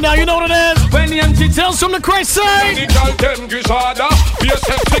John right now. You know what it is. When the empty tells from the Christ say. The girl them gives harder. Be a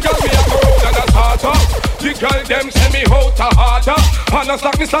skeptical, me a go and a starter. The girl them send me out a harder. And a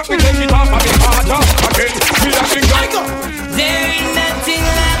slack me, take it off of me harder. Again, me a sing girl. There ain't nothing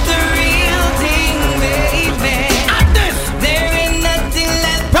like the real thing, baby. There ain't nothing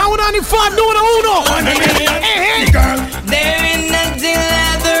like Power 95 doing a uno. There ain't nothing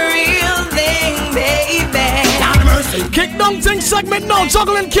like the real thing, baby. Kick down thing segment now.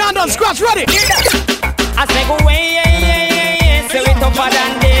 Juggling candle. Scratch ready. I say go away, yeah. Say we tougher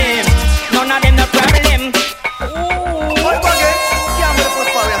than them. None of them no problem.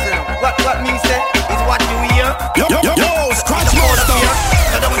 What me say is what you hear. Yo, ScratchMaster.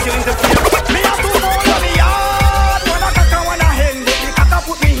 So don't you interfere. Me have to follow me yard. When I cock and when I hand it, the cock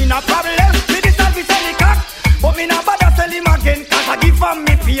put me in a problem. Me this not be selling cock, but me not bother sell him again. Cause I give from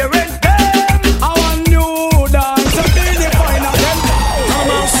me parents them. I want new dance, so be the fine of them.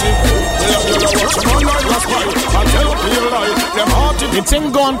 Come and see. The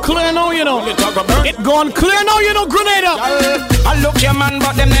thing gone clear now, you know. It gone clear now, you know, Grenada. I look your man,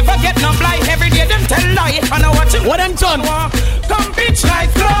 but them never get no blight. Every day them tell lie. I know what you What them done? come bitch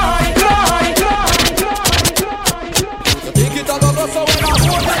like fly. Take it all over so when I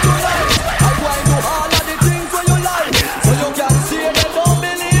hold that you like. I go and do all of the things when you like. So you can see they don't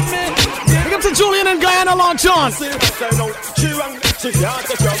believe me. Big up to Julian and Guyana Long John. She rang, she can't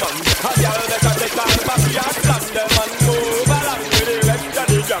take your man. A girl better take her back, she can't stand them and move along with the rest of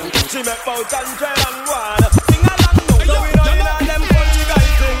the gang. She make bout and trail and one. Sing along now, so we don't need them funny guys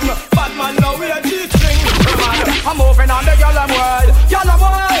sing. Bad man now we a G-string. I'm moving on the girl I'm wild. Girl I'm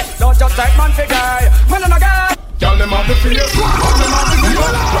wild. Don't just take man for guy. Man on a guy. Girl them have the feel. Girl them have the feel.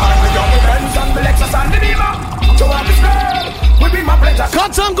 Ride me down the Benz and the Lexus and the Beamer. So I be scared. We be my pleasure.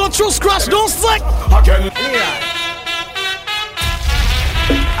 Cut time, go through Scratch, don't stick. Again. Yeah.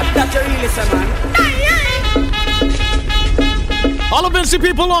 That's your really say, man. All of Vinci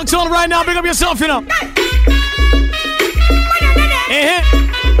people Long John right now, big up yourself, you know.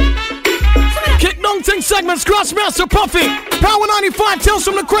 Kick down thing segment, ScratchMaster, Puffy. Power 95, Tales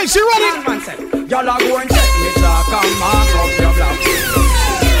from the Crates, you ready? Y'all are going to check me, talk and mark up your block.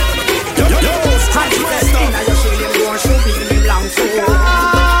 Yo, ScratchMaster. Now you show him going to be me long so.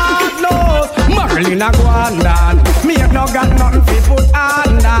 God knows, Marlene a go on down. Me ain't no got nothing to put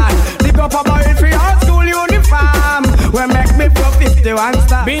on down. Dig up a boy for your school uniform. We make me for 51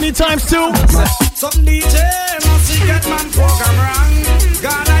 stars. Beanie times 2. Some DJ must get man program wrong.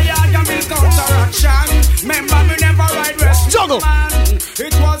 Gonna yard and build counteraction. Remember me never ride west. Juggle.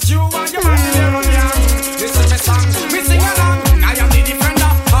 It was you and your man never young. This is my song, me sing along. I am the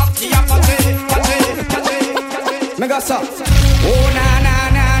defender of the apathy. so. Oh na na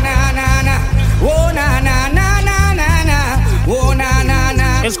na na na na. Oh na na na na na na. Oh na na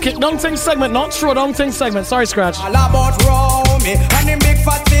na. It's Kick Down Thing segment, not Throw Down Thing segment. Sorry, Scratch. All about Romy and the big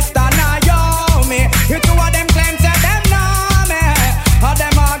fat sister Naomi. You two of them claim to them know me. All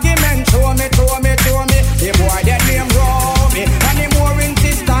them argument throw me. The boy that name Romy and the mooring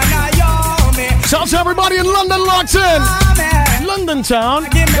sister Naomi. Shout out to everybody in London locked in. London town.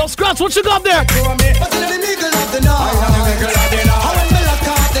 Yo, Scratch, what you got there?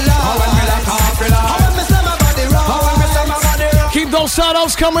 Keep those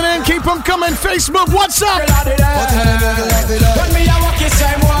shout-outs coming in. Keep them coming. Facebook, what's up?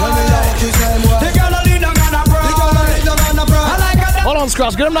 Hold on,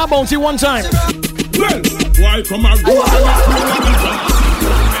 Scratch. Get him that bounty one time. Why come a go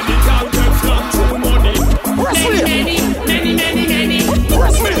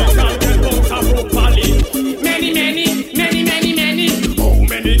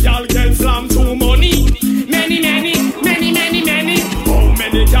many y'all can slam to money. Many. How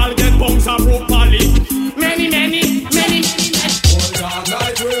many y'all get bounce up properly? Many. Hold on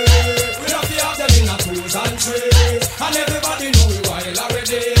like we have to have them in a twos and threes, and everybody know we wild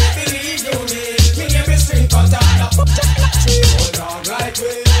already. Believe you me every string cut out. Hold on like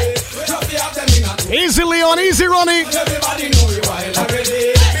we have to have them in a twos. Easy, Leon. Easy, Ronnie. Everybody know we wild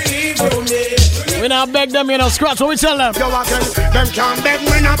already. Believe you me. We now beg them, you know, Scratch, what we tell them? Yo, again, them can't beg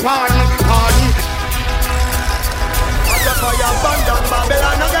me no pardon.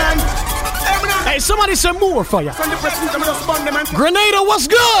 Hey, somebody said more for you. Grenada, what's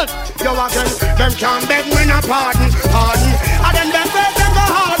good? Yo, again, them can't beg me no pardon. And then them beg them go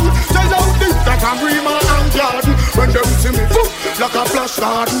harden. Tell out this that I'm Rima and Jordan. When them see me, like a flush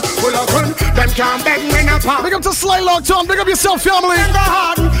garden. Well, again, them can't beg me no pardon. Big up to Sly Lockdown, big up yourself, family.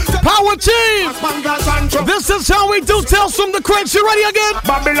 Power team! This is how we do Tales from the Crates. You ready again?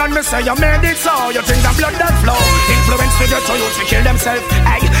 Babylon, me say you made it so. You think the blood that flow influence to get to you to kill themselves.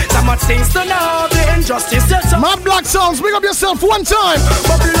 Hey, so much things to know. The injustice that's so. My Black Sounds, big up yourself one time.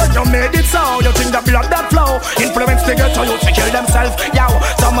 Babylon, you made it so. You think the blood that flow influence to get to you to kill themselves. Yo,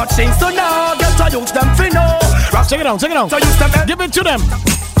 so much things to know. Get to use them for know. Take it on. So use them. Give it to them.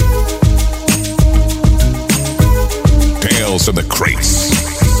 Tales from the Crates.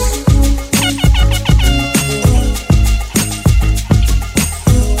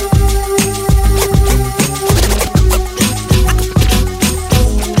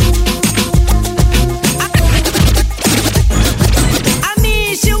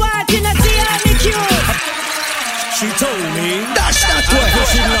 She told me that's that way.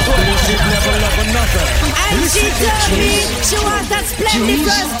 She'd never love another. And she told me she wants a splendid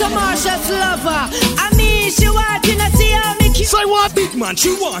girl to Marsha's lover. I mean, she want to see how me cute. Say what? Big man,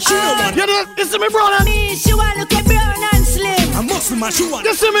 she want. She don't want. You know, you see me, brother? I mean, she want to look at brown and slim. A muscle man, she want.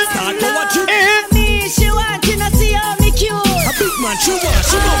 You see me? Start to watch you. I mean, she want to see how me cute. A big man, she want.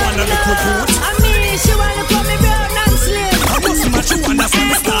 She don't want to look good. I mean, she want to look at me brown and slim. A muscle man, she want. That's how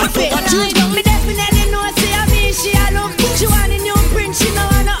me start to watch you. Me definitely know, say I mean, she a look. She want a new print, she know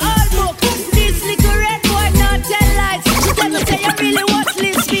on a old book. This little red boy not tell lies. She tell me say you really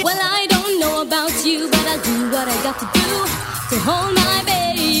worthless. Well, I don't know about you, but I'll do what I got to do to hold my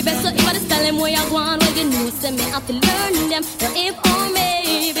baby. So if I just tell him where I want, well, you know, send me out to learn them. But if or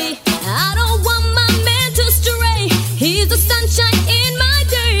maybe I don't want my man to stray. He's the sunshine in my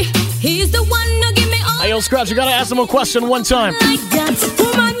day. He's the one who give me all. Hey, yo, Scratch, you gotta ask him a question one time. Like that.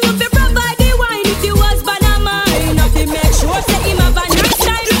 Woman, you be provide the wine if you was bad of mine. Nothing make sure say him have a nice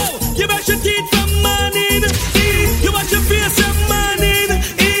time. You brush your teeth from morning. You wash your face from morning.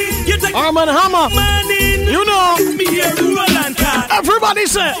 You take Arm and Hammer. morning. You know. Me here, Roland Card. Everybody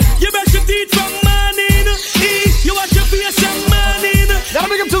say. You brush your teeth from morning. You wash your face from morning. Gotta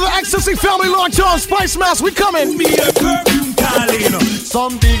big up to the Ecstasy family launch on Spice Mass. We coming. Me a perfume calling.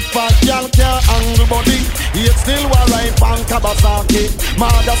 Some big fat gal can't handle body. Yet still white pan Kawasaki.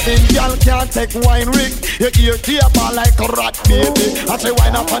 Magazine gal can't take wine rig. You hear tear like a rat baby. I say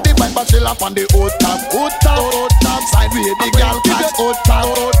wine up on the bike but she laugh on the old top. Old top side baby gal catch old top.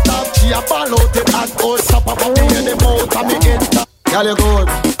 She a ball out it at old top. Up on the head the mouth and me enter. Gal you good.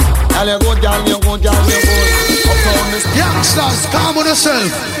 Gal you good, gal you good, gal you good. Youngsters, calm on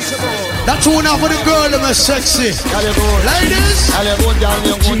yourself. That's one out for the girl that is sexy. Ladies, gal you good, gal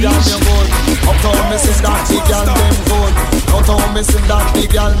you good, gal you good. Uptown missing that big gal them good. Downtown missing that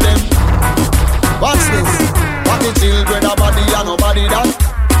big gal them. What's this? What the children a body and nobody that.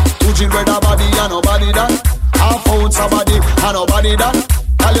 Two children a body and nobody that. I found somebody and nobody that.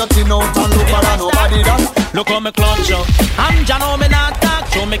 Tell your tin out and look for nobody that. Look how me clutch up. I'm John, me not talk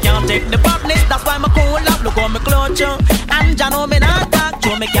show. Me can't take the badness, that's why me cool up. Look how me clutch up.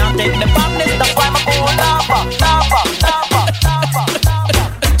 take the badness. That's why I'm a cool laugher.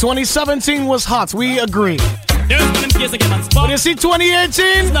 2017 was hot, we agree. But you see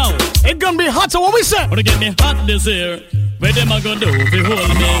 2018? No. It's gonna be hotter, what we say? What to get me hot this year? Where them a gonna do if you hold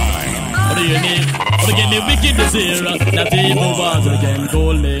me? What do you need? What to get me wicked this year? That evil was again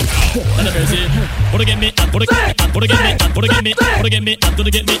call me. And the mercy. What to get me hot? What to get me hot? What to get me hot? What to get me hot? What to get me hot? What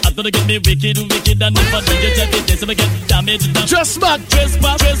to get me hot? What to get me wicked, wicked, and if I do it, just to get damaged. Just back.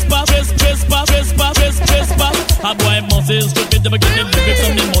 Trespass. A boy must is stupid to get them lyrics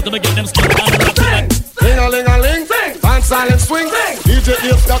from the mouth to get them skipped and rap like. Ling-a-ling-a-ling, fan silent swing. DJ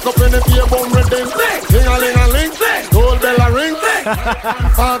ear stuck up in the ear bone reading. Ling-a-ling-a-ling, gold bell a ring.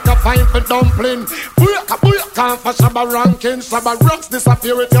 Fuck a fine for dumpling. Booyaka, can't for Shabba ranking. Shabba rocks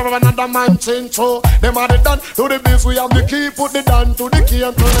disappear with you another man change. So them are the done to the biz. We have the key, put the down to the key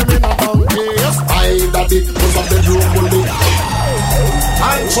and turn them in a donkey. Yes, I daddy, cause of the bedroom bully.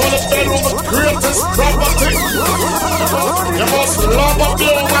 And so the bedroom is greatest property. You must love up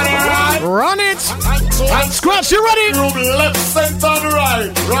your money, right? Run it! And Scratch, you ready? Room left, center,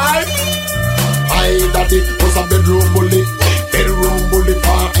 and right? I daddy, cause of the bedroom bully. Bedroom bully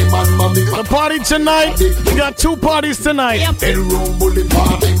party, man, mommy. The party tonight, we got two parties tonight. Bedroom bully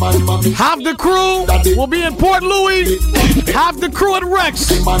party, man, mommy. Half the crew will be in Port Louis. Half the crew at Rex.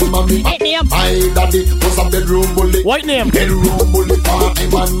 Man, mommy. Hit name. I daddy, cause of the bedroom bully. White name. Bedroom bully party,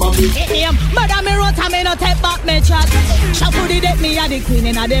 man, mommy. Hit name. Mother me wrote and me no take back me chat. Shuffle the deck, me a the queen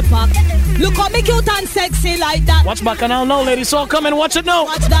in a the pack. Look how me cute and sexy like that. Watch back and I'll know, ladies. So come and watch it now.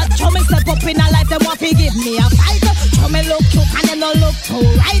 Watch that. Show me step up in a life. Them want to give me a fight. Show me look cute and them no look too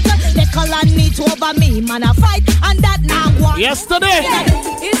right. They call on me to over me, man, a fight. And that now one. Yesterday.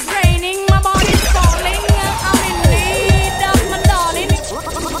 It's raining, my body's falling. I'm in need of my darling.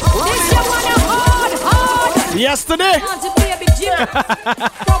 This you wanna hard. Yesterday. Want to be a big gym.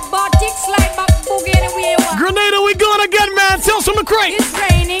 Robotic slide back boogie anywhere you want. Grenada, we going again, man. Tales from the crate. It's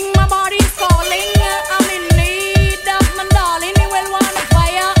raining, my body's falling. I'm in need of my darling. You will want a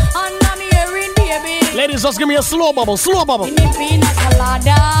fire, and I'm hearing baby. Ladies, just give me a slow bubble, slow bubble. In the pina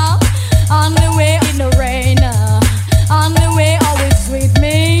colada, on the way in the rain, on the way always with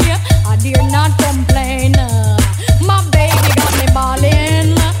me. I dare not complain. My baby got me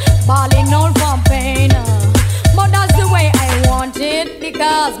balling out from pain. But that's the way I want it,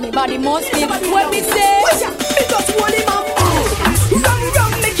 because my body must feel what me say. Because one in my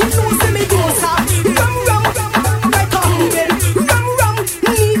rum, make you know say me go stop. Rum, like a movie. Rum,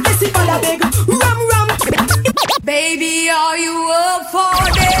 need to see bala beg. Rum. Baby, are you up for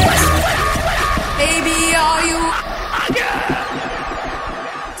this? Baby, are you?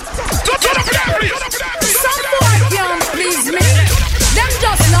 Someone can't please me. Them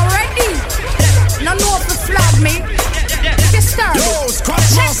just not ready. No know to flag me. Get started. Yo,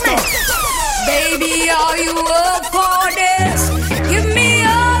 ScratchMaster. Baby, are you up for this? Give me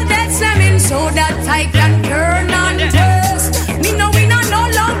all that slamming so that I can turn and twist. Me know we not no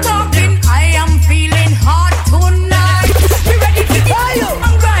long talking. I am feeling hot tonight. Be ready to get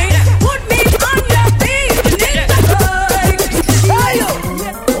on right. Put me on your feet.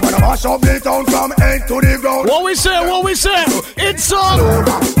 Mash up the town from end to the ground. What we say? It's all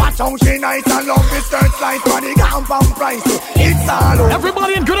over. Watch how she nice and love the skirt like for the compound price. It's all over.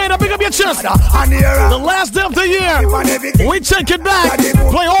 Everybody in Grenada, pick up your chest. And here, the last day of the year, we take it back.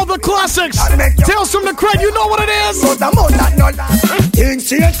 Play all the classics. Tales from the crate, you know what it is. Things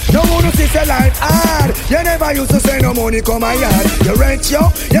change, no one to see your life hard. You never used to say no money come my yard. You rent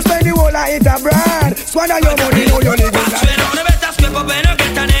yo, you spend the whole of it abroad. Squander your money, know you live in life. Scrape up when you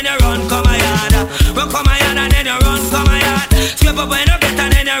get and then you run come my yard. Run come my yard and then you run come my yard. Scrape up when you get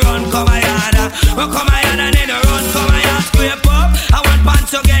and then you run come my yard. Run come my yard and then you run come my yard. Scrape up, I want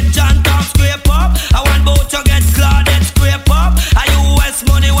pants to get John Tom. Scrape up, I want boat to get Claudette. Scrape up, I US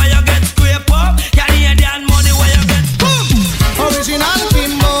money where you get scrape up. Canadian money where you get boom. Original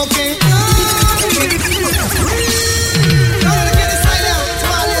Bimbo King.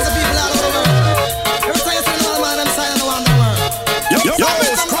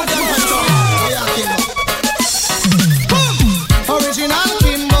 Original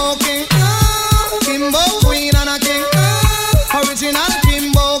Kimbo King, Kimbo Queen and a King. Original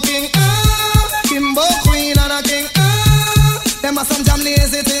Kimbo King, Kimbo Queen and a King. Them are some damn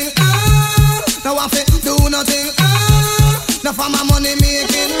lazy thing. No one fit do nothing. No for my money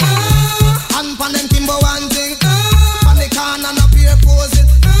making. And for them Kimbo one thing. For the corner no peer posing.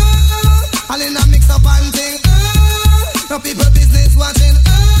 All in a mix up and thing. No people business watching.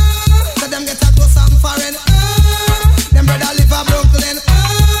 So them get a close and foreign. Them brother live a Brooklyn.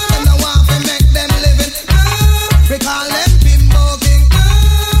 Them no want to make them living. We call them Bimbo King.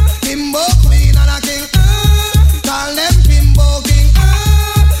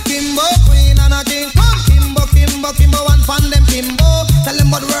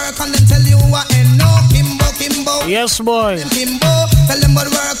 Yes, boy.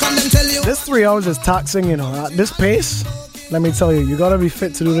 This 3 hours is taxing, you know. At this pace, let me tell you, you gotta be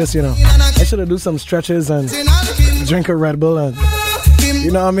fit to do this, you know. I should have do some stretches and drink a Red Bull and,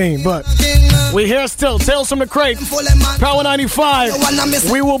 you know what I mean? But we here still. Tales from the Crate. Power 95.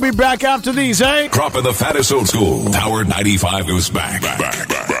 We will be back after these, eh? Dropping the fattest old school. Power 95 goes back.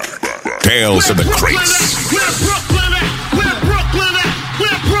 Tales from the Crates. Where Brooklyn at? Where Brooklyn at?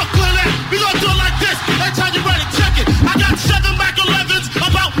 Where Brooklyn at? We gonna do it like this. Every time you ready, check it. I got 7 Mac 11s,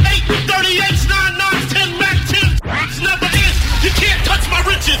 about 8 38s, 9 9s, 10 Mac 10. It's never is. You can't touch my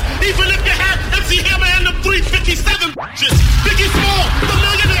riches. Even if you have MC Hammer and the 357 riches. Biggie Small, the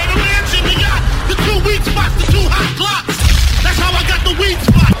millionaire, the mansion, the yacht, the 2 weed spots, the 2 hot glocks. That's how I got the weed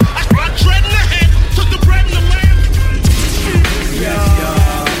spot. I tread in the head, took the bread in the land.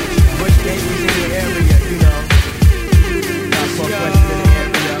 But they was in the area, you know. Not for West in the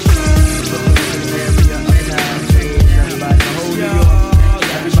area. Brooklyn in the area. Everybody, the whole New York.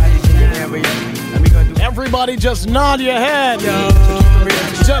 Everybody's in the area. And we gonna do Everybody just nod your head.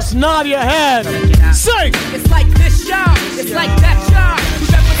 Just nod your head. Say! It's like this, y'all. It's like that, y'all. We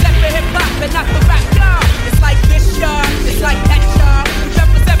represent for hip hop and not the rap, y'all. It's like this, y'all. It's like that, y'all. We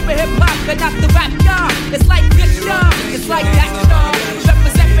represent for hip hop and not the rap, y'all. It's like this, y'all. It's like that, y'all. We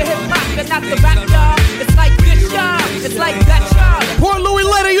represent for hip hop and not the rap, y'all. It's like this, y'all. It's like that, y'all. Poor Louis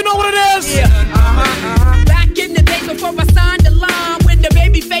later, you know what it is? Yeah. Back in the days before I signed the line, when the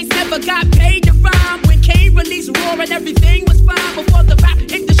baby face never got paid to rhyme, when Kane released Raw and everything was fine, before the rap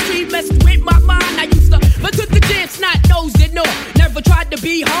industry messed with my mind, I used to but took the chance, not nose it, no. Never tried to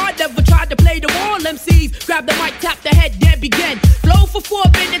be hard, never tried to play the wall. MCs grab the mic, tap the head, then begin. Flow for 4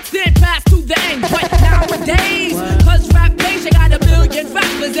 minutes, then pass to the end. But nowadays, cause rap pays, you got a million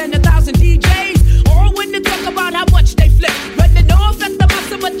rappers and 1,000 DJs. All when they talk about how much they flip. But the no offense to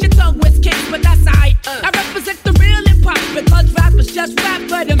muscle, but your tongue was kicked. But that's alright. I represent the real hip hop because rappers just rap,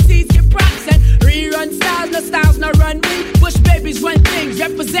 but MCs get props and rerun styles, no run me. Bush babies run things,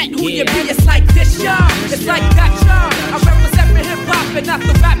 represent who you be. It's like this, y'all. It's like that, y'all. I represent for hip hop and not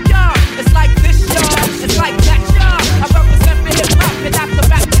the rap, y'all. It's like this, y'all. It's like that, y'all. I represent for hip hop and not the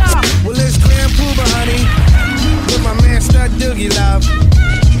rap, y'all. Well, it's Grand Pooba, honey. With my man Stud Doogie Love.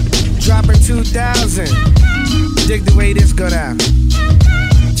 Dropping 2,000. Dig the way this go down.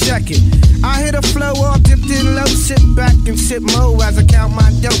 Check it. I hit a flow all dipped in low. Sit back and sip mo as I count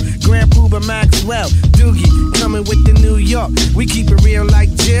my dough. Grand Pooba Maxwell, Doogie, coming with the New York. We keep it real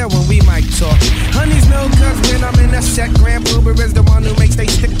like jail when we might talk. Honeys know cause when I'm in a set, Grand Pooba is the one who makes they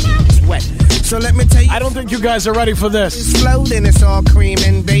stick sweat. So let me tell you, I don't think you guys are ready for this. It's flow, then it's all cream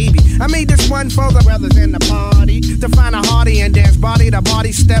and baby. I made this one for the brothers in the party to find a hearty and dance body to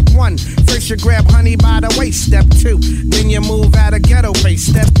body. Step 1, first you grab honey by the waist. Step 2, then you move out of ghetto face.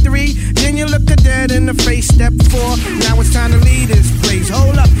 Step 3, then you look a dead in the face. Step 4, now it's time to leave this place.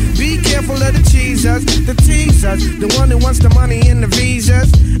 Hold up, be careful of the cheesers, the teasers, the one who wants the money and the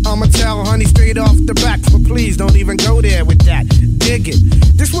visas. I'ma tell honey straight off the back, but please don't even go there with that. Dig it.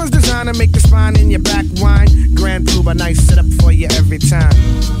 This one's designed to make the spine in your back whine. Grand Pooba, nice setup for you every time.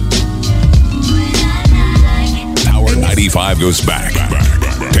 Power 95 goes back.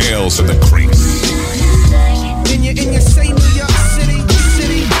 Tales from the Crates. In your say New York City.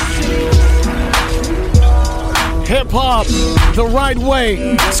 Hip hop, the right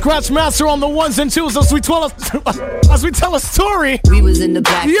way. ScratchMaster on the ones and twos as we tell a story. We was in the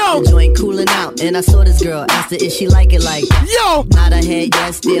back of the joint cooling out, and I saw this girl. Asked her if she like it like that. Yo! Nod her head,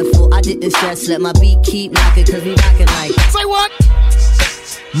 yes, therefore I didn't stress. Let my beat keep knocking, cause we rockin' like that. Say what?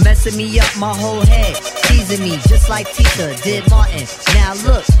 Messing me up my whole head, teasing me just like Tita did Martin. Now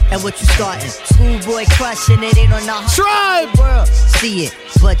look at what you starting. Schoolboy crushing it ain't on the Tribe world. See it,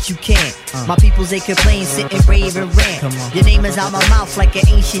 but you can't. My peoples they complain, sit and rave and rant. Your name is out my mouth like an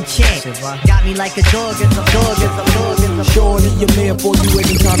ancient chant. Got me like a dog as a dog as a dog as a Surely you're there for you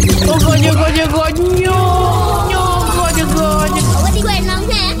anytime you need. Oh, coño. What you wearing on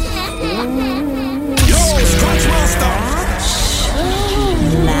here? Yo, ScratchMaster.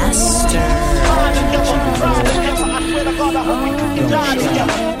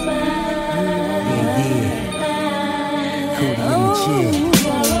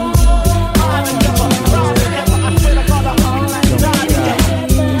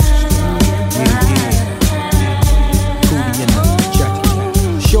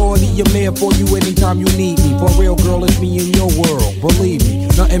 Shorty, I'm there for you anytime you need me. For real, girl, it's me in your world. Believe me,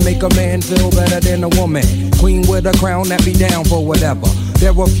 nothing make a man feel better than a woman. Queen with a crown that be down for whatever.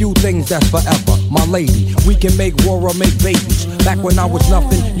 There are few things that's forever. My lady, we can make war or make babies. Back when I was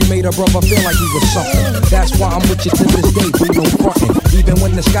nothing, you made a brother feel like he was something. That's why I'm with you to this day, we no frontin'. Even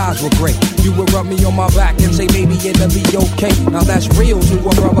when the the skies were gray. You would rub me on my back and say, baby, it'll be okay. Now that's real to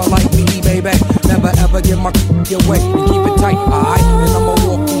a brother like me, baby. Never ever give my away and keep it tight, alright? And I'ma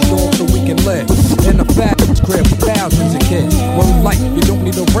walk these doors so we can live in a fabulous crib with thousands of kids. Well, like, you don't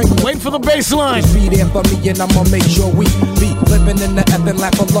need a ring. Wait for the bass line. Just be there for me and I'ma make sure we be living in the effing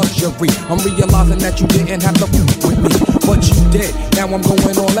lap of luxury. I'm realizing that you didn't have to with me, but you did. Now I'm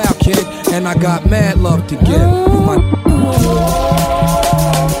going all out, kid, and I got mad love to give.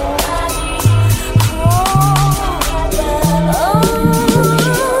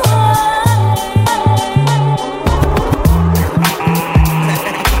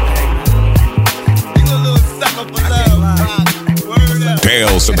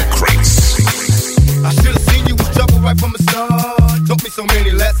 Tales of the Crates. I should have seen you was trouble right from the start. Taught me so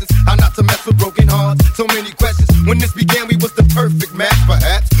many lessons, how not to mess with broken hearts. So many questions. When this began, we was the perfect match.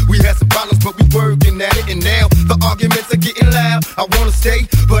 Perhaps we had some problems, but we working at it. And now the arguments are getting loud. I wanna stay,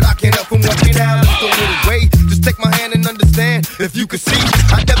 but I can't help from walking out. It's the little way. Just take my hand and understand. If you could see,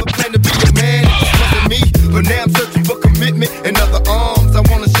 I never planned to be your man. It just wasn't me, but now I'm searching for commitment and other arms. I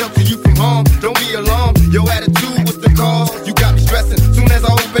wanna shelter you from harm. Don't be alarmed. Your attitude was the cause. You got me stressing. Soon as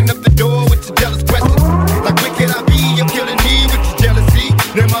I open up the door with your jealous questions, like where can I be? You're killing me with your jealousy.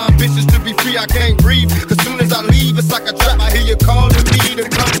 Now my ambitions to be free, I can't breathe. Cause soon as I leave, it's like a trap. I hear you calling me to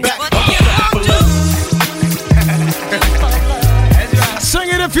come back. Sing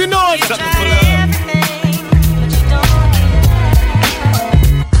it if you know it.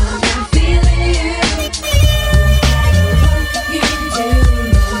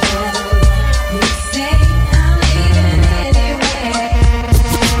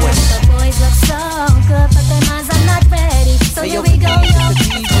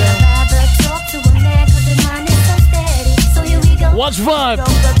 Watch vibe.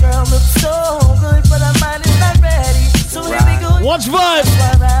 Watch vibe.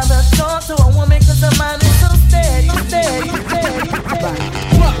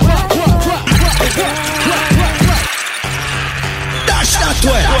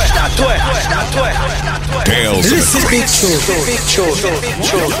 Listen, big show.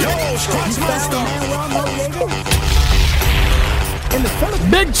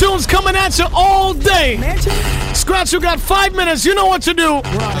 Big tunes coming at you all day. Scratch, you got 5 minutes. You know what to do.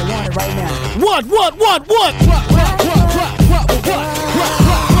 Right now. What?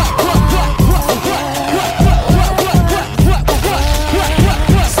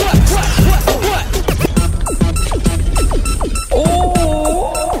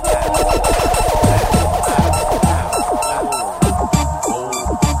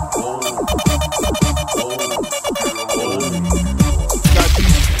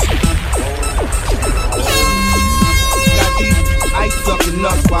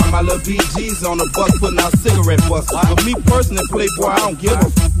 While my little BG's on the bus putting out cigarette butts. For me personally, Playboy, I don't give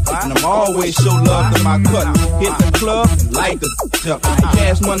a and I'm always show love to my cut. Hit the club and light the up.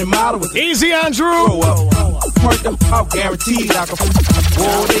 Cash money model with easy, Andrew. Grow up. Hurt them out, guaranteed I can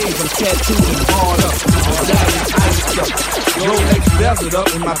war days. I'm tattooed and hard up. Rolex bezeled up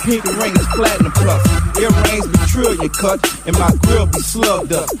and my pinky ring is platinum plus. Earrings be trillion cut and my grill be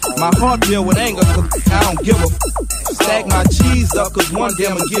slugged up. My heart deal with anger cause I don't give a stack my cheese up cause one day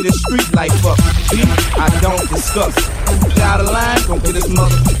I'ma get his street life up. Beef, I don't discuss. Got a line, gon' get this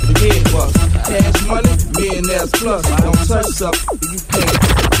mother the head bust. Cash money, millionaires plus. I don't touch up, you pay.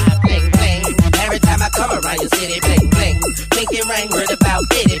 Bling, bling. Every time I come around your city, bling, bling. Pinky ring, word about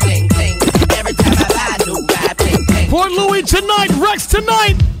bitty, bling, bling. Every time I buy a new ride, bling, bling. Port Louis tonight, Rex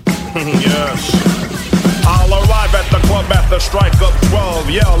tonight. Yes. I'll arrive at the club at the strike of 12.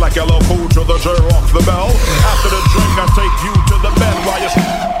 Yell like a little fool to the J rock the bell. After the drink, I take you to the bed while you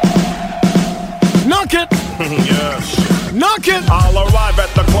knock it. Yes. Knock it. I'll arrive at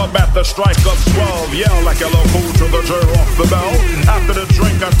the club at the strike of 12. Yell like a little fool to the J rock the bell. After the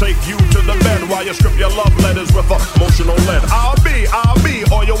drink, I take you to the bed while you strip your love letters with emotional lead. I'll be,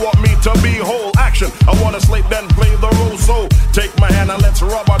 or you want me to be whole action. I wanna sleep, then play the role. So take my hand and let's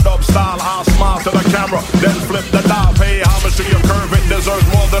rubber dub style. I'll smile to the camera, then flip the dial. Pay homage to your curve, it deserves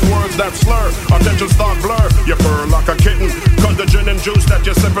more than words that slur. Attention start blur, you purr like a kitten. Cause the gin and juice that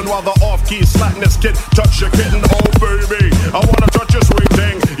you're sipping while the off-key slapping this kid. Touch your kitten, oh baby, I wanna touch your sweet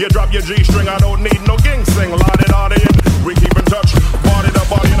thing. You drop your G-string, I don't need no ging sing. Lottie, we keep in touch. Body to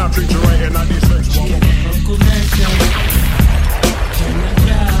body, and I treat you right in 96.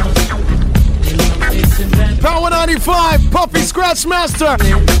 Power 95, Puffy, ScratchMaster,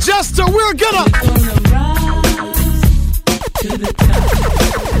 Jester, we're gonna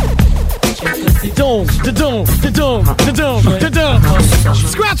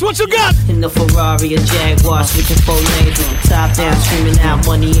Scratch, what you got? In the Ferrari, a Jaguar, switching 4 lanes on top down, screaming out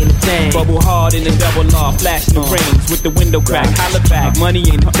money ain't a thing. Bubble hard in the double law, flashing the rings with the window crack. Holla back, money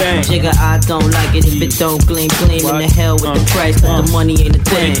ain't a thing. Jigga, I don't like it if it don't gleam. In the hell with the price, but the money ain't a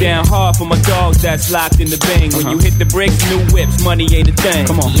thing. Put it down hard for my dogs that's locked in the bang. When you hit the bricks, new whips, money ain't a thing.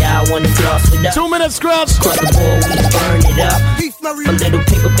 Come on. Yeah, I wanna floss it up. 2 minutes, Scratch. Cross the ball, we burn it up. A little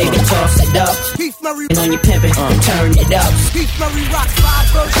people, they can toss it up. And on your pimpin', turn it up. Keith Murray rocks 5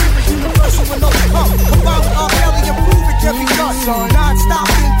 verses, universal with no pump. Combined with R. Kelly and prove it can be done. Non-stop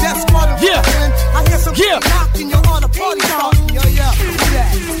in death squad. I hear some knocking, you're on a party starting. Yo, yeah.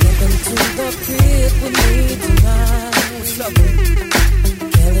 Welcome to the crib with me tonight. What's up,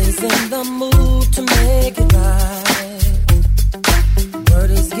 Kelly's in the mood to make it right.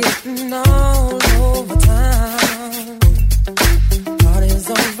 Word is getting all over town. Party's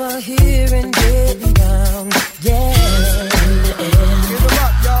over here and getting down. Yeah.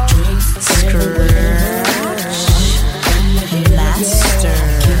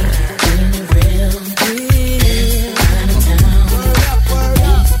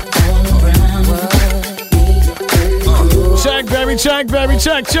 Check, baby,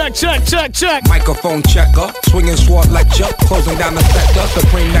 check. Microphone checker, swinging sword lecture, closing down the sector,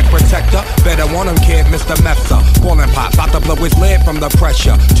 supreme neck protector. Better want him, kid, Mr. Mepsa. Ballin' pop, about to blow his lid from the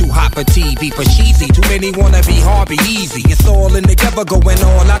pressure. Too hot for TV, for cheesy. Too many wanna be hard, be easy. It's all in together, going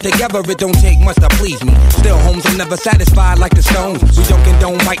all out together. It don't take much to please me. Still, homes are never satisfied like the Stones. We don't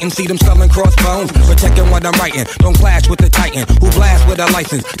condone biting, see them selling crossbones. Protecting what I'm writing, don't clash with the Titan who blast with a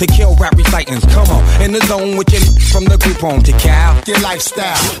license to kill rap recitants. Come on, in the zone with your from the group home to Cal. Your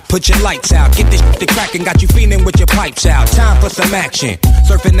lifestyle. Put your lights out, get this to crackin', got you feeling with your pipes out. Time for some action.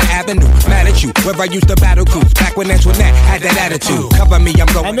 Surfing the avenue, mad at you. Where I used to battle cruise, back when Antoinette had that attitude. Cover me, I'm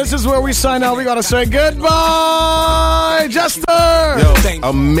going. And this is where we sign out. We gotta say goodbye, Jester. Yo,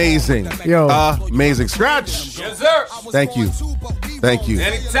 amazing. Yo, amazing. Scratch. Yes, sir. Thank you.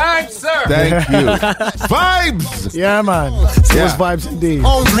 Anytime, sir. Thank you. Vibes. Yeah, man. It was vibes indeed.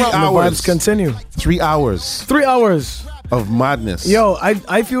 Oh, 3 hours. The vibes continue. 3 hours. 3 hours. Of madness. Yo,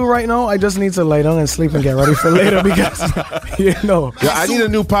 I feel right now I just need to lay down and sleep and get ready for later because, you know. Yeah, I need a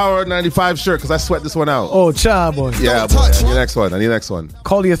new Power 95 shirt because I sweat this one out. Oh, cha, boy. Yeah, boy. I need next one.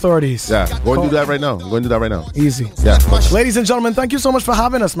 Call the authorities. Yeah, go and do that right now. Easy. Yeah. Ladies and gentlemen, thank you so much for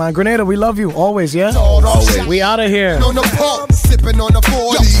having us, man. Grenada, we love you. Always, yeah? Always. We out of here. On the pump, sipping on the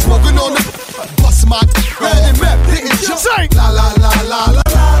 40, smoking on the bust my red map, hitting jump. La la la la la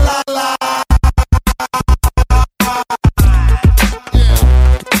la la.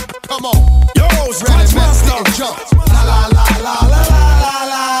 Come on, yo, ScratchMaster, jump. La la la la la la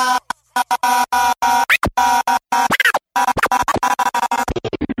la.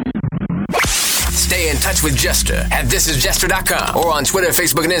 Stay in touch with Jester at thisisjester.com or on Twitter,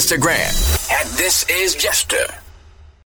 Facebook, and Instagram at thisisjester.